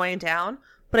 as we're going down,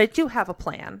 but I do have a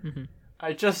plan.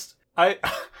 I do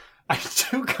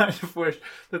kind of wish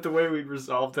that the way we'd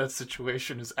resolve that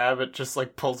situation is Abbott just,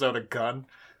 like, pulls out a gun.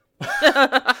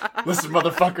 Listen,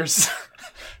 motherfuckers.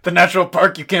 The Natural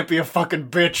Park, you can't be a fucking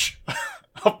bitch.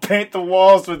 I'll paint the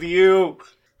walls with you.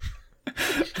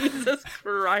 Jesus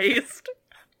Christ.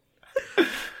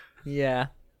 Yeah.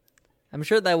 I'm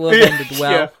sure that would have ended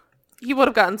well. Yeah. You would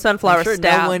have gotten Sunflower I'm sure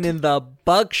stabbed. no one in the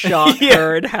buckshot Yeah.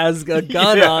 herd has a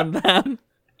gun Yeah. on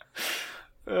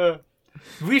them.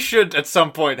 We should, at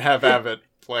some point, have Abbott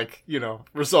like,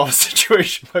 resolve a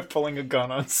situation by pulling a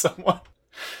gun on someone.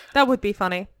 That would be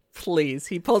funny. Please.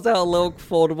 He pulls out a little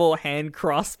foldable hand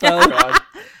crossbow. God.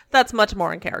 That's much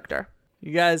more in character.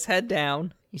 You guys head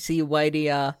down. You see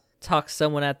Whitey talk to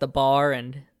someone at the bar,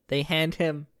 and they hand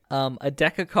him a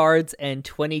deck of cards and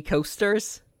 20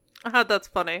 coasters. That's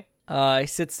funny. He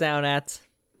sits down at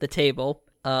the table.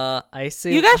 I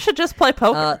assume You guys should just play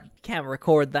poker. can't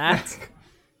record that.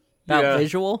 Not Yeah.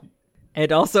 visual.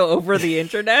 And also over the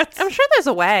internet. I'm sure there's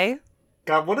a way.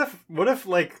 God, what if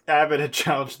like Abbott had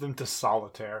challenged them to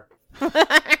solitaire?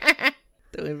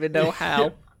 Don't even know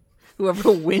how.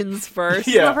 Whoever wins first.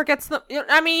 Yeah. Whoever gets the.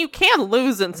 I mean, you can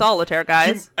lose in solitaire,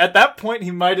 guys. At that point, he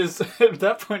might as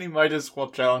well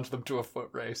challenge them to a foot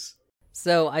race.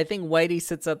 So I think Whitey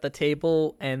sits at the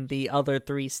table and the other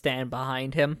three stand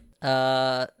behind him.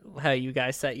 How you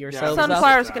guys set yourselves up?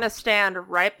 Sunflower's gonna stand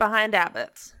right behind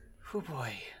Abbott. Oh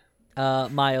boy.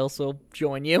 Miles will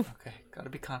join you. Okay, gotta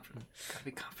be confident.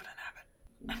 Abbott.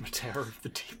 I'm a terror of the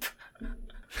deep.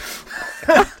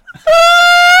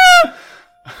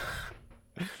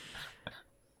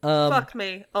 Fuck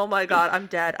me. Oh my god, I'm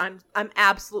dead. I'm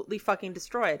absolutely fucking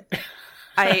destroyed.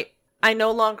 I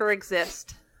no longer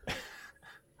exist.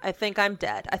 I think I'm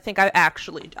dead. I think I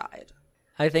actually died.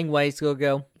 I think Whitey's gonna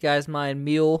go. You guys mind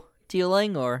mule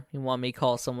dealing, or you want me to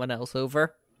call someone else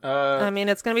over? I mean,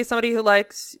 it's gonna be somebody who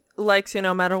likes you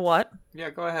no matter what. Yeah,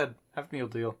 go ahead. Have Mule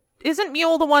deal. Isn't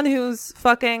Mule the one who's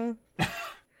fucking?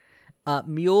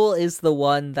 Mule is the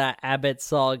one that Abbott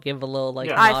saw give a little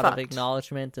Yeah. I nod of fucked.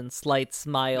 acknowledgement and slight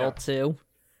smile Yeah. to.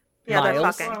 Yeah, they're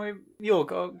Miles. fucking. Mule,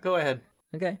 go ahead.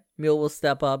 Okay. Mule will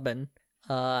step up and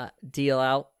deal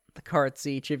out the cards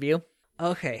to each of you.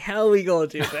 Okay, how are we gonna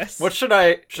do this? What should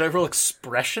I roll?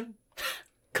 Expression,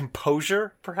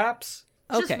 composure, perhaps.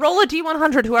 Okay. Just roll a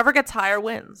D100. Whoever gets higher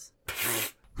wins.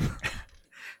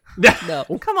 No,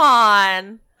 Come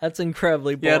on. that's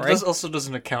incredibly Yeah, boring. it also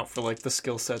doesn't account for like the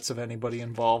skill sets of anybody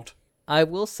involved. I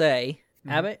will say, Mm-hmm.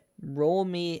 Abbott, roll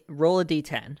a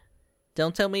d10.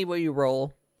 Don't tell me what you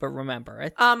roll, but remember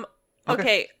it.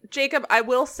 Okay, Jacob, I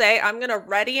will say I'm gonna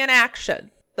ready an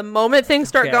action. The moment things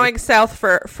start Okay. going south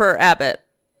for Abbott,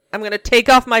 I'm gonna take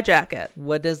off my jacket.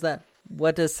 What does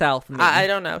south mean? I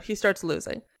don't know. He starts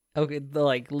losing. Okay,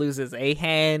 loses a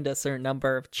hand, a certain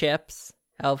number of chips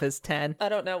out of his 10. I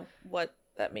don't know what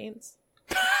that means.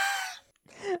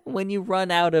 When you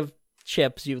run out of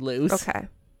chips, you lose. Okay.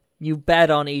 You bet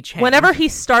on each hand. Whenever he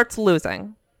starts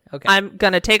losing, Okay. I'm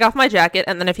gonna take off my jacket,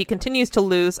 and then if he continues to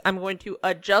lose, I'm going to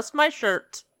adjust my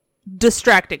shirt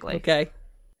distractingly.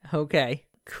 Okay.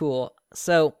 Cool.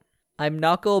 So I'm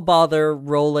not gonna bother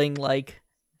rolling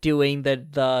doing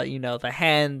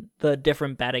the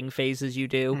different betting phases you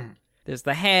do. There's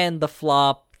the hand, the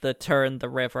flop, the turn, the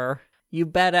river. You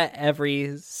bet at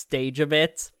every stage of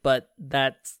it, but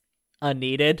that's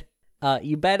unneeded.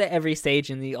 You bet at every stage,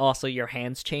 and also your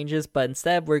hands changes. But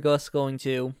instead, we're just going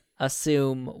to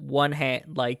assume one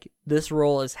hand. This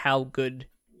roll is how good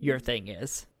your thing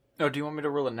is. Oh, do you want me to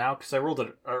roll it now? Because I rolled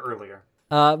it earlier.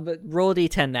 But roll a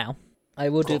d10 now. I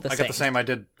will do Cool. the I same. got the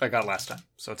same I got last time,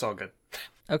 so it's all good.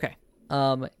 Okay.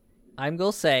 I'm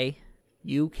gonna say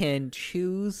you can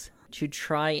choose to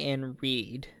try and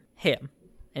read him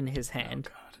in his hand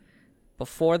God.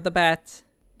 before the bet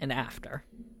and after,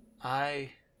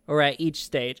 or at each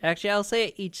stage. Actually, I'll say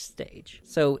at each stage.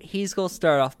 So he's gonna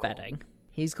start off betting.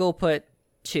 He's gonna put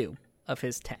 2 of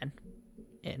his 10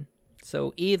 in.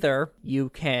 So either you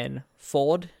can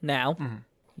fold now,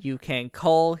 you can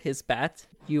call his bet.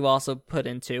 You also put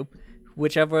in 2.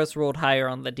 Whichever is rolled higher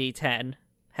on the d10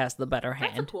 has the better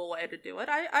That's a hand. cool way to do it.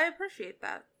 I appreciate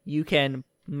that. You can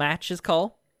match his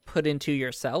call, put in 2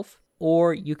 yourself,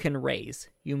 or you can raise.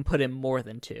 You can put in more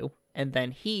than 2. And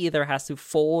then he either has to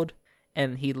fold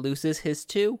and he loses his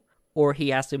 2, or he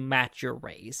has to match your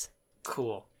raise.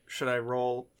 Cool. Should I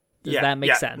roll? Does that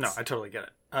make sense? No, I totally get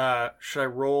it. Should I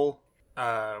roll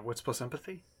wits plus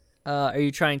empathy? Are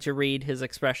you trying to read his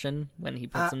expression when he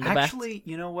puts in the bet? Actually,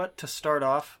 you know what? To start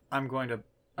off, I'm going to.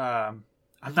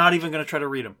 I'm not even going to try to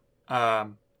read them.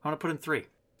 I'm going to put in 3.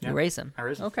 You raise him. I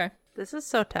raise him. Okay. This is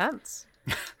so tense.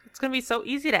 It's gonna be so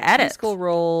easy to edit. He's gonna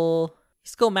roll.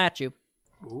 He's gonna match you.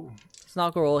 Ooh. He's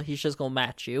not gonna roll. He's just gonna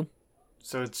match you.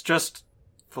 So it's just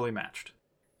fully matched.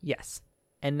 Yes.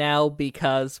 And now,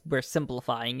 because we're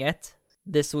simplifying it,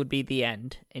 this would be the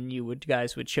end, and you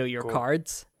guys would show your Cool.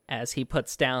 cards as he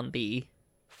puts down the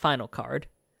final card.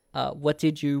 What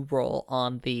did you roll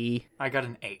on the? I got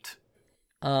an 8.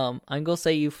 I'm gonna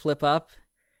say you flip up,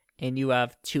 and you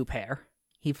have 2 pair.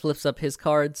 He flips up his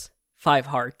cards, 5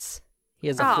 hearts. He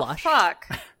has a Oh, flush.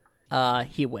 fuck.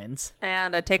 He wins.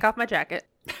 And I take off my jacket.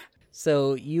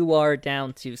 So you are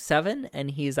down to 7,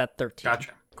 and he's at 13.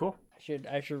 Gotcha. Cool.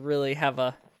 I should really have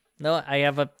a... No, I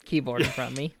have a keyboard in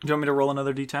front of me. Do you want me to roll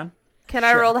another d10? Can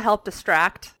I roll to help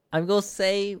distract? I'm going to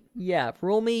say, yeah,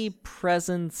 roll me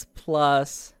presence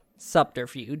plus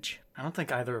subterfuge. I don't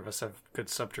think either of us have good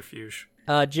subterfuge.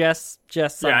 Just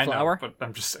sunflower. Yeah, I know, but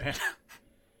I'm just saying.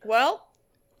 Well,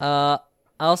 I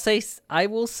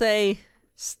will say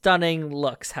stunning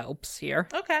looks helps here.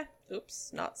 okay.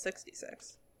 Oops, not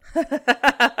 66.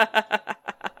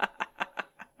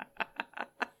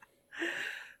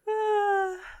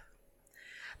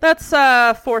 That's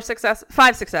 5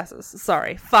 successes.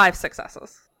 Sorry, 5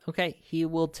 successes. Okay, he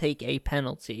will take a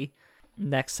penalty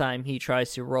next time he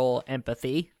tries to roll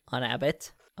empathy on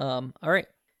Abbott. All right,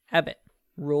 Abbott,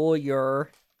 roll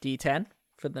your d10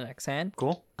 for the next hand.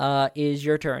 Cool. Is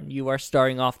your turn. You are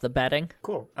starting off the betting.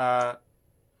 Cool.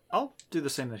 I'll do the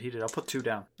same that he did. I'll put 2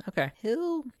 down. Okay,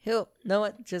 he'll know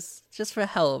what? Just for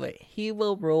hell of it, he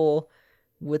will roll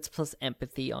wits plus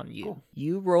empathy on you. Cool.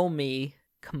 You roll me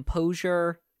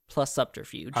composure plus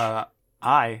subterfuge.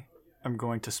 I am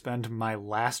going to spend my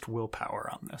last willpower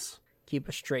on this Keep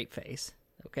a straight face.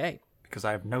 Okay. because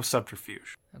I have no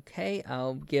subterfuge. Okay,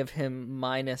 I'll give him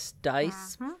minus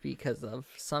dice because of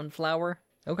sunflower.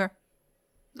 Okay.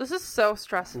 This is so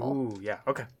stressful. Ooh, yeah.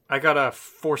 Okay. I got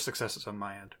 4 successes on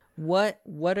my end. What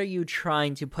are you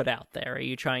trying to put out there? Are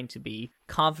you trying to be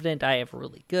confident I have a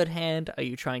really good hand? Are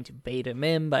you trying to bait him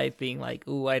in by being like,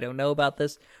 ooh, I don't know about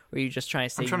this? Or are you just trying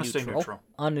to stay I'm trying neutral? to stay neutral.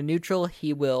 On a neutral,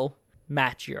 he will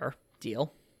match your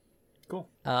deal. Cool.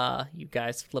 You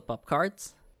guys flip up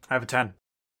cards. I have a 10.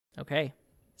 Okay.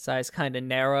 His eyes kind of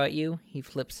narrow at you. He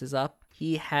flips his up.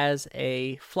 He has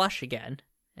a flush again.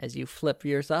 As you flip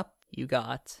yours up, you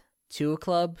got 2 of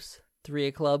clubs, 3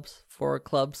 of clubs, 4 of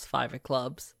clubs, 5 of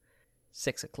clubs,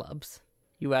 6 of clubs.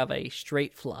 You have a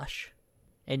straight flush,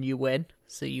 and you win.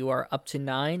 So you are up to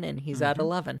 9, and he's at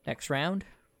 11. Next round,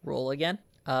 roll again.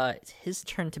 It's his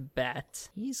turn to bet.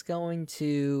 He's going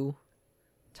to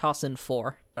toss in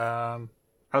 4. I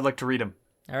would like to read him.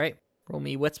 All right, roll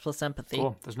me wits plus empathy.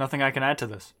 Cool. There's nothing I can add to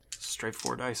this. Straight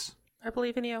 4 dice. I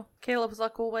believe in you. Caleb's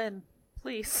luck will win.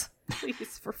 Please.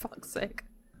 Please, for fuck's sake.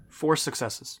 4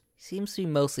 successes. Seems to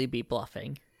mostly be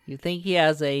bluffing. You think he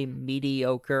has a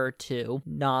mediocre to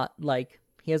not like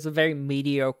he has a very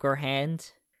mediocre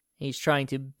hand. He's trying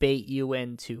to bait you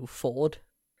into fold.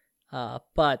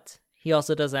 But he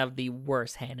also doesn't have the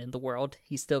worst hand in the world.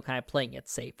 He's still kind of playing it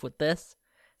safe with this.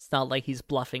 It's not like he's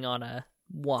bluffing on a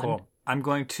 1. Cool. I'm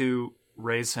going to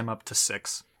raise him up to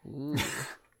 6. Ooh.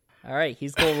 All right,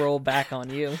 he's going to roll back on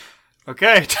you.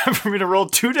 Okay, time for me to roll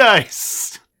 2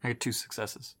 dice. I get 2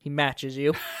 successes. He matches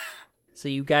you. So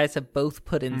you guys have both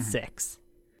put in 6.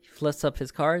 He flips up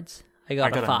his cards. I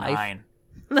got a 5.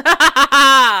 A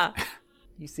 9.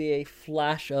 You see a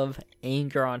flash of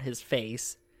anger on his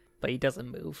face, but he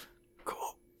doesn't move.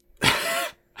 Cool.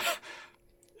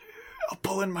 I'll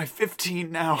pull in my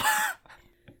 15 now.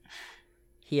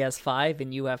 He has 5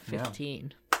 and you have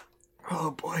 15.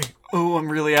 Oh boy. Oh,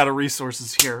 I'm really out of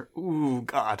resources here. Ooh,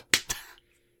 God.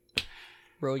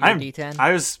 Roll your d10.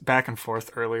 I was back and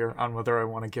forth earlier on whether I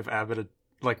want to give Abbott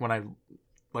when I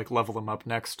level him up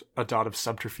next, a dot of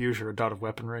subterfuge or a dot of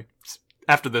weaponry.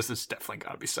 After this, it's definitely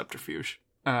got to be subterfuge.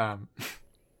 I'm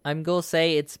gonna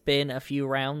say it's been a few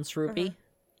rounds, Ruby.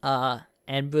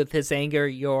 And with his anger,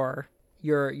 your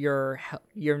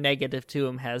negative to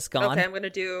him has gone. Okay, I'm gonna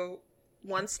do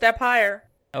 1 step higher.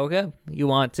 Okay, you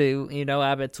want to?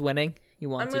 Abbott's winning. You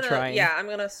want to try? Yeah, I'm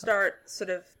gonna start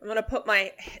I'm gonna put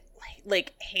my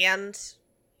hand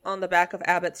on the back of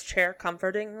Abbott's chair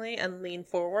comfortingly and lean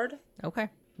forward. Okay.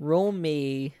 Roll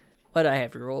me. What did I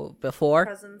have to roll before?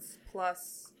 Presence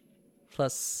plus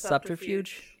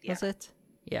subterfuge. Yeah. Was it?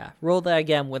 Yeah. Roll that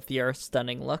again with your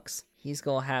stunning looks. He's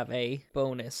gonna have a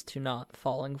bonus to not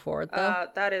falling for it though.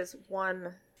 That is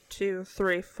 1, 2,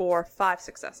 3, 4, 5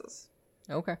 successes.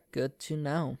 Okay. Good to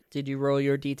know. Did you roll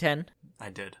your d10?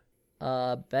 I did.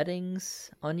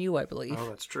 Betting's on you, I believe. Oh,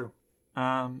 that's true.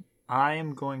 I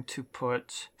am going to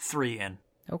put 3 in.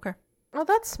 Okay. Well,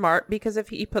 that's smart, because if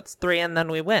he puts 3 in, then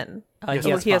we win.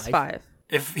 Yes, He has 5.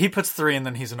 If he puts 3 in,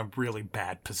 then he's in a really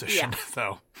bad position,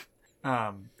 though.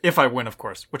 If I win, of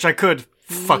course, which I could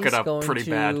fuck it up pretty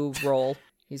bad.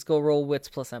 He's going to roll wits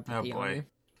plus empathy Oh, boy.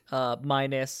 on you.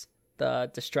 Minus the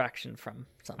distraction from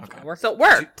sunflower. So it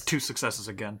worked. 2 successes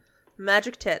again.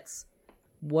 Magic tits.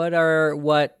 What are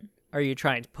you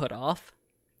trying to put off?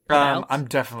 Out? I'm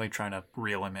definitely trying to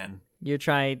reel him in. You're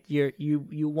trying.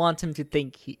 You want him to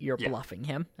think you're bluffing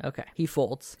him. Okay. He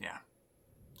folds. Yeah.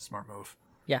 Smart move.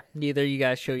 Yeah. Neither you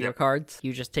guys show your cards.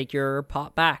 You just take your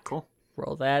pot back. Cool.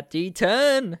 Roll that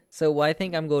d10. So what I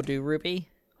think I'm going to do, Ruby,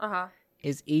 Uh-huh.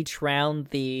 is each round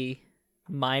the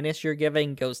minus you're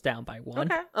giving goes down by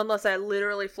 1. Okay. Unless I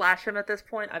literally flash him at this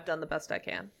point, I've done the best I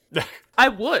can. I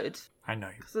would. I know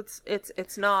you. 'Cause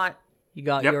it's not... You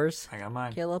got Yep, yours, I got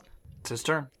mine. Caleb? It's his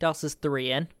turn. Tosses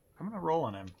 3 in. I'm gonna roll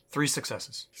on him. 3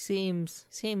 successes. He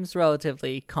seems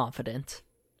relatively confident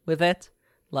with it.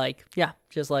 Like, yeah,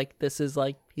 just like this is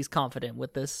like he's confident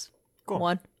with this Cool.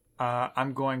 one.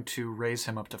 I'm going to raise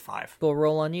him up to 5. Go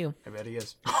roll on you. I bet he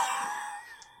is.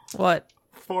 What?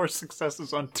 4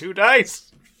 successes on 2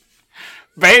 dice.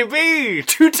 Baby,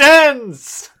 2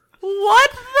 10s.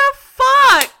 What the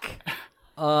fuck?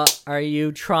 Are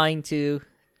you trying to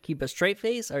keep a straight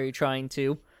face? Are you trying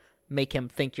to make him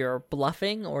think you're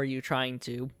bluffing? Or are you trying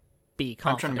to be I'm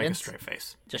confident? trying to make a straight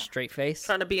face. Just straight face?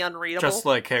 Trying to be unreadable? Just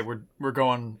like, hey, we're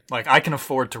going. Like, I can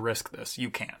afford to risk this. You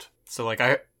can't. So like,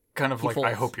 I kind of He like. I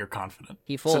folds. hope you're confident.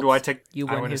 He So do I folds. take? You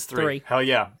I win win his his 3. 3. Hell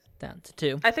yeah. Down to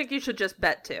 2. I think you should just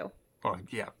bet 2. Oh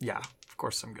yeah. Of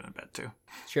course I'm gonna bet 2.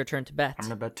 It's your turn to bet. I'm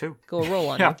gonna bet 2. Go roll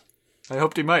on Yeah. you. I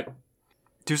hoped he might.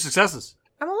 2 successes.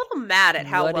 I'm a little mad at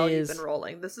how What well is- you've been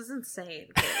rolling. This is insane,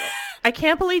 Caleb. I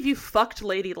can't believe you fucked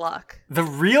Lady Luck. The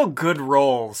real good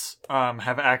rolls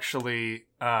have actually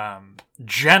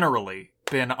generally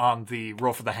been on the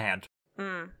roll for the hand.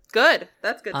 Good.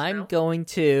 That's good to I'm know. going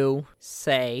to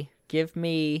say, give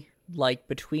me like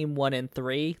between 1 and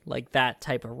 3, like that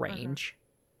type of range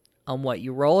on what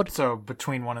you rolled. So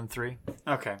between 1 and 3.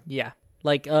 Okay. Yeah,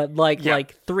 like Yeah.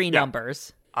 3 Yeah.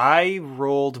 numbers. I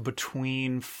rolled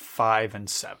between 5 and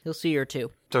 7. You'll see your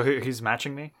 2. So he's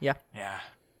matching me? Yeah, Yeah.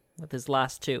 with his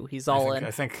last 2, he's all in.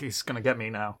 I think he's going to get me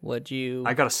now. Would you?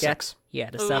 I got a get? 6. He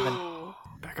had a 7. Ooh.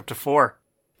 Back up to 4.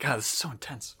 God, this is so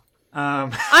intense. I'm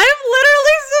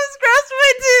literally so stressed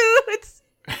by 2. It's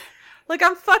like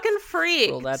I'm fucking free.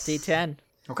 Roll that d10.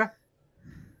 Okay.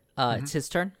 It's his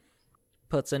turn.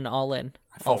 Puts an all in.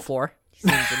 I All fold. 4. He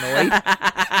seems annoyed.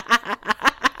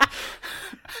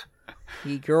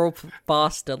 He girl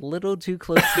bossed a little too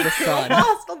close to the sun.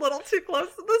 Lost a little too close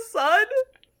to the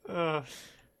sun.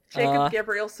 Jacob Uh,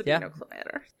 Gabriel Sabino yeah.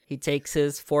 Clomander. He takes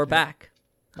his 4 back.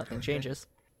 Nothing changes.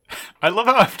 I love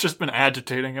how I've just been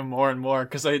agitating him more and more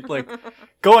because I like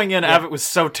going in. Abbott was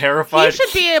so terrified. He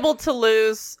should be able to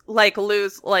lose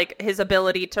his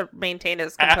ability to maintain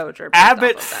his composure. based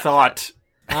Abbott off of that thought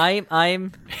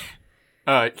I'm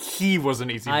he was an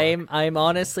easy mark. I'm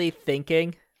honestly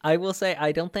thinking, I will say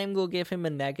I don't think we'll give him a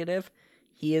negative.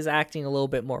 He is acting a little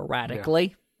bit more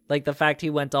radically. Like the fact he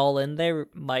went all in there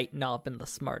might not have been the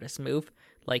smartest move.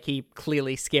 Like he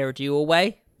clearly scared you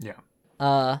away.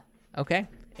 Yeah. Okay.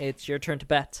 It's your turn to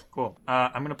bet. Cool.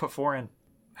 I'm gonna put 4 in.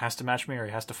 Has to match me or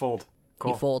he has to fold.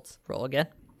 Cool. He folds. Roll again.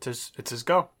 It's his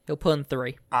go. He'll put in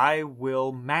 3. I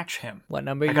will match him. What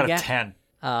number I you got get? a 10.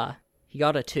 He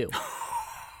got a 2.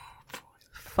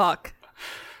 Fuck.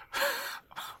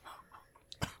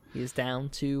 He's down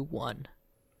to 1.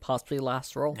 Possibly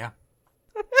last roll. Yeah.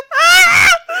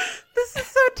 This is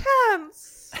so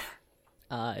tense.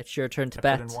 It's your turn to I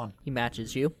bet. put in 1. He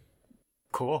matches you.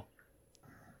 Cool.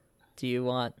 Do you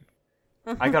want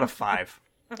I got a 5.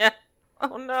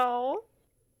 Oh no.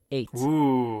 8?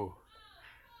 Ooh.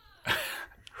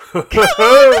 This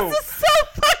is so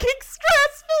fucking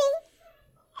stressful.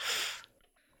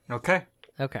 Okay.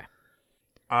 Okay.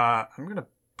 I'm gonna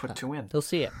put 2 in. He'll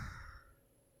see it.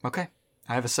 Okay.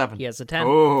 I have a 7. He has a 10.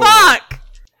 Oh. Fuck.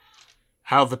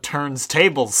 How the turns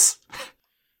tables.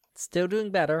 Still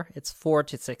doing better. It's 4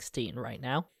 to 16 right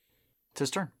now. It's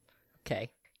his turn. Okay.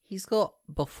 He's got,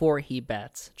 before he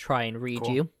bets, try and read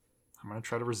Cool. you. I'm gonna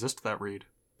try to resist that read.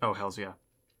 Oh, hells yeah.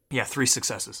 Yeah, 3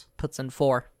 successes. Puts in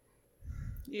 4.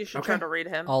 You should Okay. try to read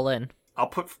him. All in. I'll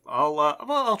try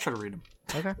to read them.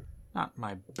 Okay. Not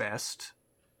my best.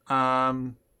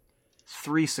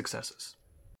 3 successes.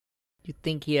 You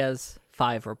think he has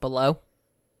 5 or below?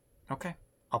 Okay.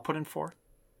 I'll put in 4.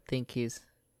 Think he's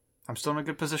I'm still in a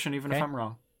good position even if Okay. I'm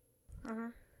wrong.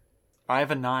 I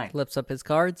have a 9. flips up his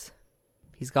cards.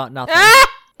 He's got nothing. Ah!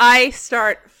 I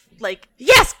start like,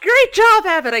 yes, great job,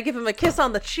 Abbott. I give him a kiss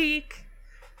on the cheek.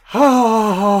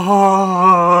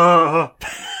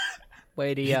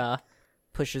 Wait, he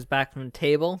pushes back from the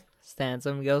table, stands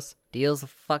up and goes, "Deal's a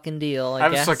fucking deal, I I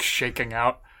guess." was like shaking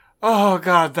out. Oh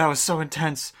god, that was so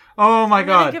intense. Oh my I'm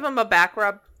gonna god. give him a back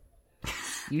rub.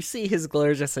 You see his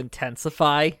glare just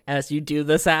intensify as you do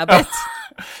this, Abbott.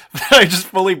 I just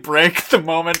fully break the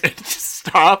moment it just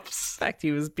stops. In fact,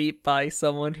 he was beat by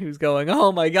someone who's going,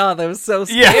 "Oh my god, that was so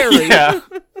Yeah, scary." yeah.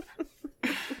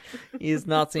 He does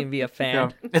not seem to be a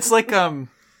fan. Yeah. It's like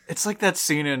that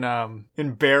scene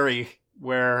in Barry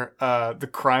where the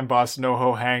crime boss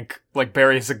NoHo Hank, like,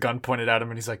 Barry has a gun pointed at him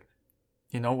and he's like,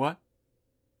 you know what?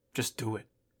 Just do it.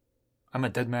 I'm a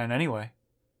dead man anyway.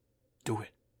 Do it.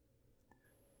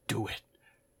 Do it.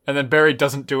 And then Barry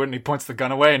doesn't do it and he points the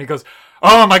gun away and he goes,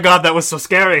 oh my god, that was so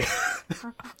scary.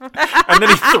 And then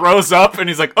he throws up and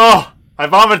he's like, oh, I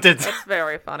vomited. That's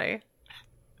very funny.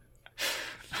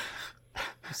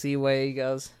 See where he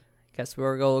goes. Guess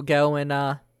we're gonna go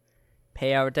and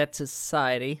pay our debt to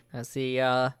society. I see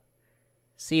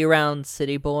you around,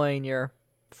 City Boy, and your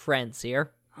friends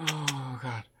here. Oh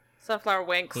god. Sunflower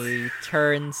winks. He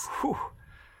turns. Whew.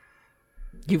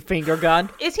 You finger gun.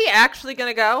 Is he actually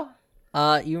gonna go?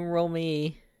 You can roll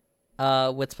me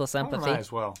wits plus empathy. Might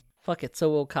as well. Fuck it, so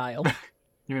will Kyle.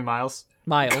 You mean Miles?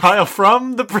 Miles. Kyle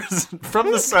from the prison,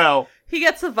 from the cell. He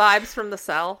gets the vibes from the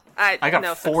cell. I got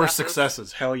no 4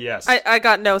 successes. Hell yes. I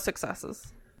got no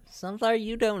successes. Sunflower,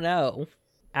 you don't know.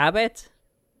 Abbott?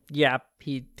 Yeah,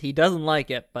 he doesn't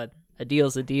like it, but a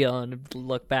deal's a deal, and it'd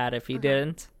look bad if he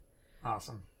didn't.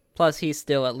 Awesome. Plus, he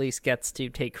still at least gets to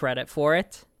take credit for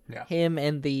it. Yeah. Him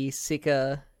and the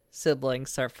Sika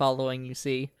siblings start following, you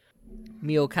see.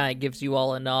 Mio kind of gives you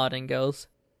all a nod and goes,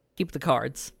 keep the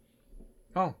cards.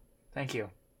 Oh, thank you.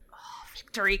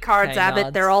 Victory cards, Okay, Abbott.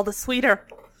 nods. They're all the sweeter.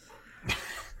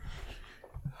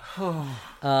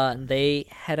 They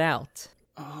head out.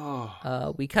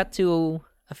 Oh. We cut to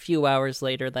a few hours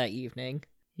later that evening.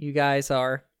 You guys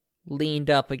are leaned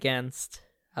up against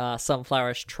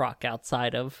Sunflower's truck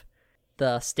outside of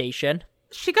the station.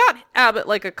 She got Abbott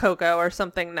like a cocoa or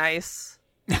something nice.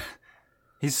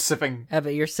 He's sipping.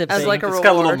 Abbott, you're sipping. As like a It's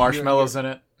got little reward. marshmallows in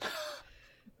it.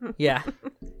 Yeah.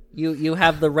 You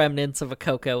have the remnants of a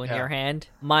cocoa in Yeah. your hand.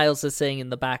 Miles is sitting in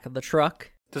the back of the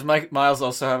truck. Does Miles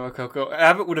also have a cocoa?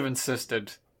 Abbott would have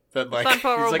insisted that, like,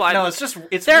 Sunflower he's like, Wine. no, it's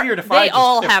weird if They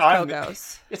all have I'm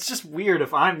cocos. It's just weird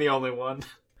if I'm the only one.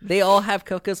 They all have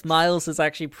cocos. Miles is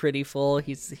actually pretty full.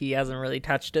 He hasn't really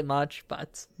touched it much,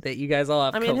 but that you guys all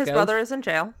have I mean, cocos. his brother is in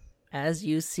jail. As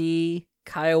you see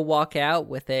Kyle walk out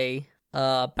with a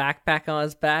backpack on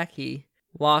his back, he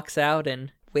walks out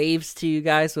and waves to you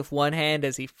guys with one hand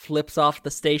as he flips off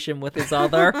the station with his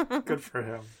other. Good for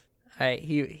him. Alright,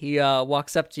 he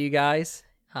walks up to you guys.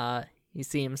 You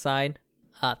see him sign.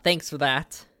 Thanks for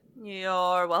that.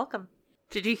 You're welcome.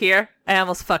 Did you hear? I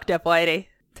almost fucked up Whitey.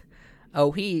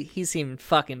 Oh, he seemed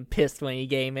fucking pissed when he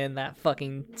came in. That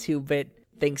fucking 2-bit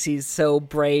thinks he's so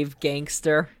brave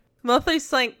gangster. Mostly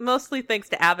thanks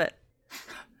to Abbott.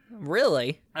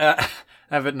 Really?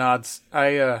 Abbott nods.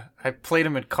 I played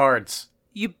him at cards.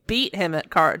 You beat him at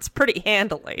cards pretty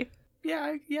handily.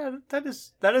 Yeah, that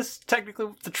is technically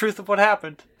the truth of what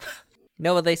happened.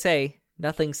 Know what they say?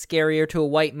 Nothing's scarier to a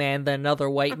white man than another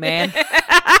white man.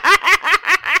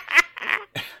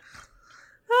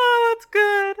 Oh, that's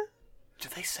good. Do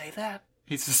they say that?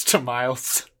 He says to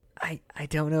Miles. I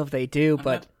don't know if they do,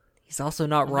 but he's also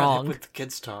not I'm not wrong. hip with the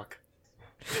kids talk.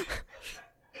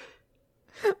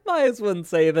 Miles wouldn't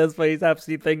say this, but he's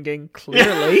actually thinking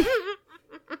clearly.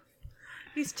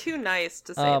 He's too nice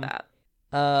to say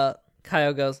that.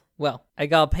 Kyle goes, well, I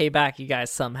gotta pay back you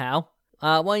guys somehow.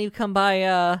 Why don't you come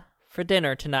by, for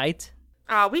dinner tonight?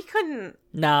 We couldn't.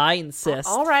 Nah, I insist.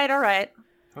 All right.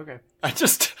 Okay.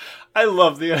 I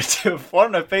love the idea of why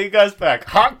don't I pay you guys back?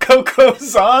 Hot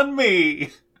cocoa's on me.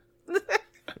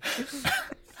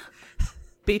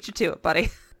 Beat you to it, buddy.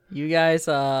 You guys,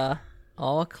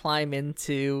 all climb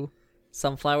into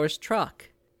Sunflower's truck.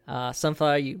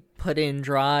 Sunflower, you put in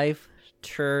drive,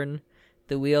 turn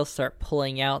the wheels, start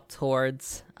pulling out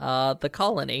towards, the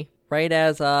colony. Right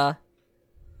as,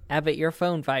 Abbott, your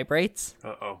phone vibrates.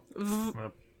 Uh-oh. I'm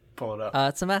gonna pull it up.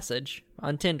 It's a message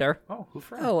on Tinder. Oh, who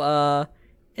from? Oh,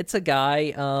 it's a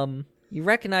guy. You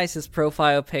recognize his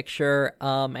profile picture,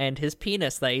 and his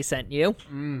penis that he sent you.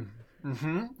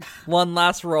 Mm-hmm. One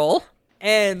last roll,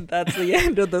 and that's the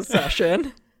end of the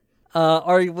session.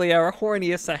 Arguably our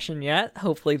horniest session yet.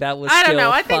 Hopefully that was I still don't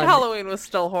know. I think fun. Halloween was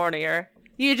still hornier.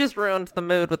 You just ruined the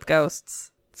mood with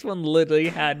ghosts. This one literally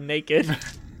had naked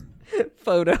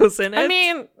photos in it. I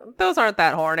mean, those aren't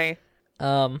that horny.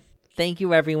 Thank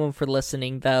you everyone for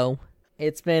listening, though.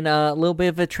 It's been a little bit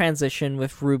of a transition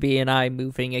with Ruby and I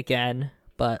moving again,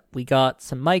 but we got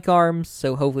some mic arms,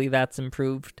 so hopefully that's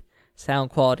improved sound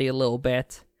quality a little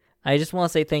bit. I just want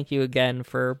to say thank you again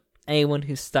for anyone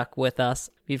who's stuck with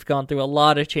us. We've gone through a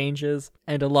lot of changes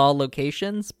and a lot of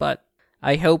locations, but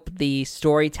I hope the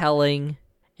storytelling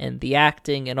and the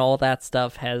acting and all that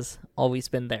stuff has always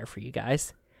been there for you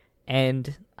guys.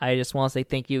 And I just want to say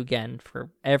thank you again for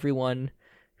everyone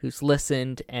who's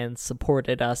listened and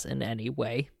supported us in any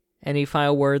way. Any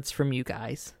final words from you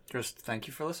guys? Just thank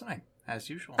you for listening. as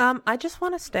usual. I just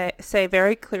want to say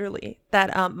very clearly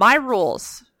that my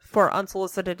rules for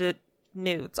unsolicited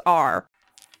nudes are